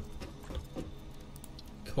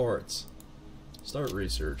 Carts. Start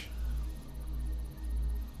research.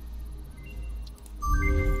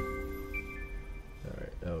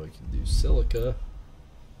 Alright, now we can do silica.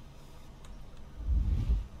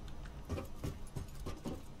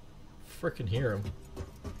 Frickin' hear him.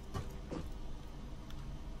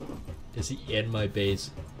 Is he in my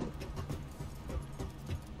base?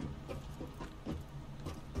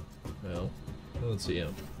 No, I don't see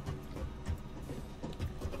him.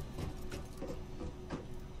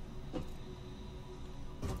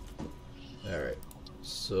 Alright,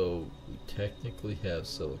 so we technically have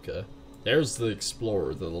silica. There's the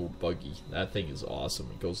Explorer, the little buggy. That thing is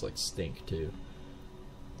awesome. It goes like stink too.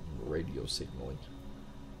 Radio signaling.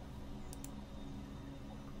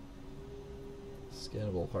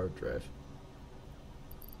 Scannable hard drive.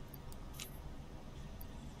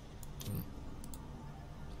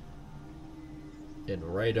 And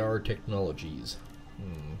radar technologies.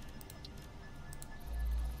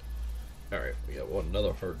 Alright, we got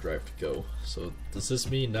another hard drive to go. So does this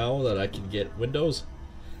mean now that I can get Windows?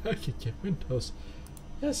 I can get Windows.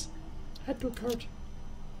 Yes, Add to cart.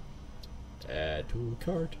 Add to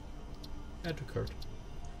cart. Add to cart.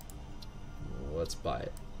 Let's buy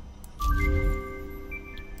it.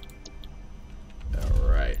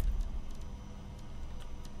 Alright.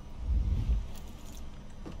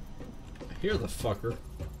 I hear the fucker.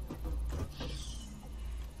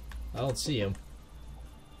 I don't see him.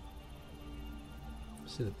 I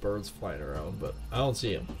see the birds flying around, but I don't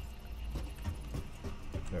see him.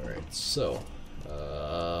 Alright, so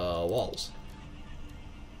walls.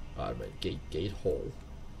 I meant gate hole.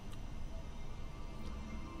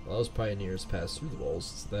 Well, those pioneers pass through the walls,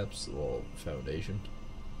 snaps the wall foundation.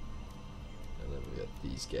 And then we got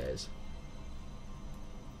these guys.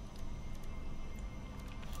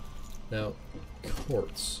 Now,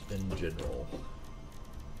 quartz in general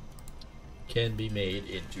can be made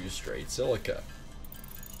into straight silica.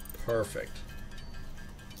 Perfect.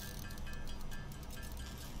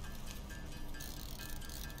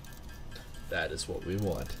 That is what we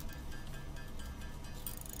want.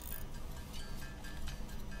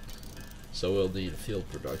 So we'll need field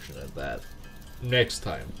production at that next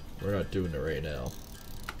time. We're not doing it right now.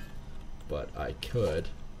 But I could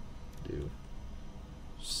do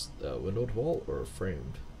windowed wall or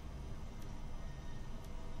framed.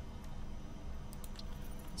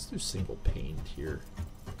 Let's do single pane here.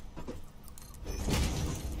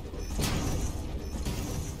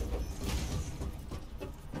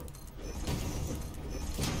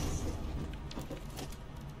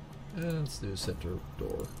 And let's do center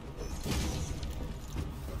door.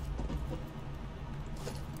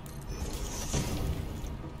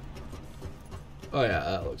 Oh yeah,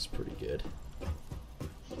 that looks pretty good.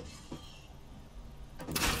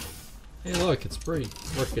 Hey look, it's pretty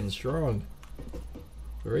freaking strong.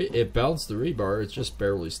 It bounced the rebar, it's just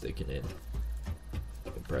barely sticking in.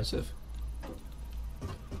 Impressive.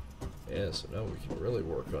 Yeah, so now we can really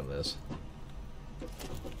work on this.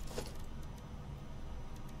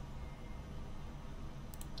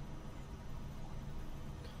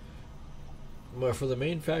 But for the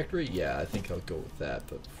main factory, yeah, I think I'll go with that.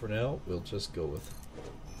 But for now, we'll just go with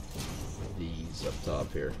these up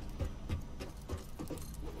top here.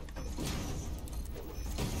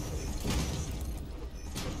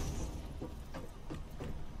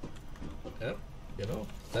 Yep, you know,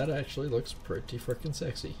 that actually looks pretty freaking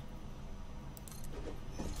sexy.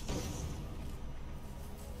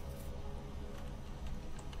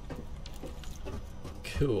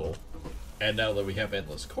 Cool. And now that we have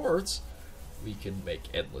endless quartz, we can make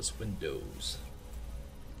endless windows,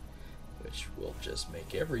 which will just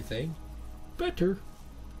make everything better.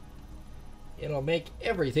 It'll make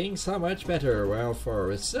everything so much better. Well,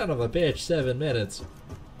 for a son of a bitch, 7 minutes.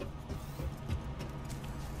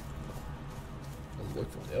 Let's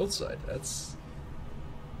look from the outside.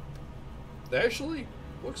 That actually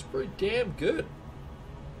looks pretty damn good.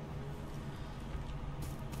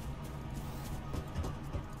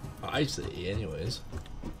 I say, anyways.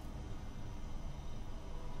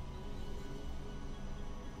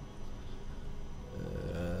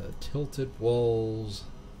 Tilted walls.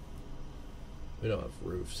 We don't have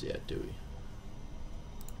roofs yet, do we?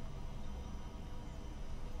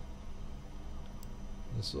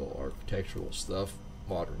 This is all architectural stuff.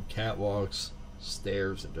 Modern catwalks,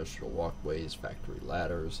 stairs, industrial walkways, factory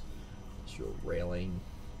ladders, industrial railing.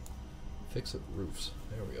 Fix it roofs.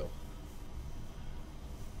 There we go.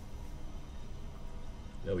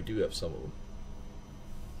 Yeah, we do have some of them.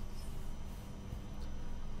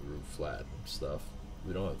 Roof flat and stuff.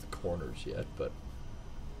 We don't have the corners yet, but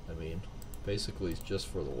I mean, basically it's just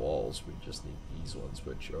for the walls. We just need these ones,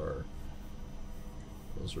 which are,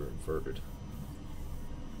 those are inverted.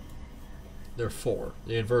 They're 4.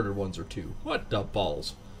 The inverted ones are 2. What the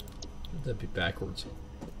balls? Wouldn't that be backwards?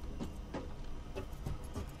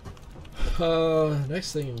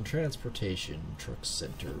 Next thing, transportation truck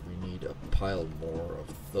center. We need a pile more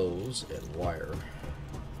of those and wire.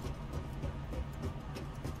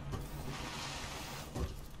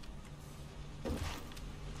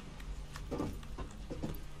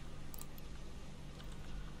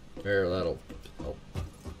 There, that'll help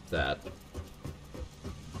that.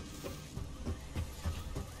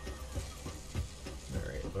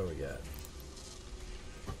 Alright, what do we got?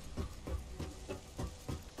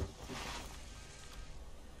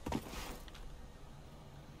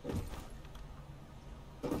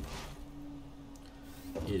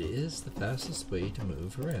 It is the fastest way to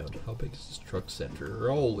move around. How big is this truck center?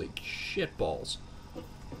 Holy shit balls.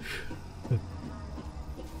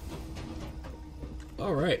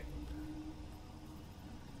 Alright.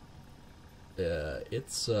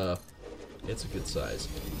 It's a good size.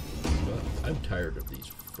 But I'm tired of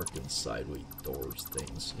these frickin' sideway doors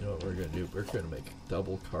things. You know what we're gonna do? We're gonna make a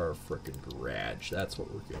double car frickin' garage. That's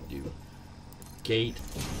what we're gonna do. Gate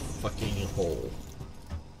fucking hole.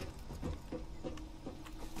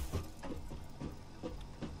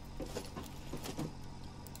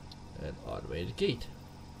 An automated gate.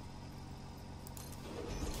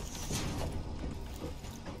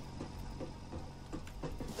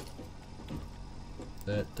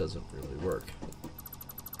 That doesn't really work.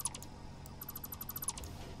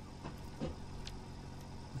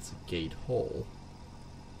 It's a gate hole.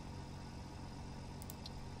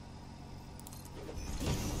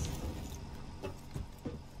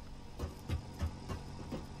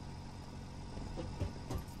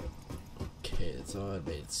 Okay, it's an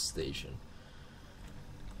automated station.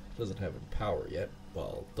 Doesn't have any power yet.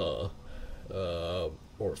 Well, duh.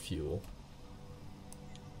 Or fuel.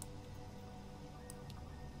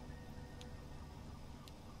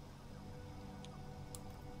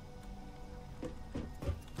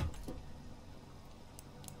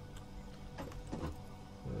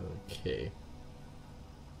 Okay.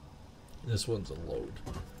 This one's a load.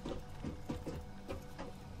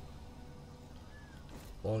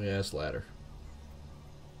 Long ass ladder.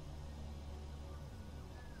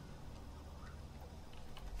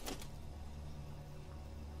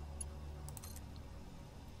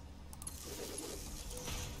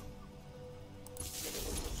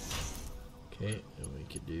 Okay, and we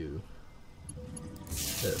could do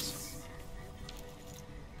this.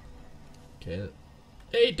 Okay.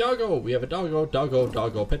 Hey, doggo! We have a doggo, doggo,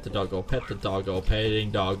 doggo, pet the doggo, petting doggo,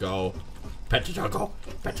 pet the doggo,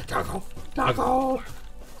 pet the doggo, doggo!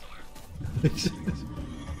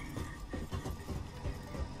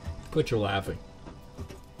 Quit your laughing.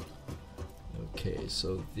 Okay,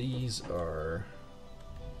 so these are...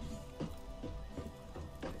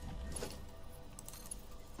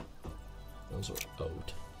 Those are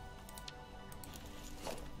out.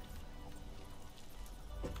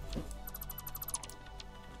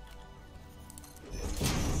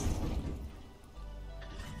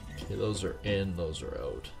 Okay, those are in, those are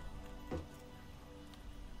out.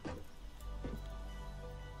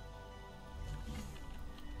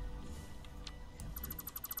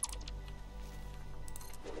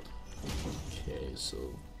 Okay, so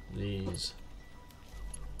these...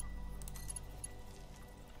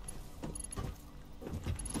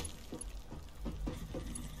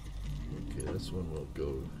 Okay, this one will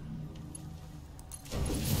go...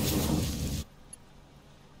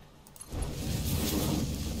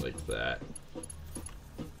 like that.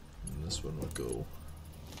 And this one will go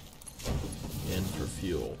in for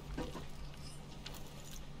fuel.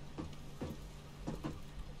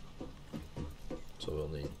 So we'll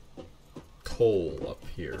need coal up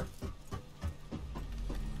here.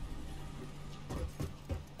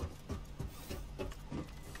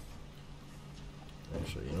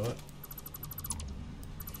 Actually, you know what?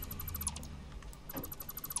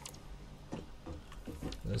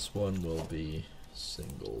 This one will be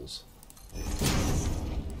singles.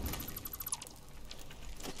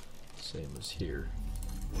 Same as here.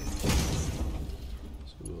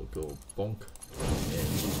 So we'll go bonk and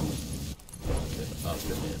up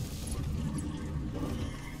and in.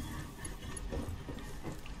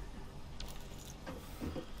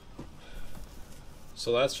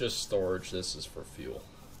 So that's just storage. This is for fuel.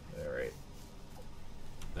 Alright.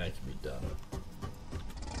 That can be done.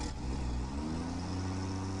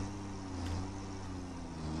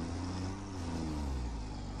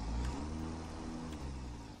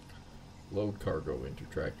 Load cargo into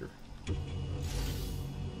tractor.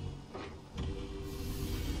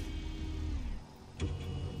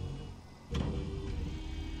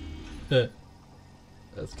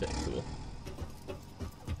 That's kind of cool.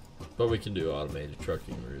 But we can do automated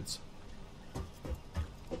trucking routes.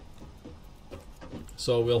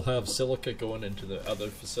 So we'll have silica going into the other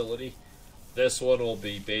facility. This one will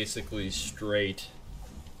be basically straight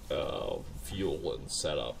fuel and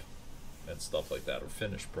setup and stuff like that, or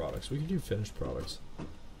finished products. We can do finished products.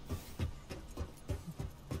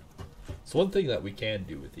 So one thing that we can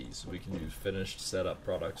do with these, we can do finished setup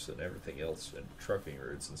products and everything else in trucking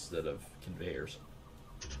routes instead of conveyors.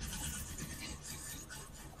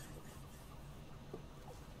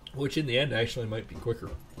 Which in the end actually might be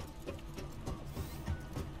quicker.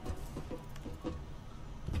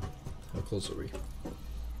 How close are we?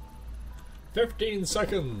 15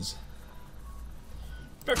 seconds!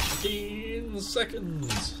 15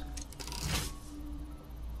 seconds!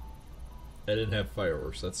 I didn't have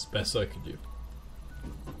fireworks, that's the best I could do.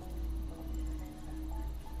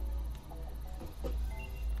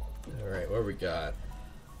 Alright, what we got?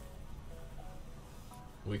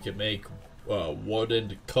 We could make Wood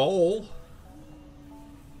and coal.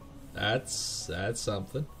 That's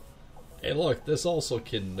something. Hey, look, this also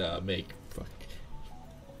can make. Fuck.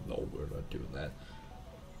 No, we're not doing that.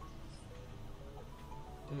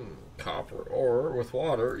 Copper ore with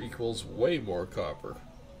water equals way more copper.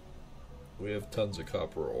 We have tons of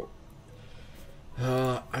copper ore.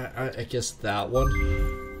 I guess that one.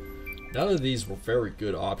 None of these were very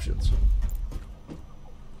good options.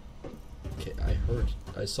 Okay,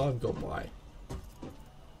 I saw him go by.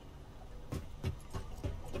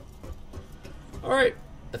 Alright,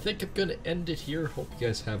 I think I'm gonna end it here. Hope you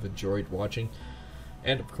guys have enjoyed watching.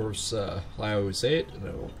 And of course, I always say it, and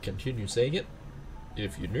I will continue saying it.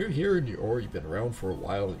 If you're new here or you've been around for a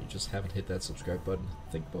while and you just haven't hit that subscribe button,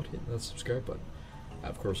 think about hitting that subscribe button.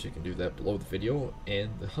 Of course, you can do that below the video and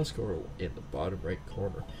the Husker in the bottom right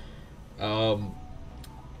corner.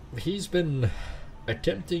 He's been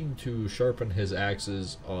attempting to sharpen his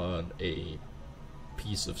axes on a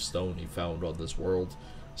piece of stone he found on this world.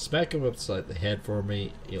 Smack him upside the head for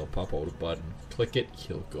me, he'll pop out a button, click it,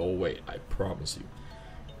 he'll go away, I promise you.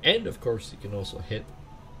 And of course, you can also hit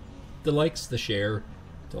the likes, the share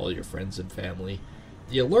to all your friends and family,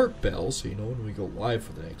 the alert bell so you know when we go live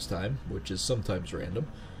for the next time, which is sometimes random.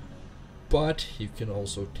 But you can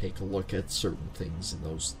also take a look at certain things in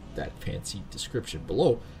that fancy description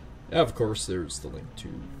below. Of course, there's the link to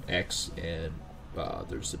X, and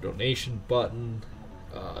there's the donation button.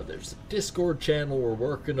 There's the Discord channel we're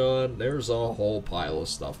working on. There's a whole pile of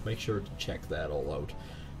stuff. Make sure to check that all out.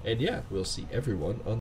 And yeah, we'll see everyone on